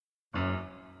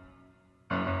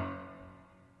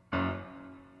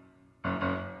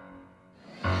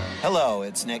Hello,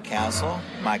 it's Nick Castle,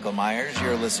 Michael Myers.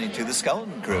 You're listening to The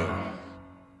Skeleton Crew.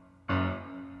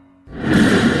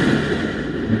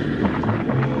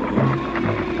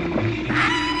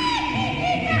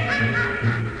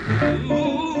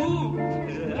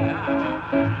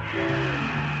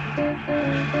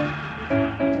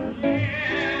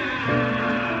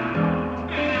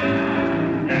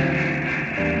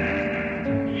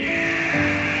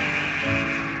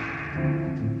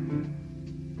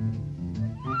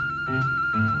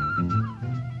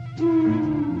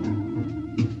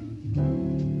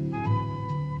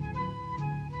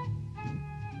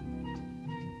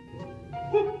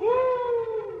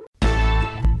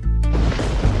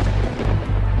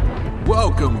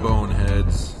 Welcome,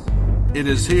 Boneheads. It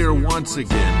is here once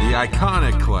again, the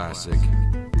iconic classic,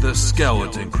 The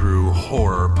Skeleton Crew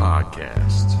Horror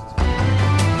Podcast.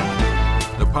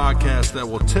 The podcast that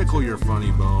will tickle your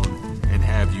funny bone and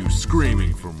have you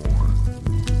screaming for more.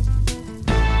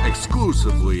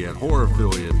 Exclusively at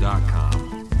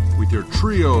horrorphilia.com with your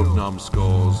trio of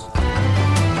numbskulls,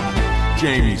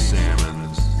 Jamie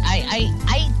Sammons.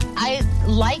 I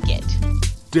like it.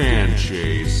 Dan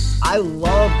Chase. I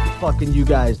love fucking you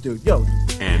guys, dude. Yo.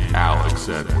 And Alex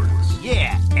Edwards.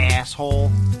 Yeah,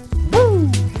 asshole. Woo!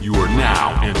 You are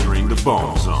now entering the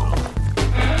Bone Zone.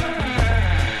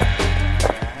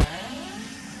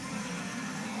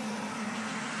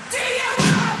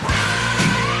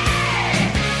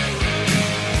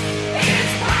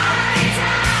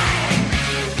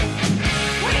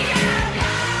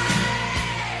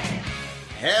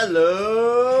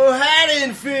 Hello,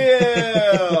 Haddonfield!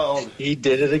 He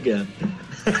did it again.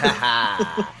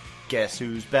 Guess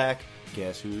who's back?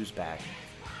 Guess who's back?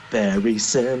 Barry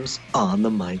Sims on the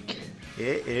mic.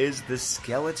 It is the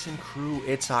Skeleton Crew.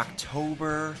 It's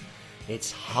October.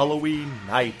 It's Halloween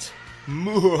night.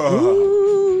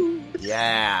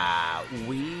 Yeah,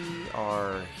 we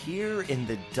are here in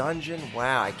the dungeon.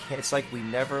 Wow, I can't. It's like we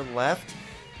never left.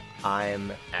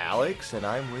 I'm Alex, and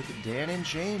I'm with Dan and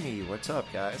Jamie. What's up,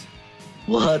 guys?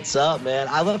 What's up, man?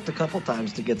 I left a couple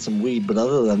times to get some weed, but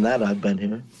other than that, I've been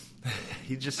here.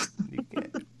 You've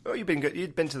been good.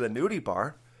 You've been to the nudie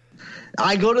bar.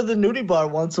 I go to the nudie bar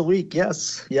once a week,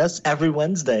 yes. Yes, every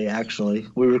Wednesday, actually.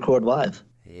 We record live.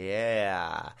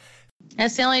 Yeah.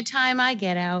 That's the only time I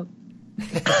get out.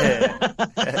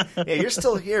 Yeah, you're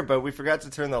still here, but we forgot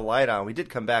to turn the light on. We did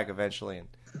come back eventually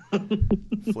and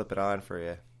flip it on for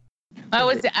you.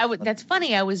 That's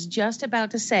funny. I was just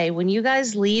about to say, when you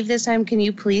guys leave this time, can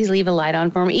you please leave a light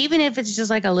on for me? Even if it's just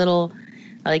like a little,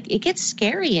 like, it gets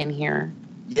scary in here.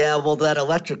 Yeah, well, that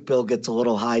electric bill gets a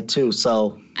little high, too,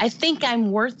 so. I think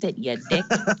I'm worth it, you dick.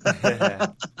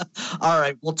 All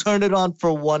right, we'll turn it on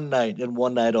for one night and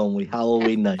one night only,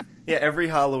 Halloween night. Yeah, every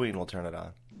Halloween we'll turn it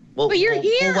on. But you're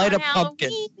here We'll light on a pumpkin.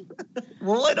 Halloween.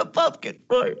 We'll light a pumpkin.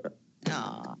 Right.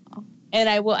 Aw. And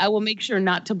I will make sure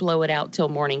not to blow it out till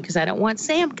morning because I don't want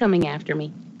Sam coming after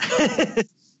me.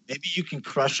 Maybe you can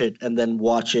crush it and then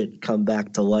watch it come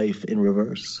back to life in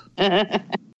reverse. Do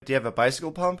you have a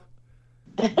bicycle pump?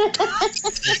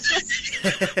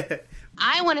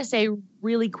 I want to say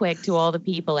really quick to all the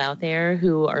people out there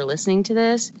who are listening to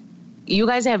this, you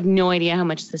guys have no idea how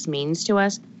much this means to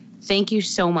us. Thank you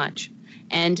so much.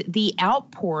 And the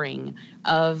outpouring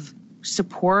of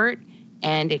support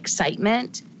and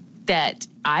excitement that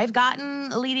I've gotten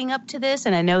leading up to this,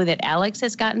 and I know that Alex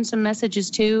has gotten some messages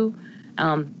too.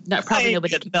 Probably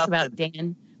nobody cares about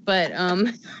Dan, but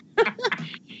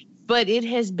but it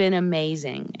has been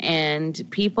amazing, and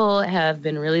people have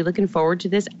been really looking forward to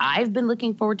this. I've been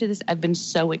looking forward to this. I've been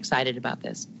so excited about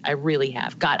this. I really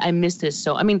have. God, I miss this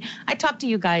so. I mean, I talk to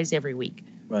you guys every week,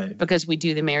 right? Because we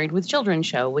do the Married with Children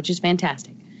show, which is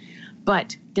fantastic.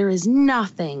 But there is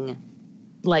nothing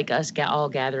like us all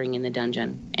gathering in the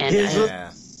dungeon, and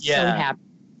I'm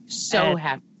so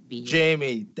happy to be here.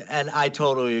 Jamie, and I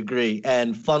totally agree.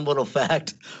 And fun little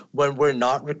fact, when we're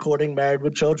not recording Married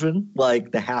with Children,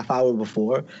 like the half hour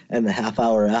before and the half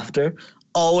hour after,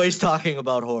 always talking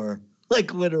about horror.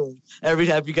 Like literally. Every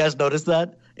time, you guys notice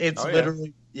that? It's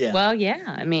literally, yeah. Well, yeah.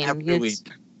 I mean, it's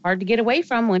hard to get away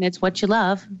from when it's what you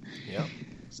love. Yeah.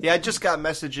 Yeah, I just got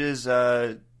messages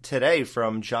today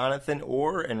from Jonathan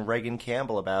Orr and Reagan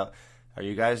Campbell about, are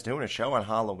you guys doing a show on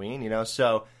Halloween? You know,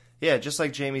 so yeah, just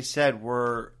like Jamie said,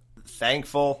 we're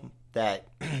thankful that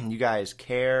you guys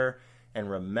care and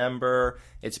remember.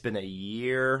 It's been a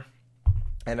year,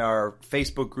 and our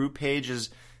Facebook group page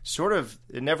is sort of,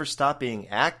 it never stopped being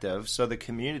active, so the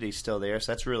community's still there,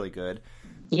 so that's really good.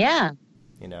 Yeah.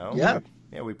 You know? Yeah.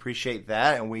 Yeah, we appreciate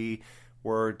that, and we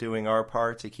were doing our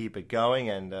part to keep it going,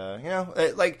 and, you know,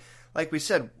 like we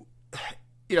said,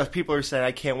 people are saying,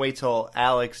 I can't wait till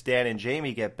Alex, Dan, and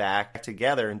Jamie get back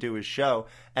together and do his show.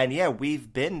 And yeah,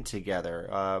 we've been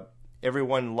together.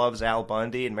 Everyone loves Al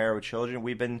Bundy and Married with Children.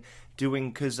 We've been doing,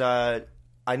 because I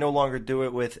no longer do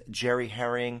it with Jerry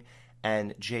Herring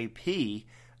and JP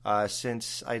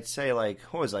since I'd say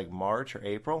March or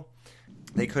April.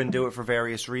 They couldn't do it for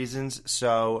various reasons.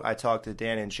 So I talked to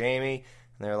Dan and Jamie,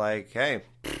 and they're like, hey,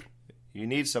 you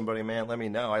need somebody, man, let me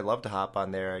know. I'd love to hop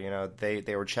on there.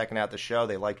 They were checking out the show.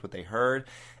 They liked what they heard.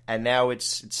 And now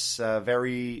it's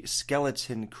very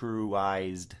Skeleton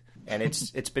Crew-ized. And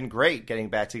it's been great getting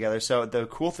back together. So the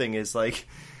cool thing is,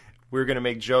 we're going to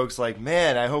make jokes like,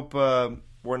 man, I hope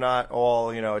we're not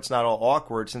all, it's not all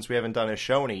awkward since we haven't done a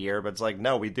show in a year. But it's like,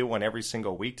 no, we do one every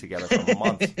single week together for a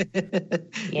month.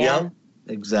 Yeah. Yep,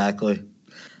 exactly.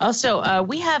 Also,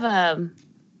 we have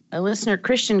a listener,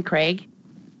 Christian Craig.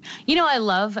 I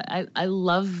love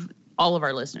all of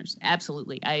our listeners.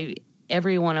 Absolutely.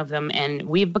 Every one of them. And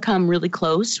we've become really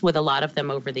close with a lot of them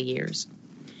over the years.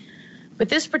 But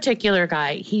this particular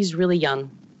guy, he's really young.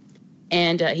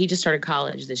 And he just started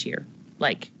college this year.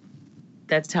 But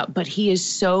he is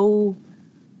such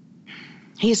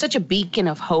a beacon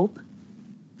of hope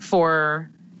for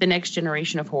the next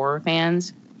generation of horror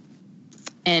fans.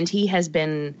 And he has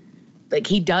been,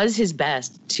 he does his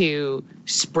best to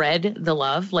spread the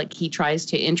love. He tries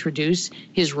to introduce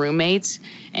his roommates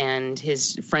and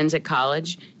his friends at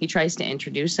college. He tries to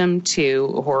introduce them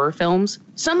to horror films.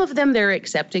 Some of them they're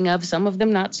accepting of, some of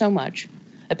them not so much.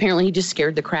 Apparently he just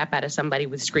scared the crap out of somebody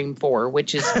with Scream 4,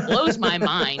 which blows my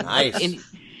mind. Nice.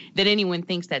 That anyone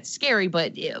thinks that's scary,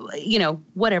 but,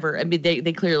 whatever. I mean,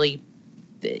 they clearly,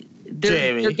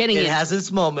 they're getting it has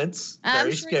its moments,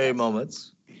 very scary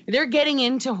moments. They're getting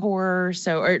into horror,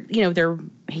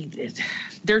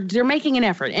 they're making an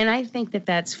effort, and I think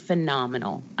that's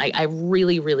phenomenal. I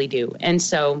really, really do. And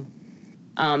so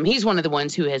he's one of the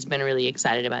ones who has been really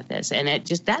excited about this, and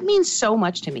that means so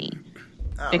much to me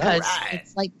because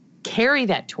it's carry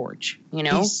that torch,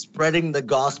 He's spreading the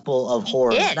gospel of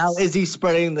horror. Now, is he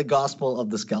spreading the gospel of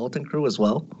the Skeleton Crew as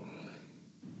well?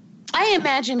 I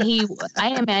imagine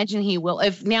he will.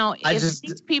 If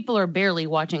these people are barely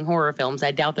watching horror films,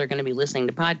 I doubt they're going to be listening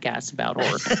to podcasts about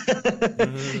horror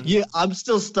films. Yeah, I'm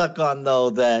still stuck on, though,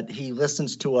 that he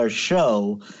listens to our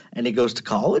show and he goes to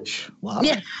college. Wow.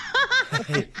 Yeah.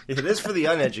 It is for the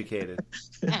uneducated.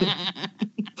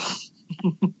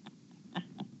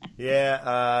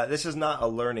 Yeah, this is not a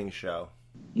learning show.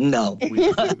 No.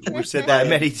 We've said that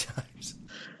many times.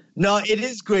 No, it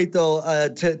is great, though,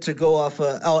 to go off.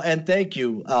 And thank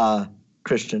you,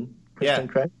 Christian. Christian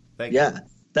Craig? Thank you. Yeah,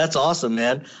 that's awesome,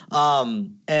 man.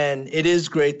 And it is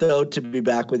great, though, to be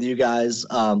back with you guys.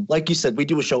 Like you said, we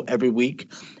do a show every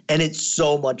week, and it's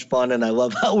so much fun, and I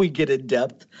love how we get in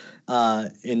depth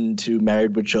into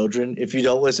Married with Children. If you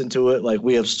don't listen to it,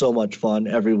 we have so much fun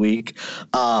every week.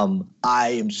 I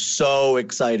am so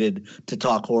excited to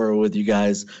talk horror with you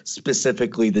guys,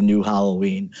 specifically the new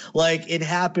Halloween. It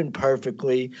happened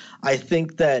perfectly. I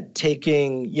think that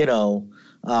taking,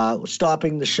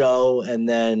 stopping the show and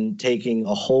then taking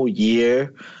a whole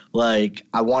year, I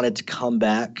wanted to come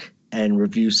back and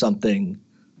review something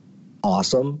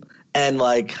awesome. And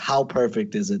how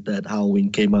perfect is it that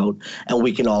Halloween came out and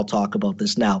we can all talk about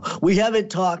this now? We haven't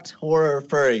talked horror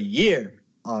for a year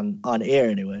on air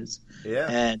anyways. Yeah.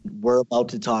 And we're about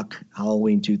to talk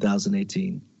Halloween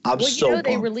 2018.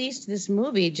 They released this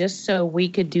movie just so we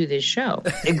could do this show.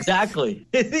 Exactly.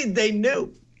 They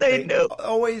knew. They knew.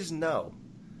 Always know.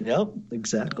 Yep,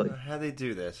 exactly. How they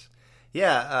do this.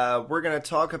 Yeah, we're going to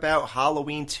talk about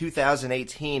Halloween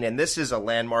 2018, and this is a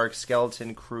landmark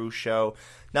Skeleton Crew show.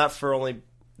 Not for only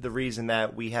the reason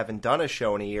that we haven't done a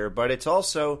show in a year, but it's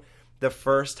also the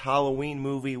first Halloween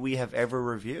movie we have ever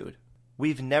reviewed.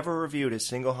 We've never reviewed a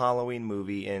single Halloween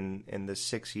movie in the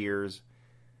 6 years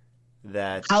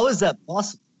that... How is that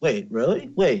possible? Wait, really?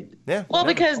 Wait. Yeah. Well,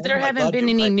 because there haven't been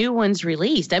any new ones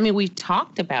released. I mean, we've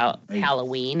talked about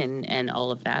Halloween and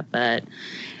all of that, but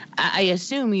I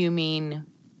assume you mean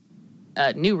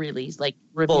new release,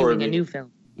 reviewing a new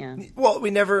film. Yeah. Well,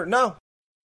 we never... No.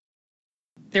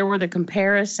 There were the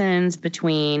comparisons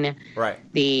between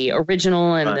the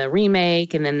original and the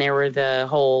remake, and then there were the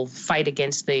whole fight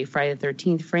against the Friday the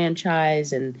 13th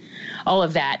franchise and all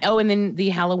of that. Oh, and then the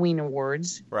Halloween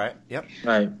Awards. Right, yep.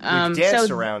 Right. We've danced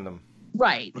around them.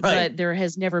 Right, but there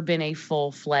has never been a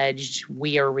full-fledged,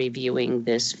 we are reviewing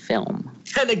this film.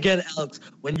 Then again, Alex,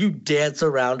 when you dance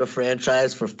around a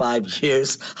franchise for 5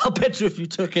 years, I'll bet you if you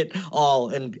took it all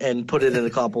and put it in a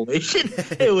compilation,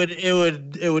 it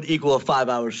would equal a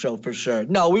 5-hour show for sure.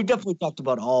 No, we've definitely talked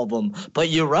about all of them, but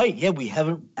you're right. Yeah, we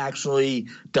haven't actually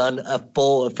done a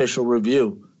full official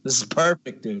review. This is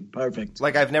perfect, dude. Perfect.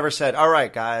 Like I've never said, all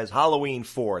right, guys, Halloween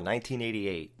 4,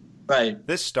 1988. Right.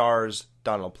 This stars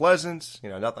Donald Pleasance,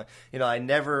 nothing. I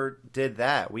never did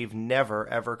that. We've never,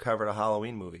 ever covered a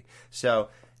Halloween movie. So,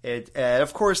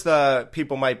 of course, the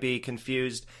people might be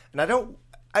confused. And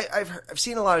I've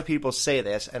seen a lot of people say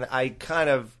this, and I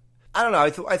don't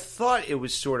know. I thought it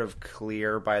was sort of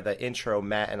clear by the intro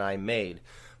Matt and I made.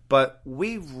 But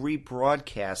we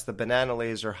rebroadcast the Banana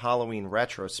Laser Halloween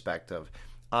retrospective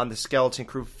on the Skeleton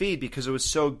Crew feed because it was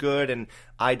so good, and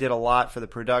I did a lot for the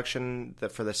production,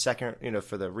 for the second,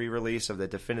 for the re-release of the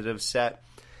definitive set,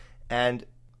 and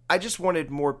I just wanted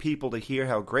more people to hear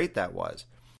how great that was.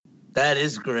 That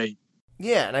is great.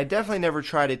 Yeah, and I definitely never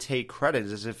try to take credit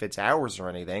as if it's ours or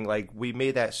anything. Like, we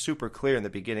made that super clear in the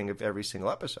beginning of every single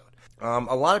episode.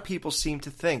 A lot of people seem to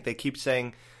think, they keep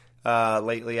saying,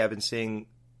 lately I've been seeing,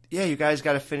 yeah, you guys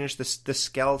got to finish the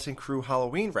Skeleton Crew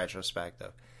Halloween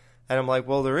retrospective. And I'm like,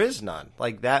 well, there is none.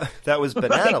 Like, that was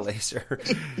Banana Laser.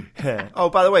 Oh,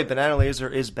 by the way, Banana Laser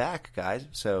is back, guys.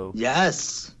 So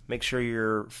yes, make sure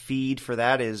your feed for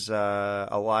that is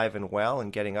alive and well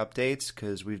and getting updates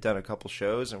because we've done a couple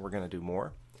shows and we're going to do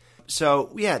more.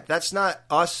 So, yeah, that's not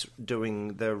us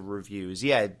doing the reviews.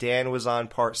 Yeah, Dan was on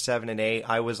part 7 and 8.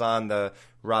 I was on the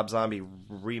Rob Zombie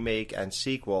remake and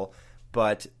sequel.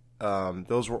 But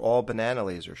those were all Banana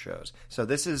Laser shows. So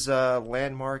this is a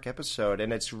landmark episode,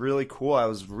 and it's really cool. I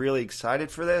was really excited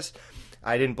for this.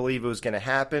 I didn't believe it was going to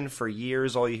happen. For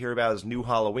years, all you hear about is new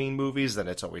Halloween movies, then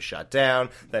it's always shut down.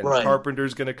 Then right.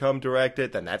 Carpenter's going to come direct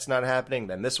it, then that's not happening.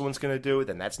 Then this one's going to do it,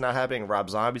 then that's not happening.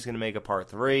 Rob Zombie's going to make a part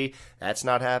 3. That's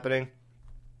not happening.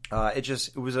 It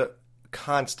was a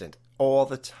constant. All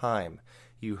the time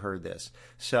you heard this.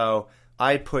 So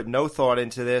I put no thought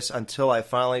into this until I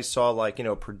finally saw,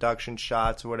 production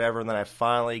shots or whatever, and then I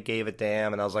finally gave a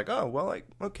damn, and I was like, oh, well,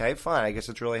 okay, fine, I guess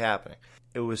it's really happening.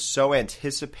 It was so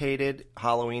anticipated.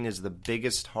 Halloween is the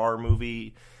biggest horror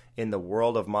movie in the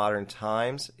world of modern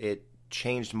times. It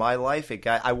changed my life.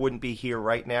 I wouldn't be here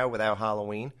right now without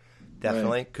Halloween,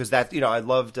 definitely, because I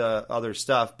loved other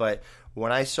stuff, but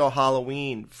when I saw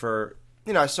Halloween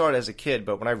I saw it as a kid,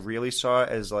 but when I really saw it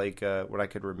as when I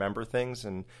could remember things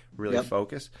and really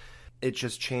focus, it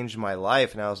just changed my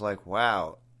life. And I was like,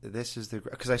 wow, this is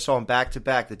because I saw them back to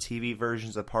back, the TV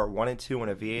versions of part 1 and 2 on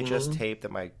a VHS tape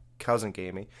that my cousin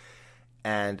gave me.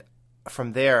 And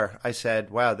from there, I said,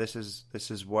 wow, this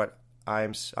is what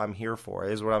I'm here for.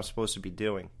 This is what I'm supposed to be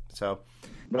doing. So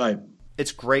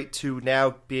it's great to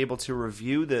now be able to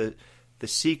review the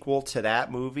sequel to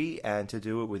that movie and to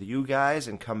do it with you guys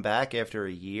and come back after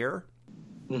a year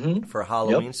for a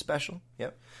Halloween special.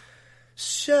 Yep.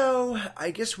 So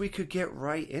I guess we could get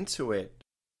right into it.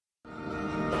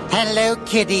 Hello,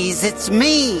 kiddies. It's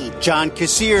me, John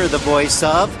Kassir, the voice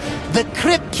of the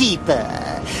Crypt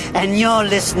Keeper. And you're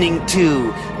listening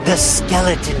to The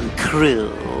Skeleton Crew.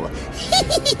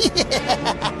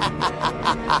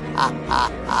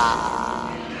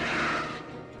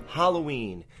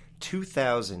 Halloween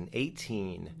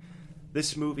 2018.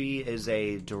 This movie is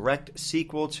a direct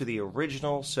sequel to the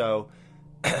original, so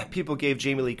people gave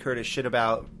Jamie Lee Curtis shit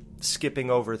about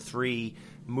skipping over 3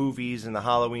 movies in the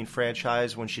Halloween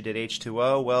franchise when she did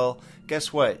H2O. Well,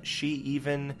 guess what? She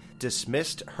even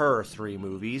dismissed her 3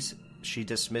 movies. She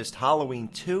dismissed Halloween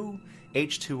 2,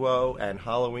 H2O, and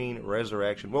Halloween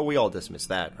Resurrection. Well, we all dismissed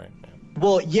that, right?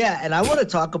 Well, yeah, and I want to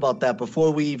talk about that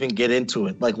before we even get into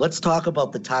it. Let's talk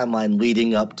about the timeline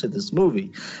leading up to this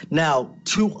movie. Now,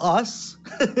 to us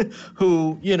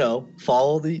who,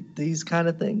 follow these kind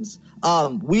of things,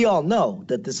 we all know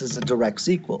that this is a direct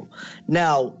sequel.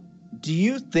 Now, do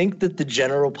you think that the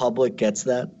general public gets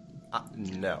that?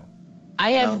 No.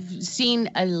 I have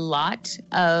seen a lot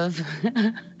of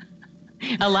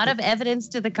evidence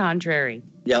to the contrary.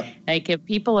 Yep. If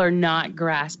people are not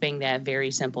grasping that very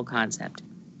simple concept.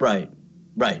 Right.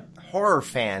 Horror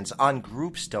fans on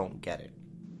groups don't get it.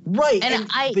 Right.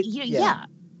 And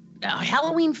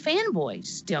Halloween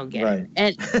fanboys don't get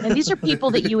it. And these are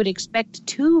people that you would expect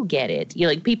to get it.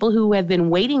 People who have been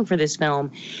waiting for this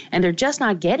film and they're just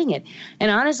not getting it.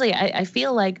 And honestly, I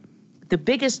feel like the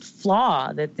biggest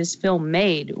flaw that this film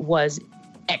made was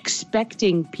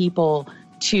expecting people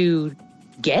to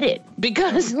get it,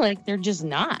 because they're just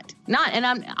not, and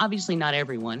I'm obviously not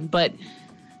everyone, but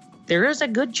there is a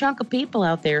good chunk of people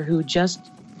out there who just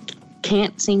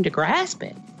can't seem to grasp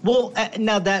it. Well,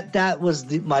 now that was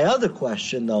my other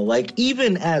question, though. Like,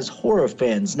 even as horror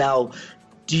fans, now,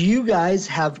 do you guys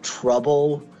have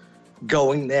trouble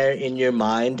going there in your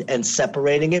mind and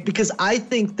separating it? Because I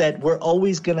think that we're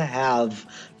always going to have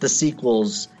the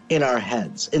sequels in our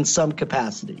heads in some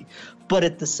capacity. But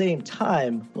at the same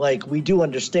time, like, we do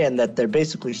understand that they're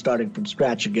basically starting from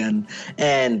scratch again.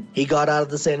 And he got out of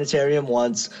the sanitarium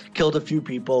once, killed a few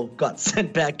people, got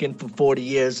sent back in for 40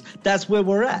 years. That's where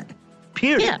we're at.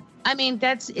 Period. Yeah. I mean,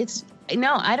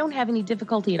 no, I don't have any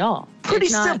difficulty at all. Pretty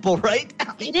simple, right?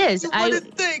 It is. You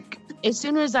wouldn't think. As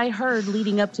soon as I heard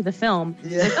leading up to the film,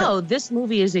 like, oh, this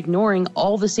movie is ignoring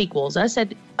all the sequels, I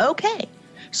said, okay.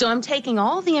 So I'm taking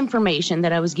all the information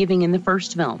that I was giving in the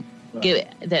first film. Right.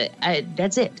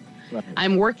 That's it. Right.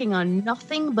 I'm working on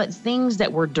nothing but things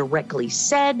that were directly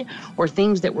said or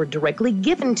things that were directly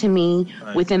given to me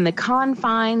within the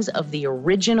confines of the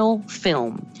original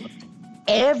film.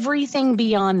 Everything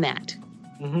beyond that,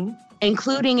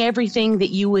 including everything that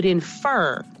you would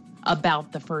infer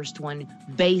about the first one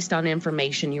based on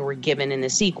information you were given in the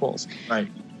sequels. Right.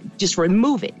 Just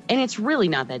remove it. And it's really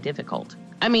not that difficult.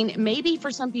 I mean, maybe for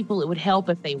some people it would help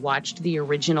if they watched the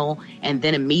original and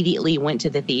then immediately went to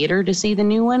the theater to see the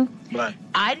new one. Right.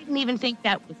 I didn't even think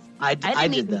that was I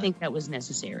didn't even think that was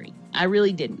necessary. I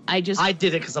really didn't. I did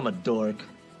it because I'm a dork.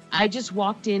 I just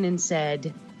walked in and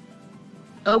said,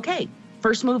 okay,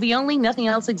 first movie only, nothing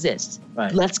else exists.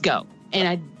 Right. Let's go. And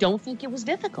I don't think it was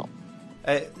difficult.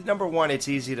 Number one, it's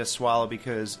easy to swallow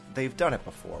because they've done it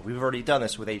before. We've already done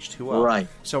this with H2O. Right.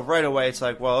 So right away, it's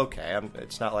like, well, okay,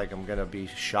 it's not like I'm going to be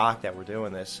shocked that we're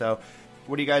doing this. So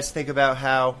what do you guys think about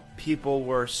how people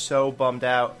were so bummed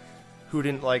out who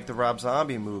didn't like the Rob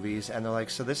Zombie movies? And they're like,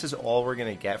 so this is all we're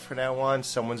going to get from now on?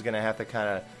 Someone's going to have to kind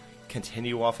of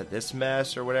continue off of this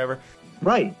mess or whatever?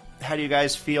 Right. How do you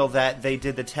guys feel that they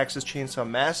did the Texas Chainsaw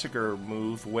Massacre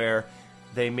move where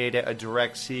they made it a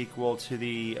direct sequel to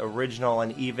the original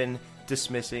and even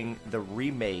dismissing the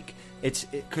remake? It's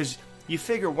because you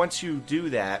figure once you do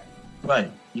that, right,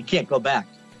 you can't go back.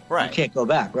 Right, you can't go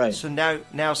back. Right. So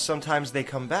now sometimes they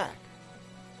come back.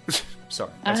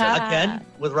 Sorry. Again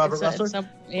with Robert Russell.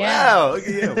 Yeah. Wow, look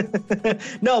at you.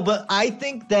 No, but I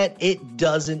think that it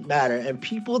doesn't matter, and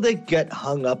people that get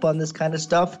hung up on this kind of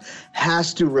stuff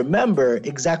has to remember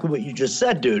exactly what you just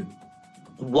said, dude.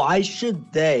 Why should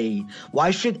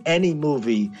any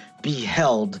movie be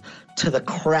held to the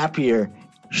crappier,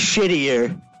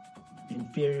 shittier,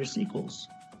 inferior sequels?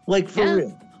 Like, for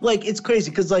real. Like, it's crazy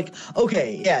because, like,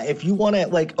 okay, yeah, if you want to,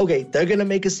 like, okay, they're going to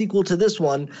make a sequel to this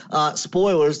one.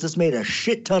 Spoilers, this made a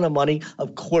shit ton of money.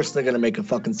 Of course they're going to make a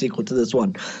fucking sequel to this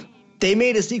one. They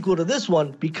made a sequel to this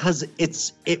one because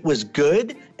it was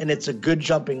good and it's a good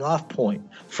jumping off point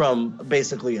from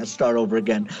basically a start over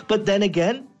again. But then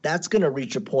again, that's going to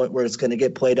reach a point where it's going to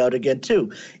get played out again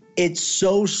too. It's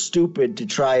so stupid to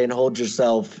try and hold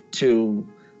yourself to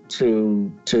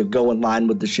go in line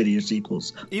with the shittier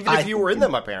sequels. Even if you were in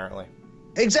them, apparently.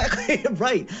 Exactly,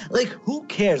 right. Like, who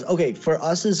cares? Okay, for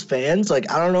us as fans,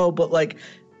 like, I don't know, but, like,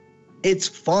 it's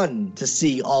fun to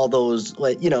see all those,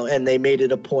 like, you know, and they made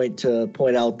it a point to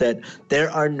point out that there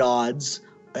are nods,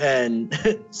 and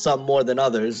some more than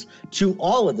others, to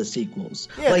all of the sequels.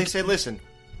 Yeah, like, they say, listen,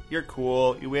 you're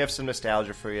cool, we have some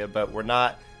nostalgia for you, but we're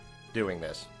not doing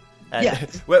this. And, yeah.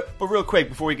 But real quick,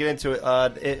 before we get into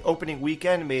it, opening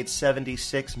weekend made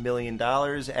 $76 million,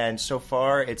 and so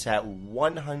far it's at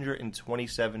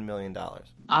 $127 million.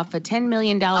 Off a $10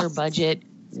 million budget,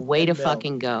 way to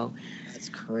fucking go. That's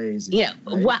crazy. Yeah,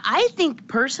 right? Well, I think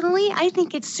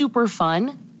it's super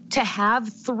fun to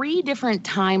have 3 different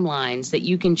timelines that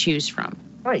you can choose from.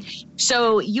 Right.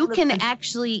 So you can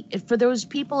actually, for those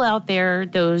people out there,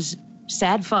 those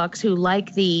sad fucks who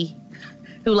like the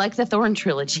Thorn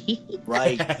trilogy.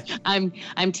 Right.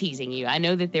 I'm teasing you. I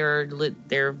know that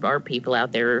there are people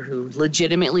out there who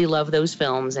legitimately love those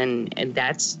films, and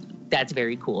that's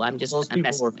very cool. Those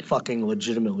people are fucking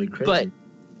legitimately crazy.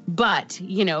 But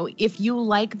you know, if you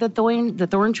like the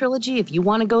Thorn trilogy, if you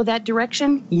want to go that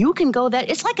direction, you can go that.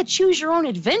 It's like a choose your own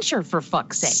adventure, for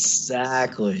fuck's sake.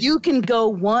 Exactly. You can go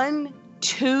 1,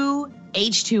 2,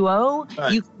 H2O.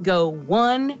 Right. You can go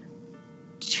 1,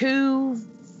 2,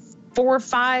 4,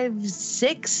 5,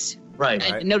 6.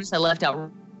 Right. Notice I left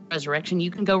out Resurrection.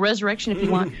 You can go Resurrection if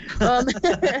you want,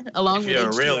 along with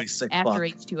H2O, really sick after fuck.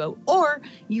 H2O, or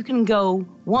you can go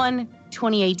 1,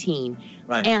 2018.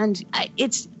 Right. And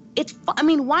it's. I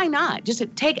mean, why not? Just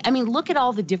look at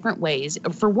all the different ways.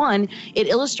 For one, it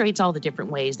illustrates all the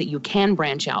different ways that you can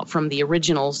branch out from the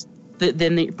originals, from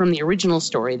the original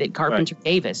story that Carpenter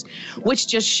gave us, which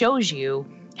just shows you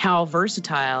how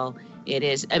versatile It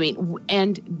is. I mean,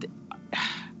 and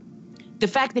the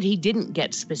fact that he didn't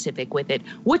get specific with it,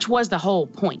 which was the whole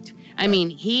point. I mean,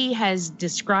 he has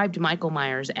described Michael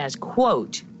Myers as,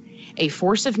 quote, a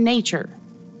force of nature.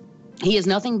 He is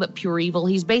nothing but pure evil.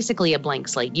 He's basically a blank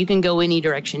slate. You can go any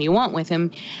direction you want with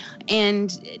him.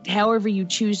 And however you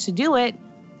choose to do it,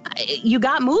 you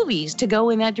got movies to go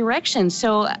in that direction.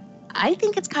 So I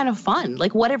think it's kind of fun.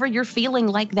 Like, whatever you're feeling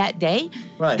like that day,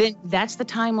 then that's the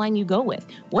timeline you go with.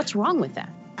 What's wrong with that?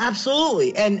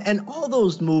 Absolutely. And all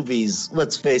those movies,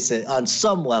 let's face it, on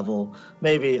some level,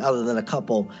 maybe other than a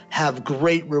couple, have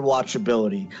great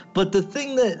rewatchability. But the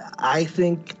thing that I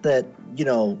think that, you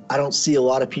know, I don't see a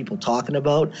lot of people talking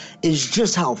about is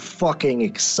just how fucking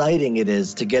exciting it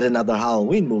is to get another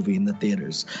Halloween movie in the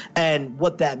theaters and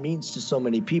what that means to so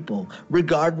many people,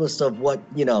 regardless of what,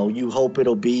 you know, you hope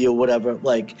it'll be or whatever.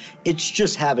 Like, it's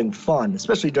just having fun,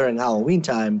 especially during Halloween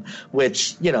time,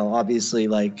 which, you know, obviously,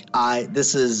 like, I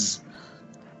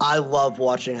love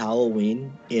watching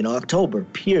Halloween in October,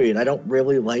 period. I don't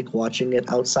really like watching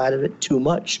it outside of it too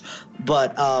much,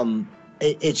 but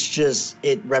it's just,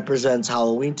 it represents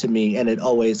Halloween to me, and it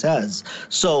always has.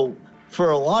 So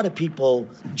for a lot of people,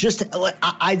 just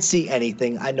I'd see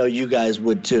anything. I know you guys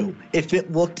would too. If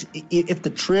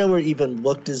the trailer even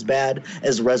looked as bad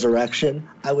as Resurrection,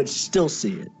 I would still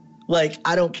see it. Like,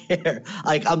 I don't care.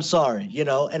 Like, I'm sorry, you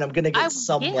know, and I'm going to get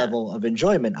some level of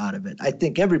enjoyment out of it. I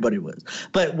think everybody would.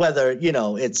 But whether, you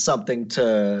know, it's something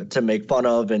to make fun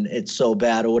of and it's so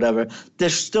bad or whatever,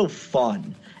 there's still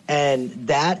fun. And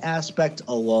that aspect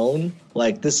alone,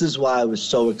 like, this is why I was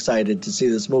so excited to see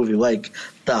this movie. Like,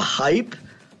 the hype,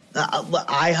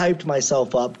 I hyped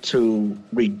myself up to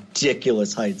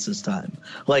ridiculous heights this time,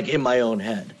 like, in my own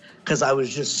head, because I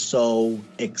was just so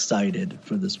excited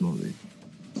for this movie.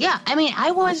 Yeah, I mean,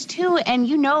 I was too, and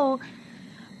you know,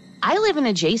 I live in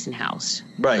an adjacent house.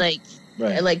 Right.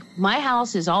 Like my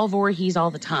house is all Voorhees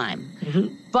all the time.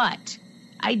 Mm-hmm. But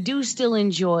I do still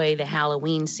enjoy the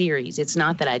Halloween series. It's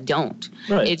not that I don't.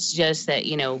 Right. It's just that,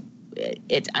 you know,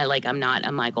 I'm not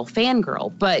a Michael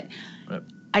fangirl, but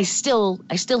I still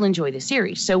enjoy the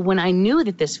series. So when I knew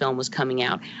that this film was coming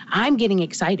out, I'm getting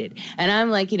excited. And I'm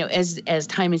like, you know, as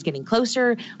time is getting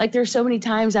closer, like, there's so many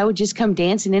times I would just come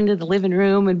dancing into the living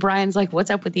room and Brian's like, what's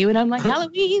up with you? And I'm like,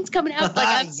 Halloween's coming out. Like,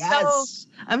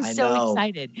 I'm so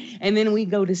excited. And then we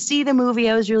go to see the movie.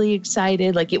 I was really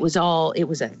excited. Like, it was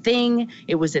a thing.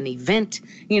 It was an event,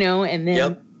 you know, and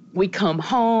then we come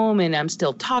home and I'm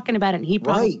still talking about it. And he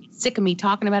probably sick of me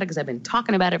talking about it because I've been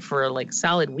talking about it for like a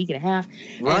solid week and a half.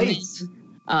 Right.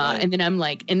 And then I'm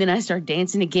like, and then I start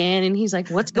dancing again. And he's like,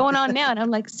 what's going on now? And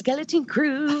I'm like, Skeleton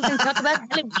Crew and talk about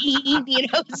Halloween, you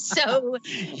know? So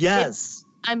yes,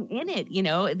 I'm in it. You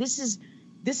know, this is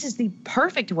the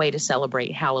perfect way to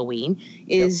celebrate Halloween,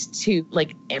 is to,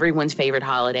 like, everyone's favorite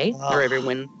holiday, or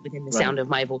everyone within the sound of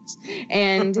my voice.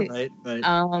 And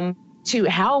to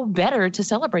how better to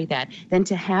celebrate that than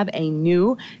to have a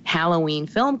new Halloween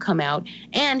film come out,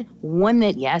 and one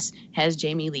that, yes, has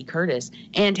Jamie Lee Curtis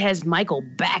and has Michael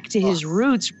back to his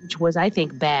roots, which was, I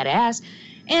think, badass.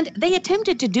 And they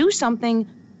attempted to do something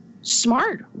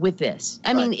smart with this.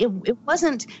 I mean, it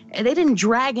wasn't, they didn't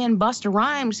drag in Busta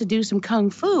Rhymes to do some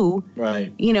kung fu.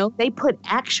 Right. You know, they put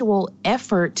actual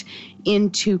effort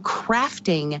into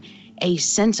crafting a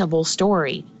sensible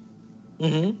story.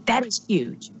 Mm-hmm. That is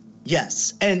huge.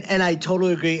 Yes, and I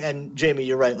totally agree. And Jamie,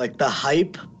 you're right. Like, the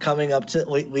hype leading up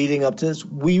to this,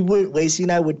 Lacey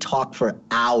and I would talk for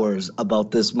hours about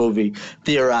this movie,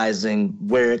 theorizing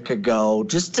where it could go,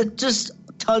 just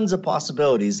tons of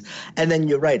possibilities. And then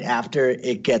you're right, after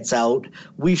it gets out,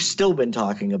 we've still been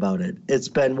talking about it. It's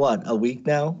been, what, a week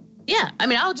now? Yeah, I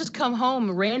mean, I'll just come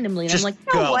home randomly and I'm like,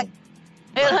 you know what?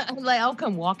 Like, I'll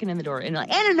come walking in the door and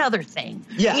like, and another thing.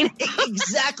 Yeah, you know?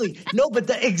 Exactly. No, but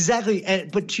exactly.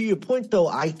 But to your point, though,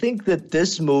 I think that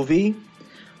this movie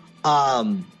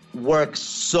works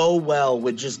so well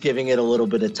with just giving it a little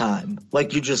bit of time.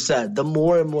 Like you just said, the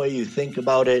more and more you think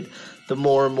about it, the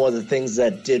more and more the things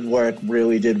that did work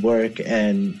really did work.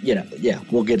 And, you know, yeah,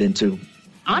 we'll get into.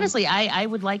 Honestly, I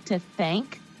would like to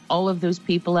thank all of those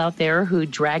people out there who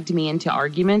dragged me into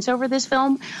arguments over this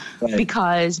film,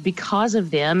 because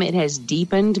of them, it has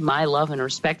deepened my love and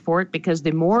respect for it, because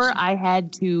the more I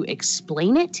had to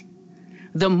explain it,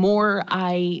 the more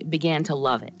I began to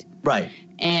love it. Right.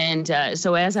 And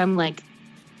so as I'm like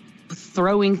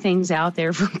throwing things out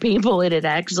there for people, it is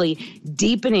actually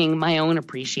deepening my own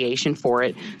appreciation for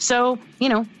it. So, you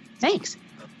know, thanks.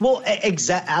 Well,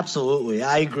 absolutely.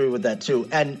 I agree with that, too.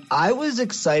 And I was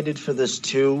excited for this,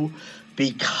 too,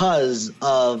 because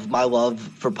of my love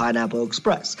for Pineapple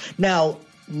Express. Now,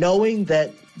 knowing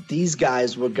that these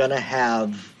guys were going to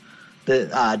have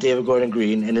the David Gordon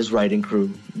Green and his writing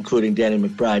crew, including Danny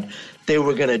McBride, they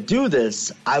were going to do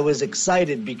this, I was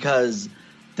excited because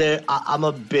I'm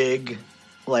a big,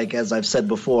 like, as I've said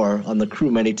before on the crew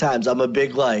many times, I'm a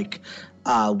big, like,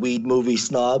 weed movie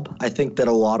snob. I think that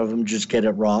a lot of them just get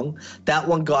it wrong. That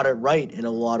one got it right in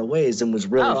a lot of ways and was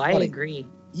really funny. I agree.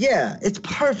 Yeah, it's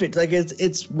perfect. Like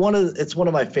it's one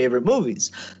of my favorite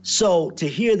movies. So to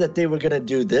hear that they were gonna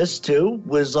do this too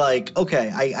was like,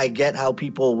 okay, I get how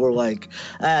people were like,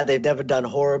 they've never done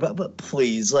horror, but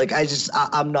please, like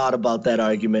I'm not about that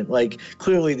argument. Like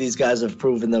clearly these guys have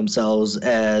proven themselves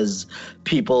as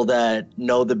people that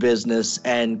know the business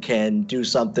and can do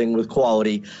something with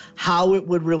quality. How it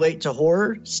would relate to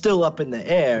horror, still up in the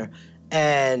air.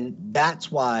 And that's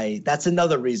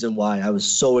another reason why I was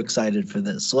so excited for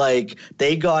this. Like,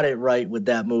 they got it right with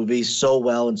that movie so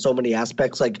well in so many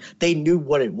aspects. Like, they knew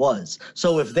what it was.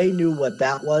 So if they knew what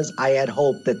that was, I had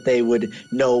hope that they would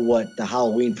know what the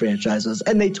Halloween franchise was.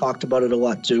 And they talked about it a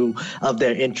lot, too, of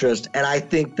their interest. And I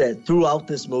think that throughout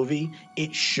this movie,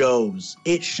 it shows.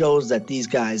 It shows that these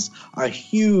guys are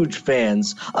huge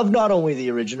fans of not only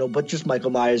the original, but just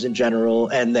Michael Myers in general.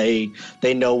 And they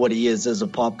know what he is as a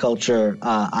pop culture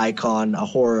icon, a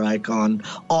horror icon,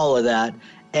 all of that.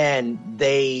 And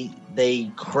they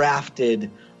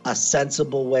crafted a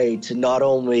sensible way to not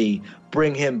only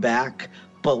bring him back,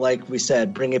 but like we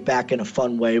said, bring it back in a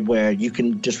fun way where you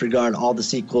can disregard all the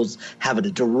sequels, have it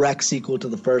a direct sequel to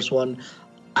the first one.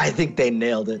 I think they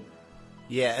nailed it.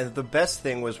 Yeah, and the best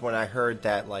thing was when I heard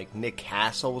that, like, Nick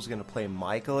Castle was going to play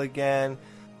Michael again.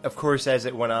 Of course, as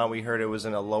it went on, we heard it was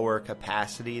in a lower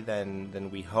capacity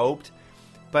than we hoped.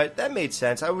 But that made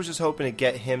sense. I was just hoping to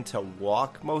get him to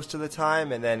walk most of the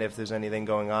time, and then if there's anything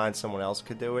going on, someone else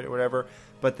could do it or whatever.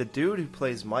 But the dude who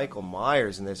plays Michael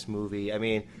Myers in this movie, I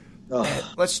mean,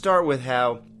 let's start with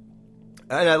how...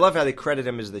 And I love how they credit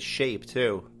him as the Shape,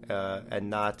 too, and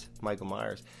not Michael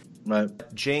Myers. Right.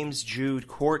 James Jude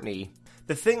Courtney.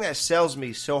 The thing that sells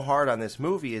me so hard on this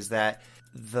movie is that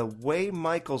the way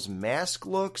Michael's mask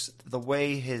looks, the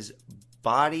way his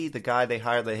body, the guy they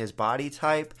hired, his body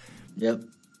type... Yep.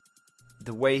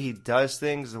 The way he does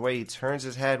things, the way he turns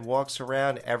his head, walks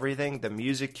around, everything, the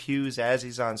music cues as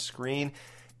he's on screen,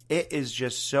 it is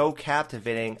just so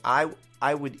captivating. I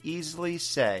would easily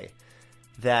say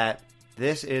that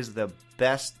this is the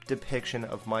best depiction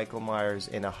of Michael Myers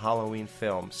in a Halloween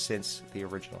film since the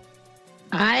original.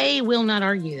 I will not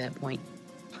argue that point.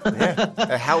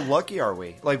 Yeah. How lucky are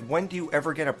we? Like, when do you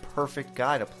ever get a perfect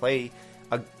guy to play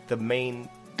the main...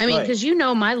 I mean, because you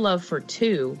know my love for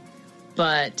 2,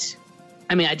 but...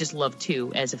 I mean, I just love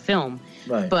 2 as a film,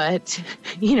 right. But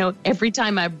you know, every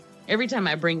time I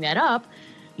bring that up,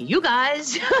 you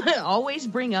guys always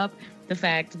bring up the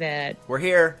fact that we're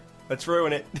here. Let's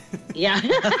ruin it. Yeah.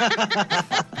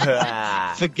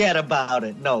 Forget about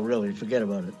it. No, really, forget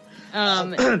about it.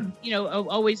 You know,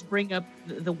 always bring up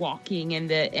the walking and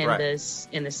the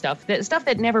stuff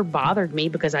that never bothered me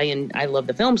because I love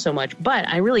the film so much, but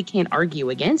I really can't argue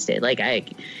against it. Like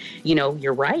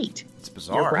you're right. It's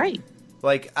bizarre. You're right.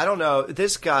 Like, I don't know,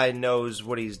 this guy knows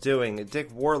what he's doing.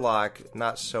 Dick Warlock,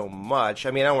 not so much.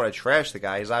 I mean, I don't want to trash the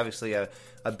guy. He's obviously a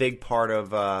big part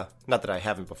of, not that I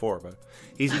haven't before, but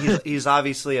he's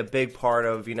obviously a big part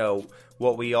of, you know,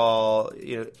 what we all,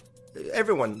 you know,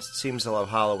 everyone seems to love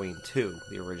Halloween too,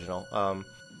 the original.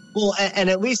 Well, and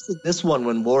at least in this one,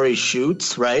 when Laurie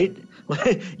shoots, right,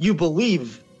 you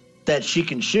believe that she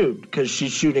can shoot because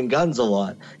she's shooting guns a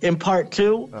lot. In part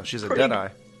 2... Oh, she's a Deadeye.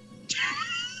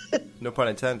 No pun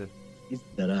intended. He's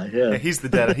the Deadeye, yeah. He's the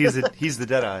Deadeye. He's the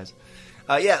Deadeyes.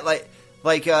 Yeah,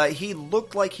 like he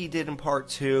looked like he did in part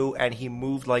 2, and he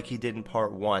moved like he did in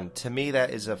part 1. To me,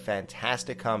 that is a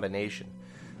fantastic combination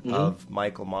of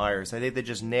Michael Myers. I think they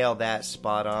just nailed that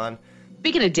spot on.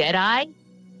 Speaking of Deadeye,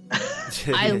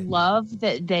 I love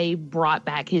that they brought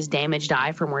back his damaged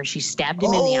eye from where she stabbed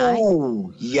him in the eye.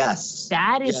 Oh, yes.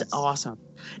 That is awesome.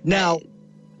 Now...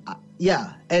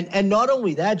 Yeah, and not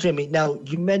only that, Jimmy, now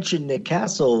you mentioned Nick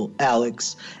Castle,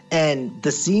 Alex, and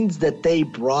the scenes that they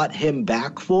brought him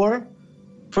back for,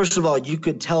 first of all, you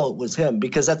could tell it was him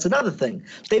because that's another thing.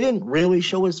 They didn't really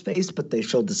show his face, but they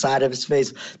showed the side of his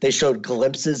face. They showed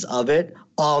glimpses of it,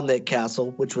 all Nick Castle,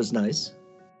 which was nice.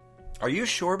 Are you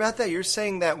sure about that? You're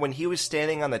saying that when he was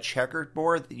standing on the checkered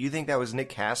board, you think that was Nick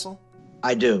Castle?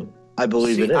 I do. I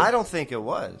believe it is. I don't think it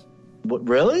was. What,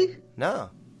 really?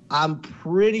 No. I'm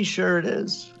pretty sure it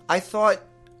is. I could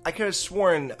have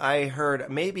sworn I heard,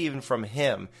 maybe even from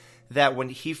him, that when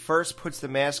he first puts the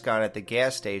mask on at the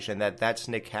gas station, that's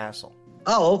Nick Castle.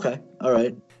 Oh, okay. All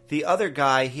right. The other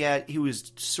guy, he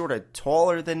was sort of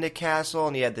taller than Nick Castle,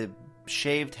 and he had the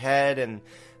shaved head and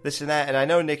this and that. And I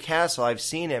know Nick Castle, I've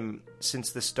seen him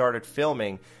since this started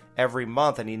filming every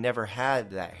month, and he never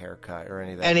had that haircut or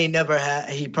anything. And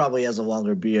he probably has a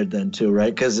longer beard then too,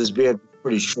 right? Because his beard was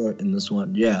pretty short in this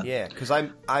one. Yeah. Yeah, because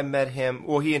I met him,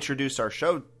 well, he introduced our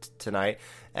show tonight,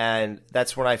 and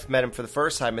that's when I met him for the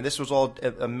first time, and this was all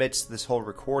amidst this whole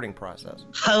recording process.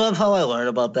 I love how I learn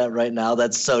about that right now.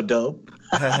 That's so dope.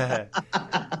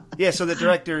 Yeah, so the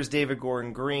director is David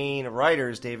Gordon Green,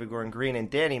 writers David Gordon Green and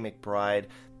Danny McBride.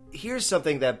 Here's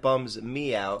something that bums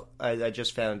me out, I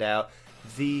just found out.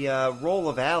 The role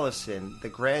of Allison, the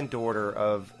granddaughter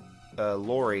of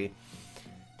Laurie,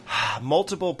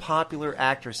 multiple popular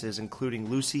actresses, including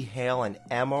Lucy Hale and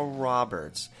Emma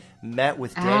Roberts, met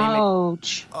with Danny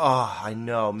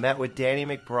met with Danny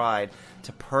McBride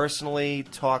to personally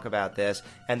talk about this,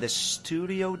 and the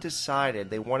studio decided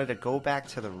they wanted to go back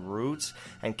to the roots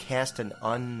and cast an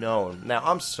unknown. Now,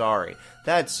 I'm sorry,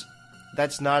 that's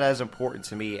not as important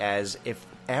to me as if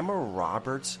Emma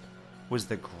Roberts was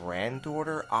the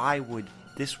granddaughter.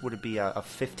 This would be a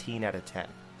 15 out of 10.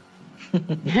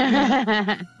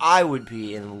 I would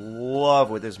be in love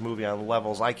with this movie on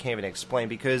levels I can't even explain,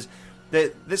 because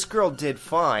this girl did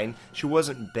fine. She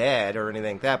wasn't bad or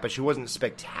anything like that, but she wasn't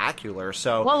spectacular.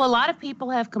 So, well, a lot of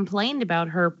people have complained about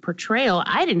her portrayal.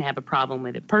 I didn't have a problem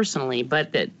with it personally,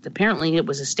 but that apparently it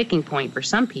was a sticking point for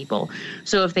some people.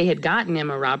 So if they had gotten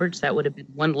Emma Roberts, that would have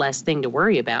been one less thing to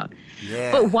worry about.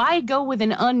 Yeah. But why go with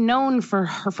an unknown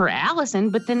for Allison,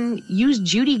 but then use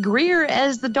Judy Greer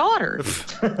as the daughter?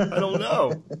 I don't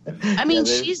know. I mean,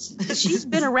 she's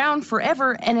been around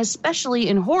forever, and especially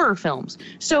in horror films.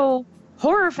 So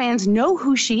horror fans know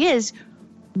who she is.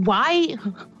 Why?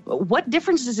 What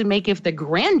difference does it make if the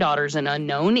granddaughter's an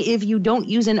unknown if you don't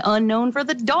use an unknown for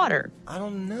the daughter? I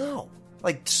don't know.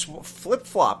 Like,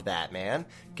 flip-flop that, man.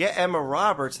 Get Emma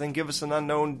Roberts, then give us an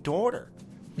unknown daughter.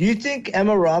 Do you think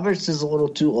Emma Roberts is a little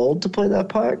too old to play that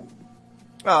part?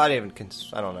 Oh, I don't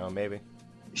know, maybe.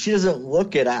 She doesn't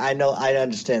look it. I know, I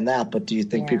understand that, but do you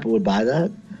think people would buy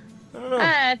that? I don't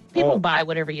know. People buy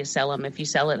whatever you sell them if you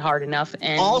sell it hard enough.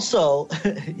 And also,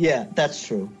 yeah, that's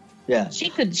true. Yeah, she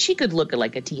could look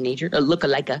like a teenager. Look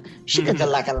like a.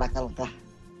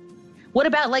 What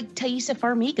about like Taissa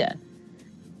Farmiga?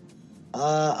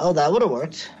 That would have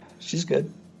worked. She's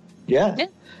good. Yeah.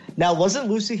 Now, wasn't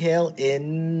Lucy Hale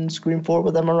in Scream 4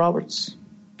 with Emma Roberts?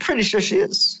 Pretty sure she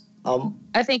is.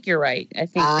 I think you're right. I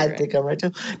think I'm right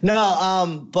too.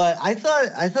 No, but I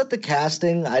thought the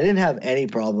casting. I didn't have any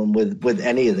problem with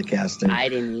any of the casting. I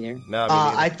didn't either. No,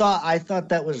 I thought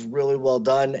that was really well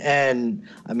done. And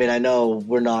I mean, I know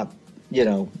we're not,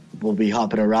 we'll be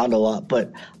hopping around a lot,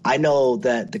 but I know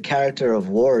that the character of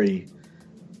Laurie,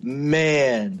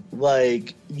 man,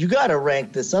 like, you got to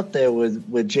rank this up there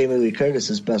with Jamie Lee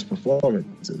Curtis's best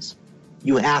performances.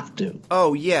 You have to.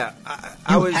 Oh yeah,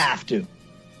 you have to.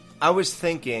 I was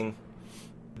thinking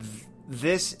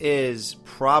this is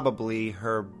probably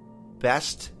her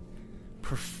best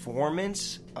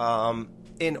performance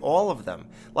in all of them.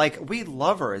 Like, we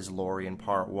love her as Laurie in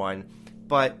part one,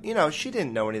 but, she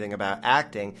didn't know anything about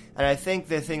acting. And I think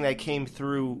the thing that came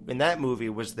through in that movie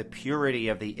was the purity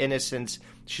of the innocence.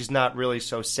 She's not really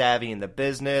so savvy in the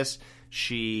business.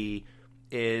 She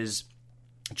is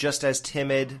just as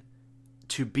timid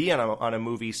to be on a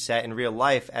movie set in real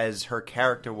life as her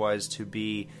character was to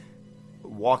be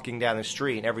walking down the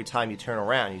street, and every time you turn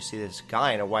around you see this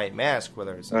guy in a white mask,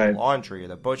 whether it's in the laundry or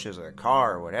the bushes or the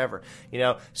car or whatever,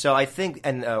 so I think,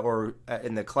 and or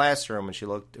in the classroom when she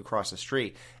looked across the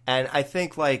street, and I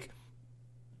think like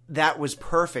that was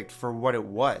perfect for what it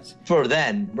was for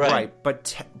then, right?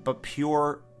 But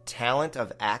pure talent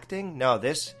of acting, no,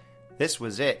 this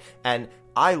was it. And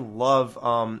I love,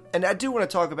 and I do want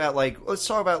to talk about, like, let's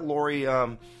talk about Laurie,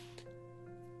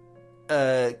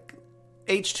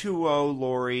 H2O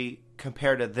Laurie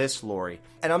compared to this Laurie.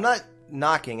 And I'm not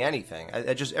knocking anything.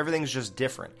 Everything's just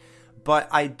different. But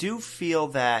I do feel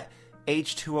that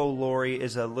H2O Laurie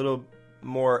is a little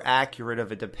more accurate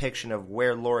of a depiction of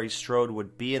where Laurie Strode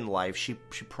would be in life. She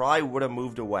probably would have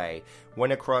moved away,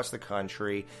 went across the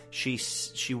country. She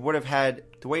would have had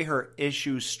the way her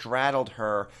issues straddled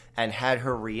her and had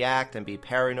her react and be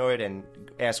paranoid and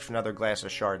ask for another glass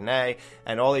of Chardonnay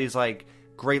and all these like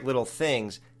great little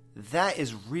things. That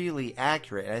is really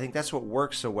accurate, and I think that's what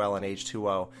works so well in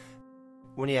H2O.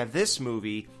 When you have this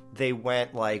movie, they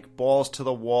went like balls to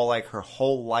the wall, like her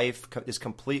whole life is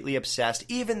completely obsessed,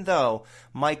 even though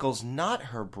Michael's not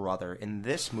her brother in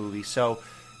this movie. So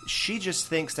she just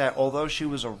thinks that although she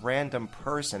was a random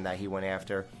person that he went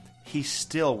after, he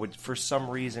still would, for some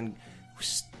reason,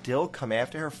 still come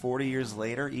after her 40 years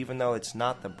later, even though it's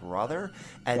not the brother.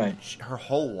 And her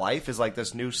whole life is like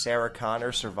this new Sarah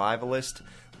Connor survivalist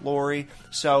Laurie.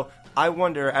 So I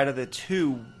wonder, out of the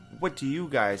two, what do you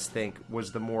guys think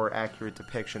was the more accurate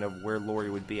depiction of where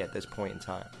Laurie would be at this point in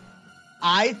time?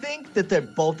 I think that they're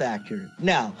both accurate.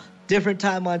 Now, different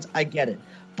timelines, I get it.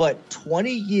 But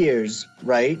 20 years,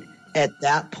 right, at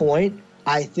that point,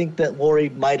 I think that Laurie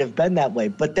might have been that way.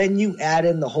 But then you add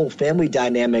in the whole family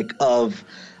dynamic of,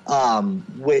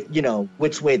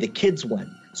 which way the kids went.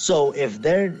 So if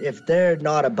they're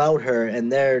not about her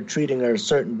and they're treating her a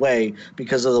certain way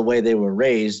because of the way they were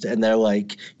raised, and they're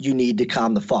like, you need to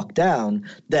calm the fuck down,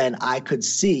 then I could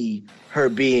see her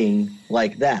being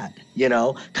like that,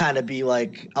 kind of be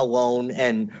like alone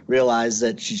and realize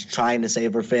that she's trying to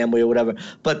save her family or whatever.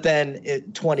 But then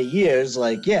 20 years,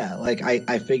 I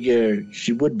figure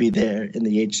she would be there in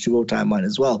the H2O timeline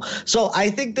as well. So I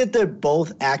think that they're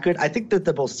both accurate. I think that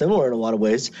they're both similar in a lot of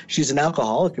ways. She's an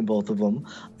alcoholic in both of them.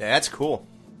 Yeah, that's cool.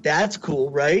 That's cool,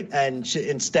 right? And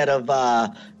instead of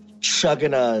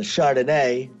chugging a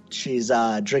Chardonnay, she's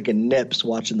drinking nips,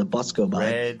 watching the bus go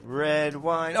by. Red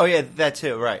wine. Oh yeah, that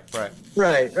too. Right. But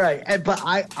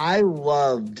I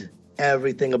loved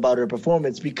everything about her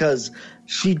performance because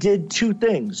she did two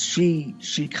things.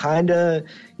 She kind of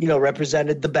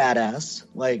represented the badass.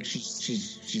 Like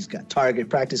she's got target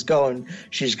practice going.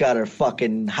 She's got her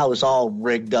fucking house all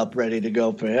rigged up, ready to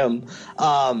go for him.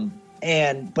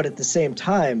 But at the same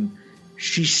time,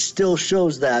 she still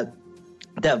shows that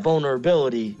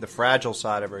vulnerability, the fragile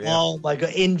side of her. Yeah. Oh my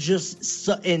god! In just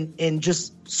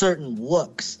certain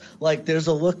looks, like there's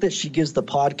a look that she gives the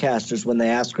podcasters when they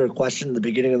ask her a question in the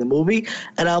beginning of the movie,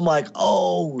 and I'm like,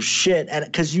 oh shit! And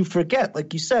because you forget,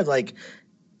 like you said, like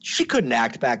she couldn't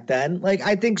act back then. Like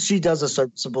I think she does a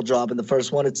serviceable job in the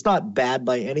first one. It's not bad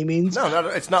by any means. No,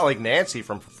 it's not like Nancy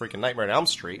from freaking Nightmare on Elm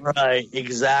Street. Right,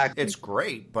 exactly. It's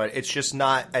great, but it's just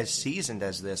not as seasoned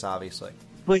as this, obviously.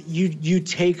 But you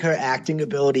take her acting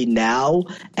ability now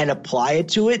and apply it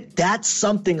to it, that's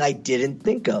something I didn't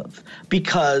think of.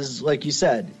 Because, like you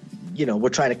said, we're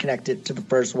trying to connect it to the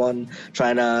first one,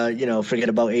 trying to, forget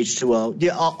about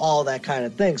H2O, all that kind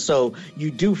of thing. So you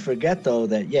do forget, though,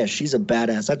 that, yeah, she's a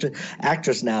badass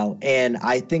actress now. And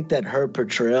I think that her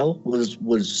portrayal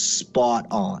was spot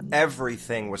on.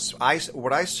 Everything was –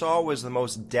 what I saw was the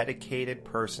most dedicated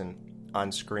person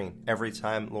on screen every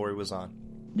time Laurie was on.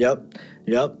 Yep.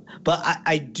 But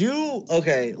I do,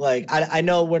 okay, like, I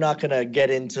know we're not going to get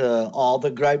into all the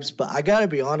gripes, but I got to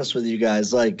be honest with you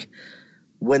guys. Like,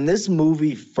 when this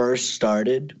movie first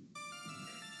started,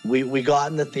 we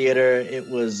got in the theater, it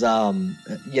was, that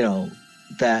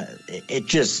it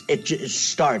just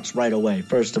starts right away,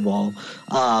 first of all.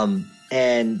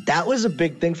 And that was a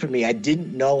big thing for me. I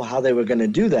didn't know how they were going to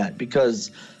do that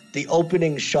because the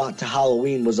opening shot to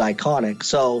Halloween was iconic,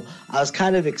 so I was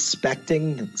kind of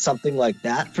expecting something like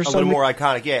that for a little more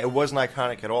iconic. Yeah, it wasn't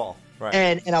iconic at all. Right.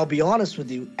 And I'll be honest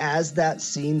with you, as that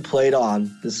scene played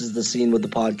on, this is the scene with the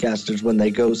podcasters when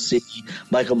they go see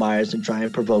Michael Myers and try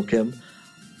and provoke him.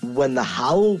 By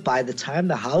the time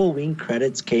the Halloween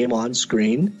credits came on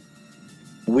screen,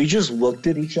 we just looked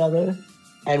at each other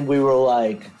and we were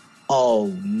like,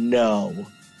 "Oh no."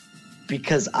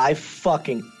 Because I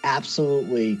fucking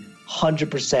absolutely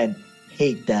 100%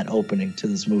 hate that opening to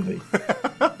this movie.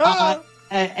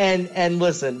 And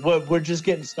listen, we're just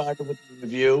getting started with the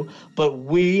review, but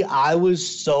I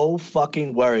was so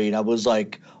fucking worried. I was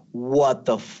like, what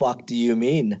the fuck do you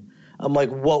mean? I'm like,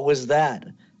 what was that?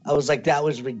 I was like, that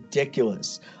was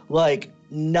ridiculous. Like,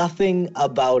 nothing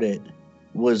about it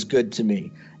was good to me.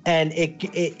 And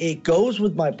it goes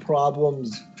with my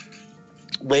problems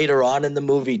later on in the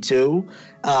movie too,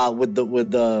 with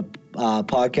the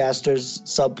podcasters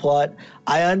subplot.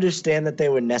 I understand that they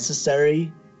were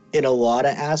necessary in a lot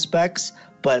of aspects,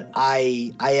 but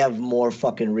I have more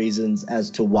fucking reasons as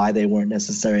to why they weren't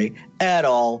necessary at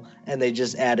all, and they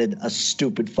just added a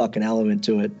stupid fucking element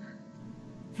to it.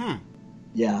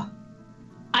 Yeah.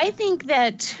 I think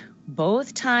that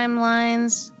both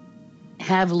timelines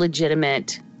have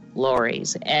legitimate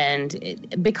Lauries,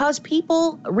 and because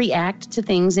people react to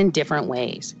things in different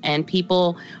ways and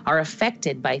people are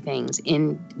affected by things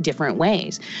in different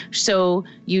ways. So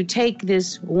you take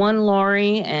this one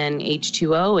Laurie and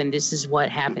H2O and this is what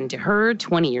happened to her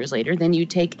 20 years later. Then you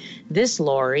take this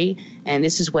Laurie and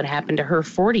this is what happened to her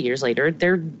 40 years later.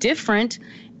 They're different.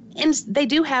 And they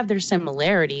do have their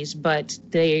similarities, but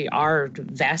they are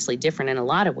vastly different in a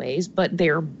lot of ways, but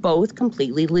they're both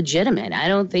completely legitimate. I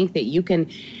don't think that you can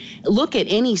look at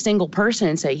any single person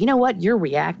and say, you know what, you're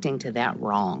reacting to that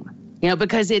wrong.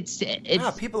 Because it's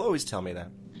people always tell me that.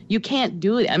 You can't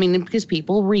do it. I mean, because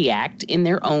people react in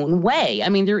their own way. I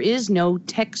mean, there is no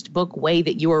textbook way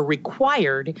that you are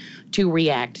required to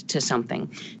react to something.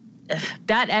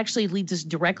 That actually leads us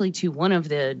directly to one of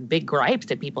the big gripes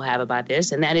that people have about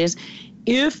this, and that is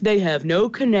if they have no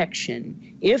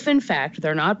connection, if in fact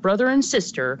they're not brother and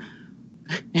sister,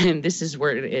 and this is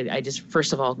where I just,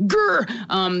 first of all,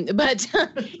 but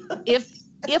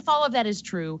if all of that is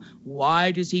true,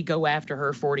 why does he go after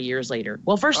her 40 years later?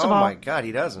 Well, first of all, oh my God,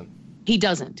 he doesn't. He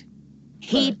doesn't.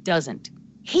 He doesn't.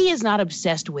 He is not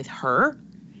obsessed with her.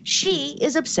 She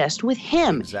is obsessed with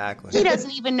him. Exactly. He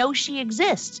doesn't even know she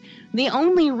exists. The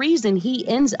only reason he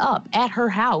ends up at her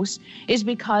house is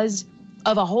because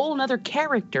of a whole nother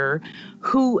character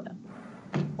who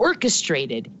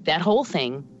orchestrated that whole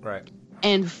thing. Right.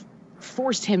 And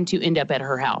forced him to end up at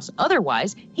her house.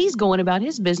 Otherwise, he's going about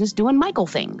his business doing Michael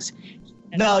things.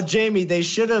 No, Jamie, they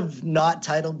should have not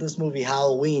titled this movie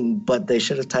Halloween, but they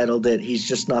should have titled it He's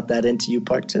Just Not That Into You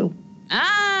Part 2.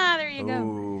 Ah, there you go.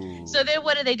 Ooh. So then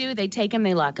what do? They take him,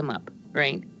 they lock him up,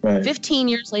 right? 15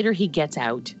 years later, he gets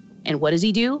out. And what does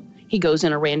he do? He goes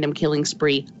on a random killing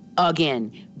spree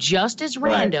again, just as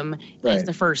random as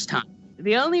the first time.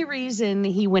 The only reason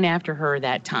he went after her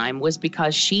that time was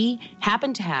because she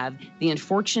happened to have the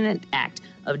unfortunate act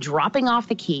of dropping off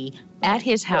the key at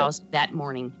his house that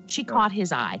morning. She caught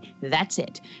his eye. That's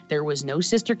it. There was no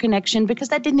sister connection because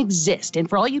that didn't exist. And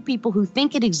for all you people who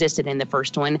think it existed in the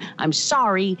first one, I'm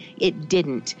sorry, it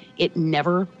didn't. It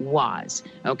never was.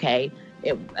 Okay?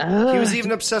 He was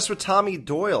even obsessed with Tommy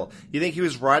Doyle. You think he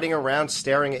was riding around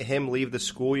staring at him leave the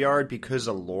schoolyard because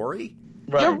of Lori?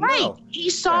 Right. You're right. No. He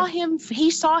saw him.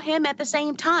 He saw him at the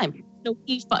same time. So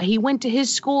he went to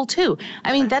his school too.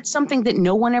 I mean, that's something that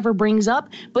no one ever brings up,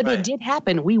 but it did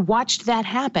happen. We watched that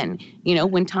happen. You know,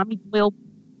 when Tommy Doyle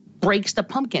breaks the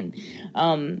pumpkin.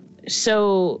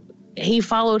 So he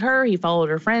followed her. He followed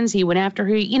her friends. He went after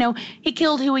her. You know, he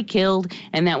killed who he killed,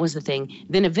 and that was the thing.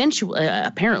 Then eventually,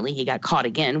 apparently, he got caught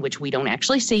again, which we don't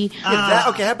actually see. Okay,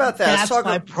 how about that? That's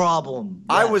my problem.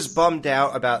 I was bummed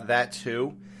out about that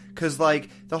too. Because, like,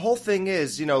 the whole thing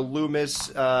is, you know, Loomis,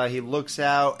 he looks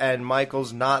out and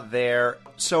Michael's not there.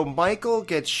 So Michael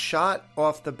gets shot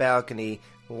off the balcony,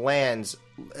 lands.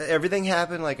 Everything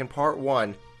happened, like, in part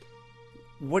one.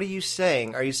 What are you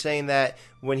saying? Are you saying that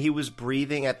when he was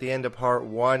breathing at the end of part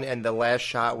one and the last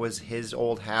shot was his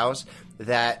old house,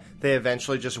 that they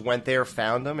eventually just went there,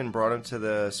 found him, and brought him to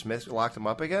the Smith, locked him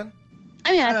up again?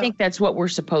 I mean, I think that's what we're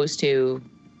supposed to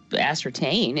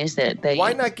ascertain, is that they...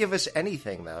 Why not give us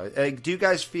anything, though? Like, do you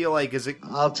guys feel like, is it...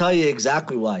 I'll tell you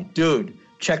exactly why. Dude,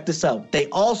 check this out. They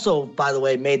also, by the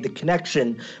way, made the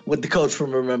connection with the coach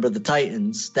from Remember the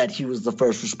Titans that he was the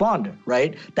first responder,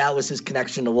 right? That was his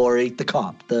connection to Lori, the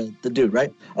cop, the dude,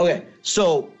 right? Okay,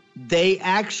 so they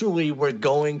actually were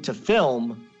going to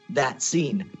film that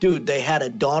scene. Dude, they had a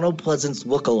Donald Pleasance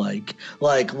lookalike.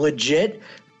 Like, legit,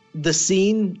 the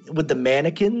scene with the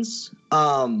mannequins,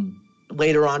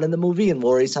 later on in the movie in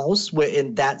Lori's house, where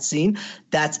in that scene,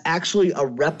 that's actually a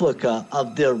replica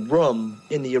of their room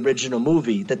in the original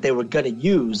movie that they were going to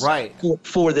use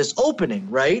for this opening,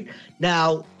 right?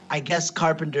 Now, I guess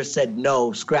Carpenter said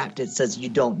no, scrapped it, says you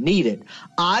don't need it.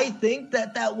 I think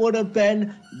that would have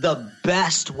been the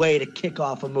best way to kick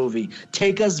off a movie.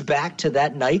 Take us back to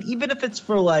that night, even if it's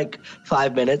for like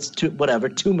 5 minutes, 2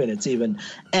 minutes even,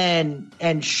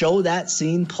 and show that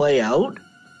scene play out.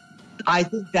 I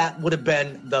think that would have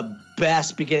been the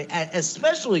best beginning,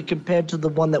 especially compared to the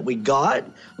one that we got.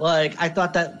 Like, I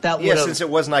thought that would have... Yeah, since it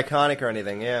wasn't iconic or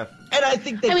anything, yeah. And I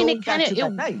think that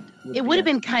night. It would have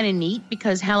been kind of neat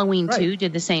because Halloween 2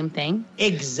 did the same thing.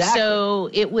 Exactly. So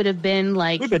it would have been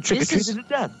like... We've been trick-or-treated to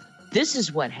death. This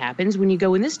is what happens when you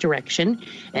go in this direction,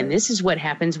 and this is what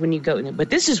happens when you go...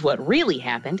 But this is what really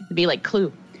happened. It'd be like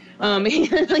Clue.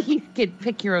 You could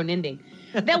pick your own ending.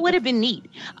 That would have been neat.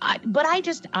 But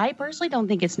I personally don't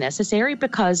think it's necessary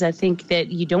because I think that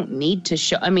you don't need to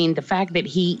show. I mean, the fact that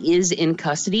he is in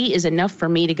custody is enough for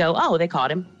me to go, oh, they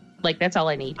caught him. Like, that's all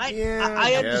I need.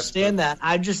 I understand that.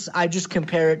 I just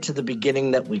compare it to the beginning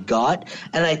that we got.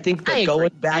 And I think that going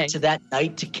back to that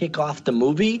night to kick off the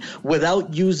movie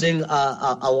without using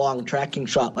a long tracking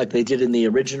shot like they did in the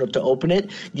original to open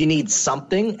it, you need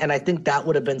something. And I think that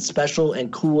would have been special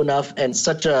and cool enough and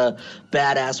such a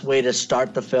badass way to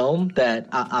start the film that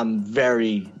I'm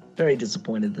very, very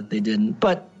disappointed that they didn't.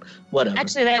 But whatever.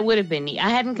 Actually, that would have been neat. I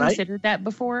hadn't considered that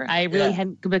before. I really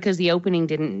hadn't, because the opening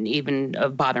didn't even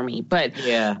bother me. But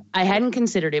I hadn't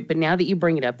considered it. But now that you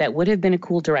bring it up, that would have been a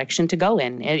cool direction to go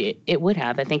in. It would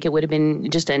have. I think it would have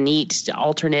been just a neat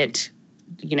alternate,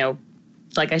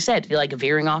 like I said, like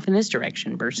veering off in this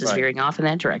direction versus veering off in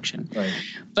that direction. Right.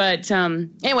 But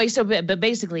anyway, but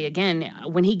basically, again,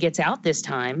 when he gets out this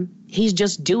time, he's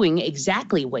just doing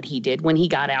exactly what he did when he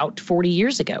got out 40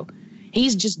 years ago.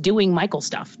 He's just doing Michael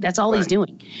stuff. That's all he's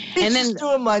doing. He's just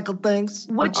doing Michael things.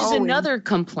 Which is another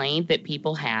complaint that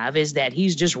people have, is that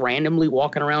he's just randomly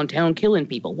walking around town killing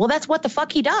people. Well, that's what the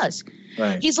fuck he does.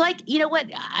 Right. He's like, you know what?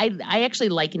 I actually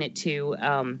liken it to,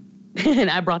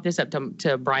 and I brought this up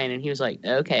to Brian, and he was like,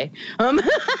 okay.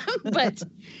 But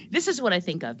this is what I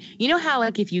think of. You know how,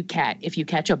 like, if you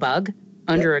catch a bug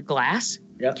under a glass,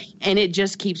 and it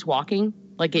just keeps walking,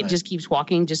 like it just keeps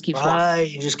walking,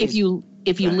 walking.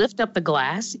 If you lift up the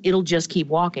glass, it'll just keep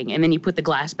walking. And then you put the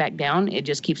glass back down, it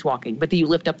just keeps walking. But then you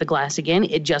lift up the glass again,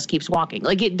 it just keeps walking.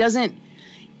 Like it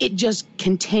just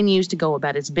continues to go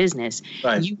about its business.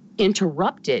 Right. You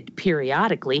interrupt it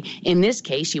periodically. In this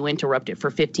case, you interrupt it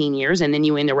for 15 years and then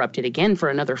you interrupt it again for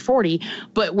another 40.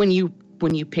 But when you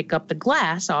pick up the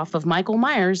glass off of Michael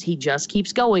Myers, he just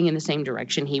keeps going in the same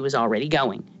direction he was already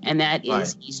going. And that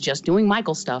is, he's just doing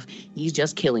Michael stuff. He's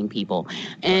just killing people.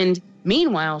 And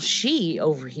meanwhile, she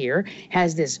over here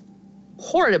has this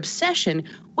horrid obsession,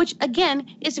 which again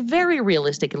is very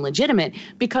realistic and legitimate,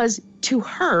 because to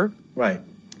her,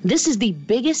 this is the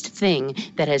biggest thing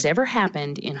that has ever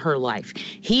happened in her life.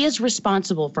 He is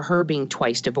responsible for her being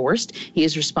twice divorced. He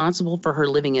is responsible for her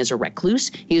living as a recluse.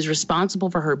 He is responsible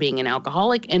for her being an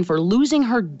alcoholic and for losing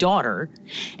her daughter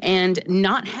and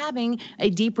not having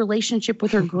a deep relationship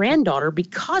with her granddaughter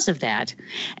because of that.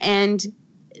 And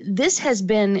this has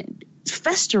been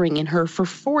festering in her for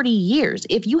 40 years.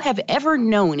 If you have ever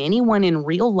known anyone in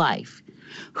real life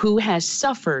who has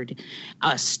suffered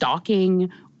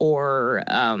stalking or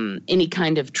any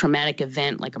kind of traumatic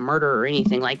event like a murder or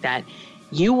anything like that,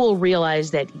 you will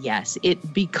realize that, yes,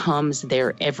 it becomes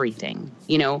their everything.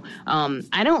 You know,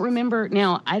 I don't remember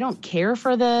now. I don't care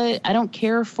for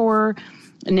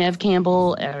Neve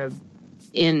Campbell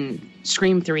in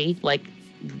Scream 3,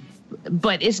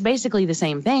 but it's basically the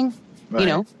same thing. You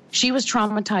know, she was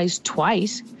traumatized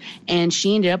twice, and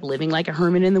she ended up living like a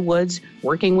hermit in the woods,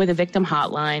 working with a victim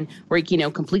hotline,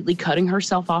 completely cutting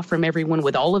herself off from everyone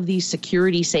with all of these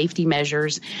security safety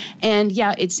measures. And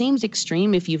yeah, it seems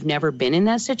extreme if you've never been in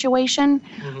that situation,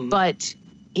 but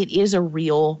it is a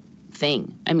real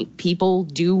thing. I mean, people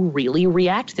do really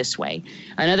react this way.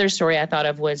 Another story I thought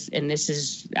of was, and this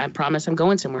is, I promise I'm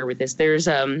going somewhere with this. There's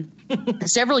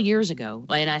several years ago,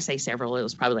 and I say several, it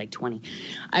was probably like 20.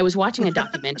 I was watching a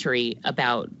documentary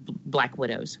about Black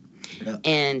widows.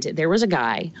 And there was a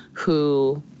guy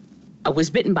who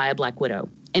was bitten by a Black widow.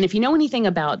 And if you know anything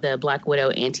about the Black Widow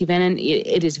antivenom,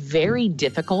 it is very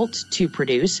difficult to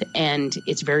produce, and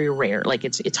it's very rare. Like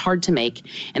it's hard to make,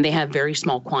 and they have very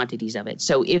small quantities of it.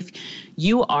 So if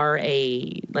you are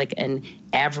an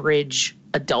average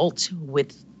adult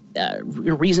with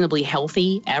reasonably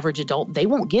healthy average adult, they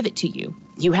won't give it to you.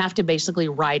 You have to basically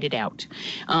ride it out.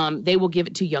 They will give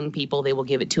it to young people. They will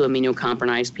give it to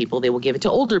immunocompromised people. They will give it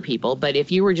to older people. But if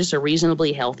you were just a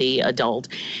reasonably healthy adult,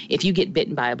 if you get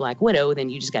bitten by a Black widow, then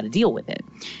you just got to deal with it.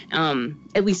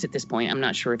 At least at this point, I'm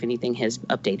not sure if anything has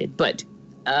updated. But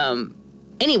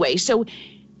anyway, so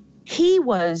he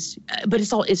was, but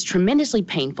it's tremendously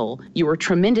painful. You were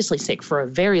tremendously sick for a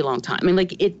very long time. I mean,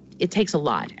 it takes a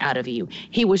lot out of you.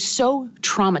 He was so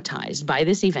traumatized by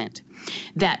this event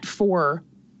that for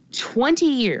 20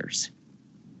 years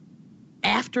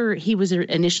after he was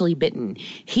initially bitten,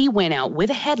 he went out with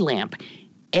a headlamp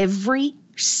every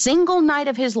single night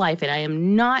of his life. And I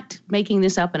am not making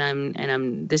this up,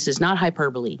 and this is not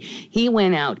hyperbole. He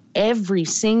went out every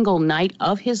single night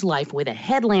of his life with a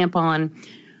headlamp on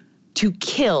to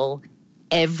kill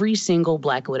every single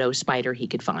Black Widow spider he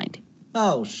could find.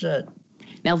 Oh, shit.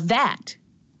 Now that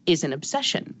is an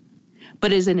obsession,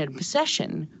 but is an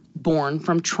obsession born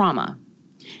from trauma.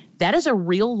 That is a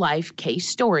real life case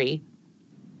story,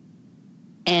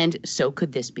 and so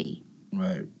could this be.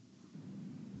 Right.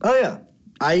 Oh, yeah.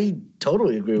 I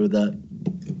totally agree with that.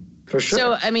 For sure.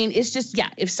 So, I mean, it's just,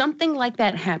 yeah, if something like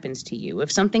that happens to you,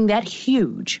 if something that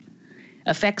huge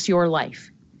affects your life,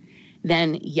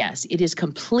 then yes, it is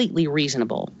completely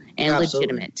reasonable and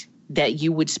legitimate that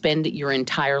you would spend your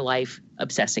entire life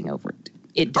obsessing over it.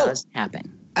 It does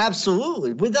happen.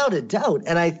 Absolutely, without a doubt.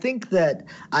 And I think that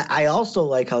I also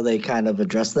like how they kind of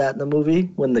address that in the movie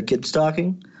when the kid's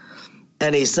talking.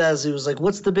 And he was like,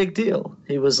 what's the big deal?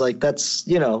 He was like, that's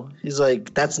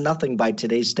nothing by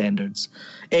today's standards.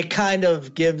 It kind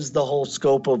of gives the whole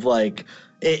scope of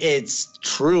it's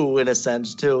true in a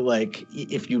sense too. Like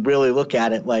if you really look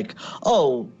at it, like,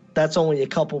 oh, that's only a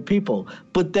couple people.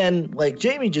 But then, like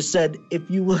Jamie just said, if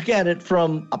you look at it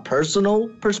from a personal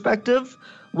perspective,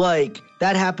 like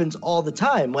that happens all the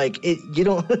time. Like you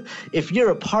don't, if you're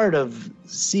a part of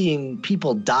seeing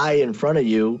people die in front of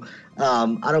you,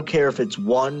 I don't care if it's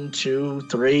 1, 2,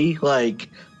 3, like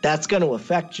that's going to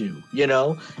affect you, you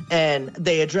know? And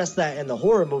they address that in the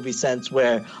horror movie sense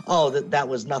where, that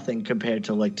was nothing compared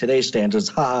to like today's standards,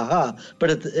 ha ha ha.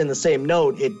 But in the same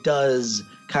note, it does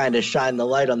kind of shine the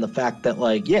light on the fact that,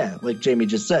 like, yeah, like Jamie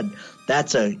just said,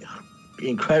 that's a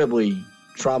incredibly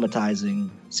traumatizing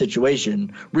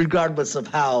situation, regardless of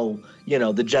how, you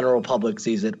know, the general public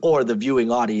sees it or the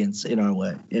viewing audience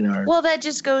Well, that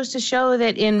just goes to show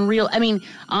that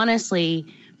honestly,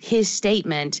 his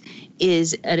statement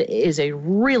is a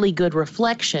really good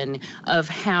reflection of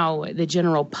how the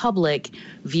general public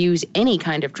views any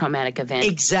kind of traumatic event.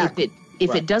 Exactly.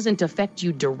 If it doesn't affect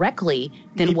you directly,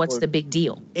 then what's the big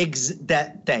deal?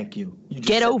 Thank you.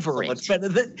 Get over it.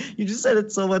 You just said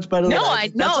it so much better. No,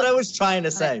 that's what I was trying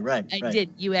to say. Right. I did.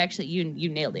 You actually you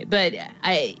nailed it. But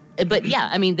yeah,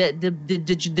 I mean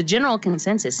the general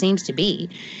consensus seems to be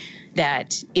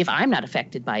that if I'm not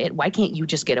affected by it, why can't you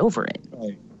just get over it?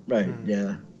 Right.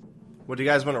 Yeah. What do you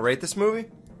guys want to rate this movie?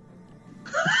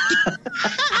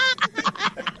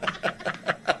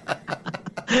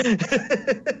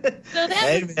 So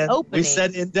hey man, we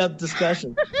said in-depth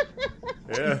discussion.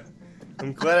 Yeah,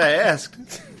 I'm glad I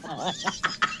asked.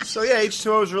 So yeah,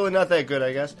 H2O is really not that good,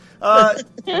 I guess.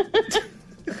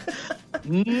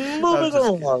 Moving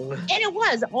along. And it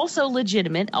was also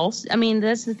legitimate. Also, I mean,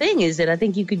 that's the thing, is that I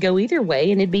think you could go either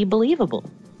way and it'd be believable.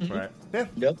 Right. Yeah.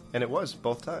 Yep. And it was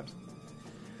both times.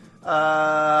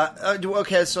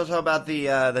 Okay, so talk about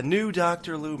the new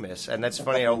Dr. Loomis, and that's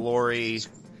funny how Laurie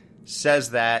says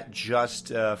that just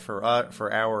for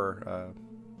our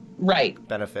right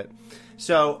benefit.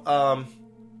 So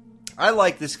I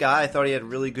like this guy. I thought he had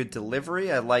really good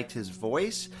delivery. I liked his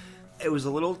voice. It was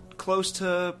a little close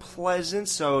to pleasant,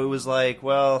 so it was like,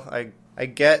 well, I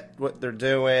get what they're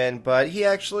doing, but he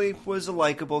actually was a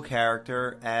likable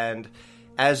character. And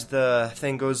as the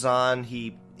thing goes on,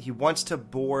 he wants to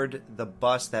board the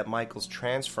bus that Michael's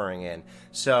transferring in.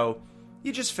 So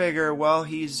you just figure, well,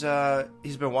 he's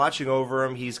been watching over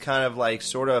him. He's kind of like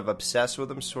sort of obsessed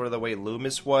with him, sort of the way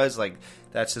Loomis was. Like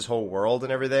that's his whole world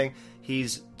and everything.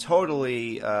 He's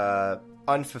totally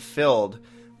unfulfilled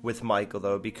with Michael,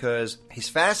 though, because he's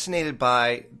fascinated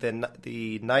by the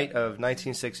night of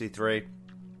 1963.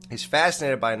 He's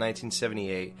fascinated by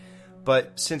 1978.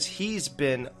 But since he's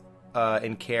been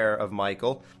in care of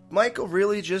Michael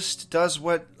really just does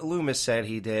what Loomis said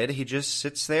he did. He just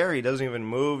sits there. He doesn't even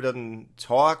move, doesn't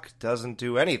talk, doesn't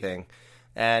do anything.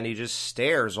 And he just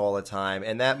stares all the time.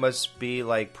 And that must be,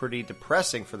 like, pretty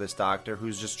depressing for this doctor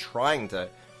who's just trying to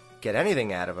get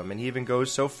anything out of him. And he even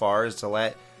goes so far as to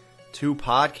let 2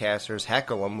 podcasters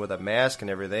heckle him with a mask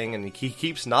and everything. And he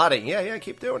keeps nodding. Yeah,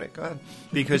 keep doing it. Go ahead.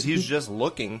 Because he's just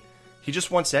looking. He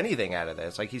just wants anything out of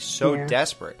this. Like, he's so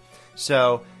desperate.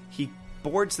 So he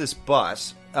boards this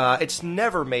bus. It's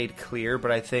never made clear,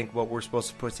 but I think what we're supposed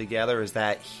to put together is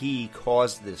that he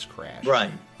caused this crash.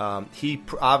 Right.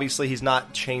 Obviously he's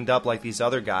not chained up like these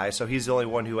other guys, so he's the only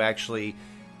one who actually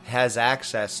has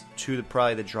access to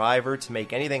probably the driver to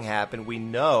make anything happen. We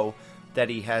know that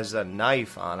he has a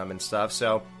knife on him and stuff,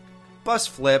 so bus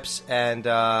flips and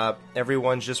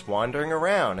everyone's just wandering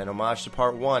around. An homage to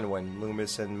part 1 when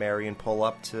Loomis and Marion pull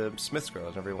up to Smith's Grove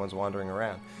and everyone's wandering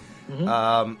around.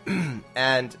 Mm-hmm.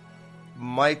 And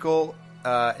Michael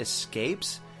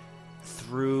escapes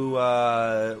through,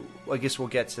 I guess we'll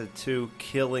get to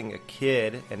killing a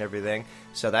kid and everything.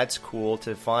 So that's cool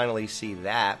to finally see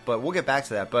that. But we'll get back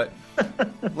to that. But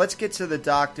let's get to the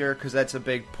doctor, because that's a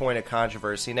big point of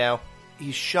controversy. Now,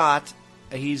 he's shot.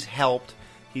 He's helped.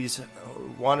 He's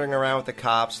wandering around with the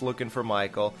cops looking for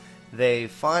Michael. They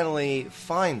finally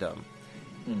find him.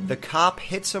 Mm. The cop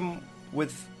hits him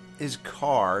with his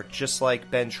car, just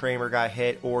like Ben Tramer got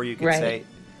hit, or you could say,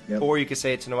 or you could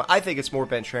say it's an homage. I think it's more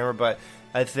Ben Tramer, but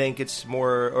I think it's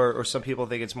more, or some people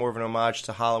think it's more of an homage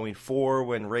to Halloween 4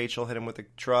 when Rachel hit him with the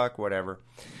truck, whatever.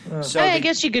 So I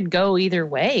guess you could go either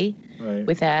way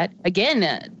with that. Again,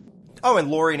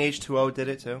 and Laurie and H2O did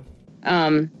it too.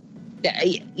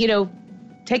 You know,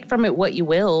 take from it what you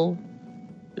will.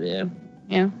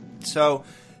 Yeah. So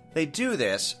they do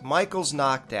this. Michael's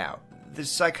knocked out. The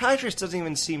psychiatrist doesn't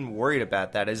even seem worried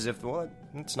about that, as if, well,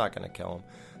 it's not going to kill him.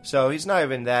 So he's not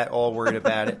even that all worried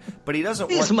about it. But he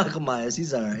doesn't He's Michael Myers.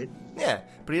 He's all right. Yeah,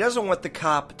 but he doesn't want the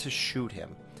cop to shoot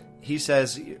him. He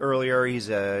says earlier he's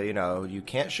you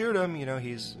can't shoot him. You know,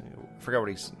 I forgot what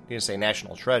he didn't say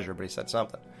national treasure, but he said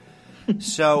something.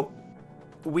 So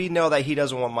we know that he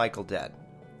doesn't want Michael dead.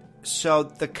 So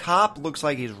the cop looks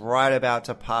like he's right about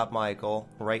to pop Michael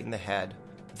right in the head.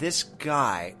 This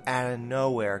guy, out of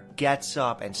nowhere, gets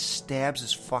up and stabs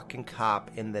his fucking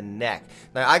cop in the neck.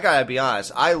 Now, I gotta be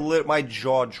honest, my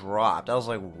jaw dropped. I was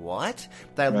like, what?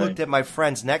 Then I looked at my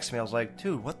friends next to me. I was like,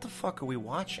 dude, what the fuck are we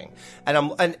watching? And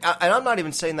I'm not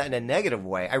even saying that in a negative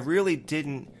way. I really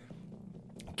didn't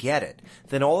get it.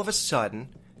 Then all of a sudden,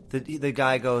 the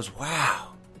guy goes,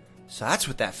 wow, so that's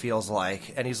what that feels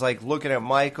like. And he's like looking at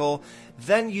Michael.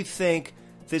 Then you think,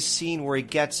 this scene where he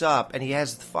gets up and he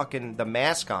has the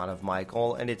mask on of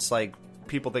Michael, and it's like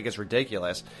people think it's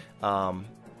ridiculous,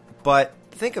 but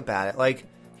think about it, like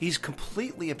he's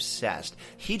completely obsessed.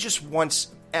 He just wants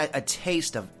a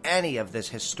taste of any of this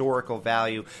historical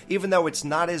value, even though it's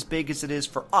not as big as it is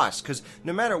for us, because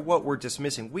no matter what we're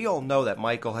dismissing, we all know that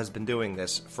Michael has been doing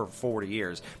this for 40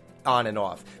 years on and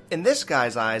off. In this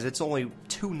guy's eyes, it's only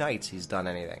 2 nights he's done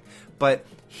anything, but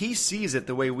he sees it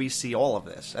the way we see all of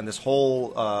this, and this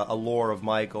whole allure of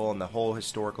Michael and the whole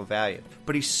historical value.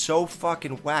 But he's so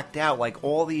fucking whacked out, like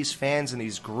all these fans and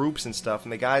these groups and stuff,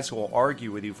 and the guys who will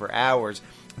argue with you for hours,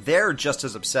 they're just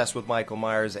as obsessed with Michael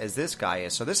Myers as this guy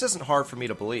is. So this isn't hard for me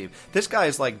to believe. This guy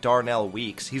is like Darnell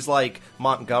Weeks. He's like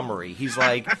Montgomery. He's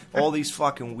like all these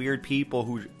fucking weird people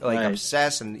who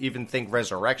obsess and even think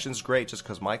Resurrection's great just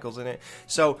because Michael's in it.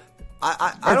 So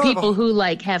I don't people who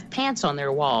like have pants on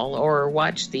their wall or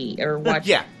watch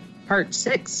part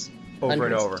 6 over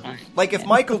and over. Like if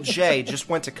Michael J. just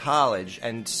went to college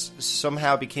and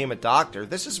somehow became a doctor,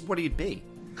 this is what he'd be.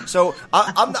 So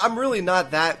I'm really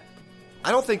not that. I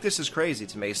don't think this is crazy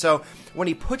to me. So when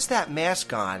he puts that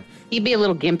mask on, he'd be a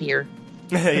little gimpier.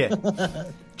 Yeah.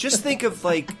 Just think of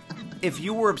like if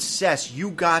you were obsessed,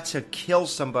 you got to kill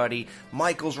somebody.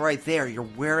 Michael's right there. You're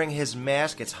wearing his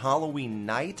mask. It's Halloween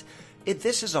night.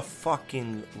 This is a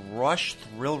fucking rush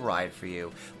thrill ride for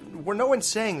you. No one's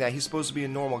saying that he's supposed to be a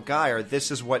normal guy or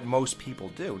this is what most people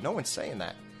do. No one's saying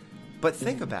that. But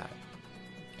think about it.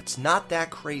 It's not that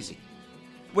crazy.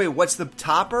 Wait, what's the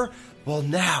topper? Well,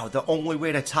 now the only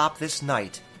way to top this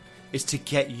night is to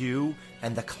get you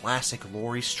and the classic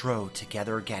Laurie Strode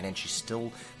together again, and she's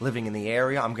still living in the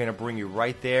area. I'm going to bring you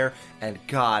right there, and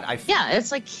God, yeah,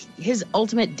 it's like his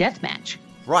ultimate death match.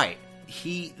 Right.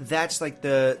 That's like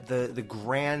the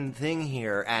grand thing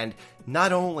here, and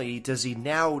not only does he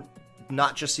now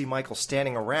not just see Michael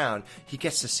standing around, he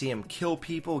gets to see him kill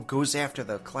people, goes after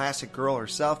the classic girl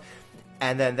herself,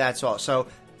 and then that's all. So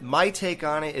my take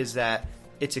on it is that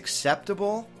it's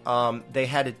acceptable. They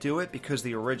had to do it because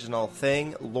the original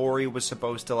thing, Laurie was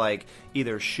supposed to like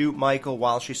either shoot Michael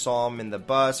while she saw him in the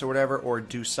bus or whatever, or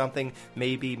do something,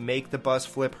 maybe make the bus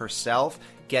flip herself,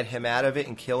 get him out of it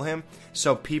and kill him.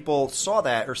 So people saw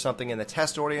that or something in the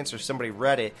test audience, or somebody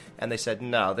read it and they said,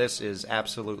 no, this is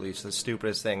absolutely the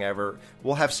stupidest thing ever.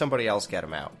 We'll have somebody else get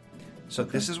him out. So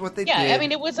this is what they did. Yeah, I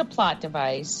mean, it was a plot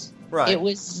device. Right. It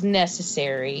was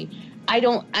necessary.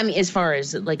 As far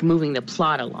as like moving the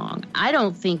plot along, I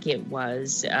don't think it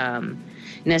was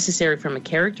necessary from a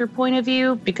character point of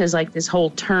view, because like this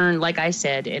whole turn, like I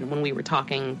said, and when we were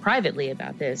talking privately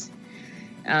about this,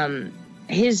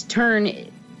 his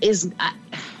turn is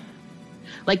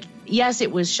yes,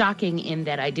 it was shocking in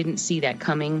that I didn't see that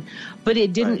coming, but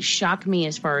it didn't shock me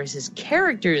as far as his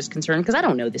character is concerned, because I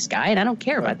don't know this guy and I don't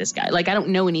care about this guy. Like, I don't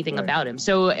know anything about him.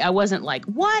 So I wasn't like,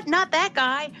 what? Not that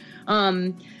guy.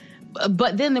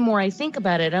 But then the more I think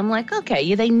about it, I'm like, okay,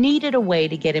 yeah, they needed a way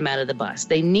to get him out of the bus.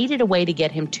 They needed a way to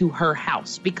get him to her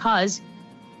house, because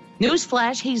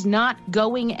newsflash, he's not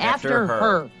going after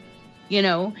her. You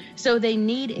know, so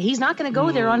he's not going to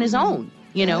go there on his own.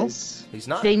 You know, he's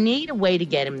not. They need a way to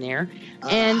get him there.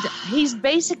 And he's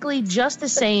basically just the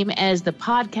same as the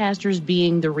podcasters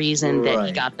being the reason that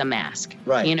he got the mask.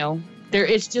 Right. You know,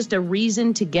 it's just a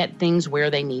reason to get things where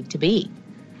they need to be.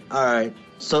 All right.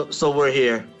 So we're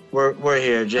here. We're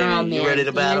here, Jamie. Oh, man, you ready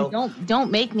to battle?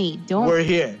 Don't make me. Don't. We're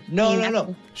here.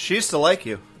 No. She used to like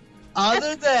you.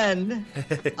 Other than,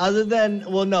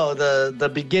 well, no, the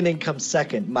beginning comes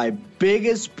second. My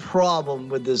biggest problem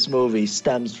with this movie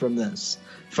stems from this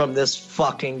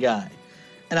fucking guy.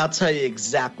 And I'll tell you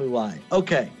exactly why.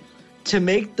 Okay, to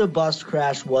make the bus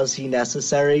crash, was he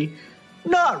necessary?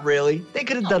 Not really. They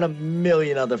could have done a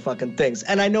million other fucking things.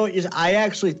 And I know I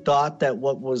actually thought that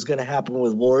what was going to happen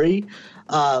with Laurie,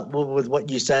 with what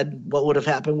you said, what would have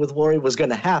happened with Laurie was going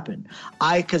to happen.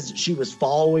 Because she was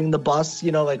following the bus,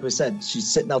 you know, like we said,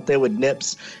 she's sitting out there with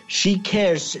Nips. She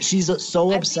cares. She's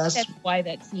so obsessed. I think that's why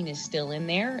that scene is still in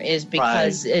there, is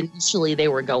because initially they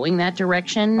were going that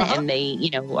direction and they,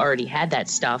 you know, already had that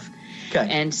stuff. Okay.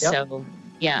 And so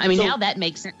Yeah, I mean, now that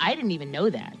makes sense. I didn't even know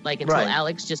that. Like, until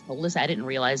Alex just told us, I didn't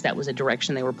realize that was a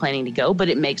direction they were planning to go, but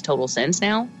it makes total sense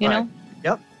now, you know?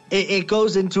 Yep. It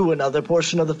goes into another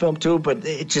portion of the film, too, but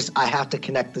I have to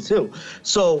connect the two.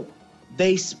 So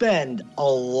they spend a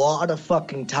lot of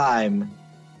fucking time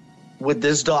with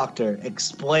this doctor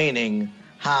explaining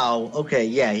how, okay,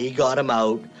 yeah, he got him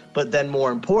out, but then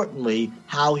more importantly,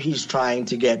 how he's trying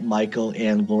to get Michael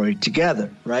and Laurie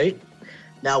together, right?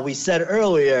 Now, we said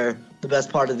earlier, the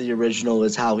best part of the original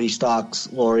is how he stalks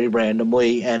Laurie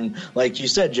randomly, and like you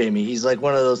said, Jamie, he's like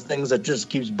one of those things that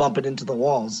just keeps bumping into the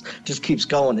walls, just keeps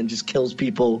going and just kills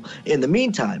people in the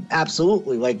meantime.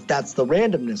 Absolutely, like that's the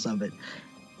randomness of it.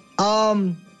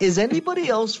 Is anybody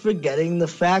else forgetting the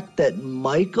fact that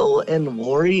Michael and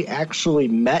Laurie actually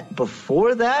met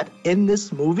before that in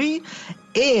this movie,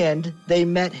 and they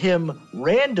met him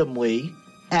randomly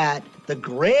at the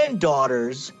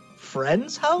granddaughter's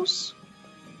friend's house?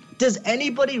 Does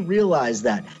anybody realize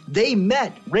that? They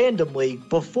met randomly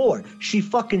before. She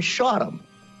fucking shot him.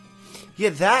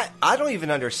 Yeah, I don't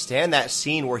even understand that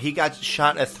scene where he got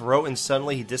shot in the throat and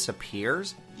suddenly he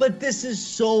disappears. But this is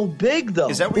so big, though.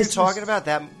 Is that what you're talking about,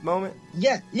 that moment?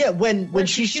 Yeah, when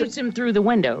she shoots him through the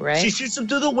window, right? She shoots him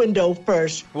through the window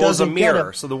first. Well, it was a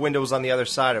mirror, so the window was on the other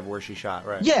side of where she shot,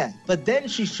 right? Yeah, but then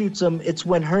she shoots him. It's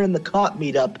when her and the cop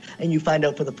meet up, and you find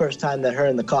out for the first time that her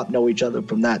and the cop know each other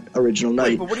from that original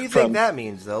night. But what do you think that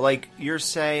means, though? Like, you're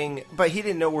saying, but he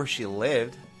didn't know where she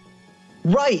lived.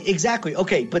 Right, exactly.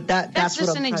 Okay, but that's just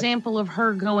what an example of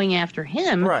her going after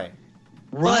him. Right.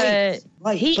 Right.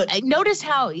 Notice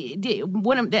how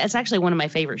that's actually one of my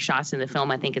favorite shots in the film.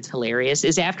 I think it's hilarious.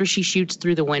 Is after she shoots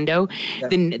through the window,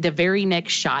 then the very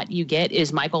next shot you get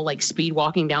is Michael like speed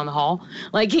walking down the hall.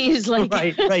 Like he's like,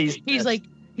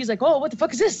 he's like, oh, what the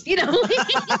fuck is this? You know,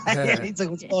 he's like,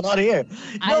 what's going on here?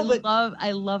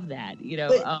 I love that. You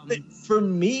know, but for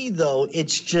me though,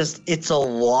 it's a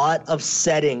lot of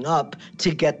setting up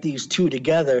to get these two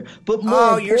together. But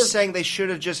you're saying they should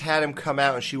have just had him come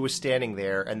out and she was standing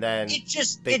there, and then it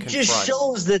just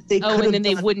shows that they. Oh, and then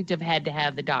they wouldn't have had to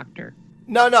have the doctor.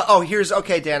 No. Oh,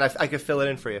 okay, Dan. I could fill it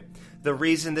in for you. The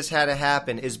reason this had to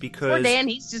happen is because poor Dan,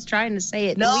 he's just trying to say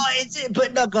it. No,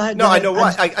 go ahead. No, I know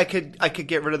why. I could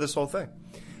get rid of this whole thing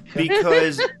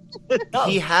because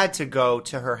he had to go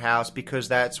to her house because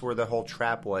that's where the whole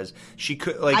trap was. She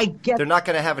could they're not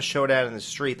going to have a showdown in the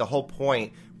street. The whole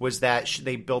point was that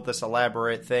they built this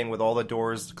elaborate thing with all the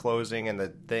doors closing and the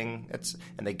thing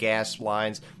and the gas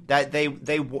lines that they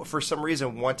for some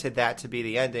reason wanted that to be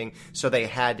the ending, so they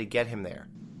had to get him there.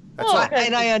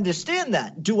 And I understand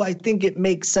that. Do I think it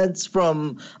makes sense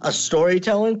from a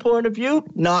storytelling point of view?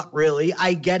 Not really.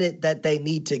 I get it that they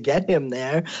need to get him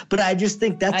there, but I just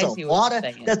think that's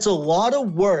a lot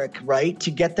of work, right, to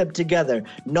get them together.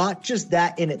 Not just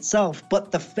that in itself,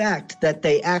 but the fact that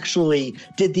they actually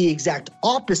did the exact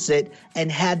opposite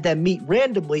and had them meet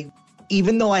randomly.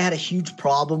 Even though I had a huge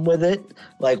problem with it,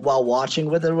 like while watching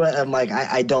with it, I'm like,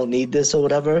 I don't need this or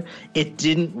whatever. It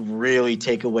didn't really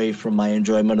take away from my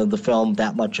enjoyment of the film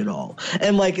that much at all.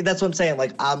 And like that's what I'm saying.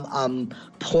 Like I'm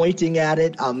pointing at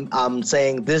it. I'm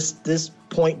saying this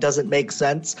point doesn't make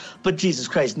sense. But Jesus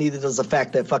Christ, neither does the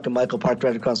fact that fucking Michael parked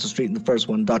right across the street in the first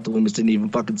one. Dr. Loomis didn't even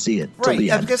fucking see it. Right.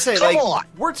 I was gonna say, Come on.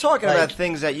 We're talking about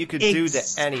things that you could do to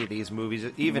any of these movies,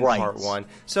 even part one.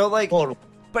 So like.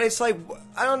 But it's like,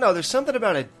 I don't know, there's something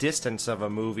about a distance of a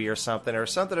movie or something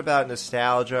about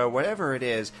nostalgia, whatever it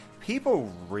is.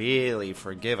 People really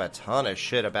forgive a ton of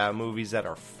shit about movies that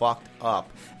are fucked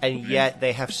up, and yet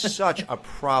they have such a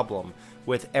problem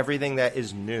with everything that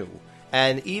is new.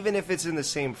 And even if it's in the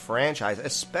same franchise,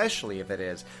 especially if it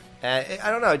is, I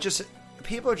don't know, just...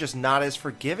 people are just not as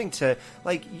forgiving to,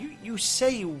 like, you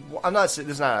say you... I'm not saying...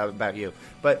 This is not about you.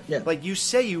 But, like, you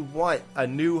say you want a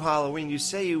new Halloween. You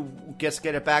say you get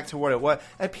it back to what it was.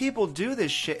 And people do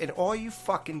this shit, and all you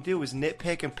fucking do is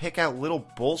nitpick and pick out little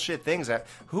bullshit things that...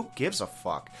 Who gives a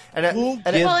fuck?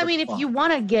 If you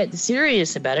want to get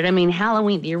serious about it, I mean,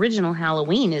 Halloween, the original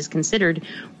Halloween is considered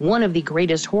one of the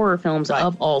greatest horror films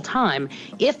of all time,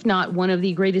 if not one of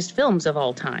the greatest films of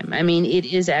all time. I mean, it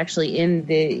is actually in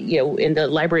the, in the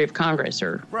Library of Congress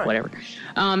or whatever.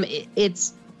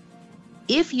 It's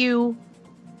if you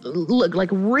look, like,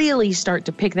 really start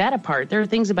to pick that apart, there are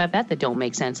things about that don't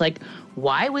make sense. Like,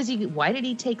 why did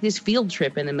he take this field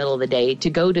trip in the middle of the day to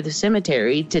go to the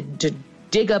cemetery to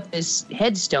dig up this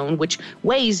headstone, which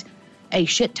weighs a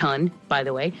shit ton, by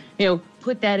the way,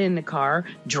 put that in the car,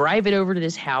 drive it over to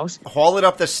this house, haul it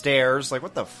up the stairs, like,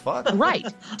 what the fuck? Right.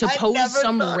 To pose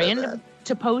some random...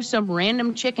 to pose some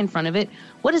random chick in front of it,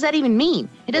 what does that even mean?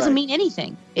 It doesn't mean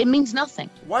anything. It means nothing.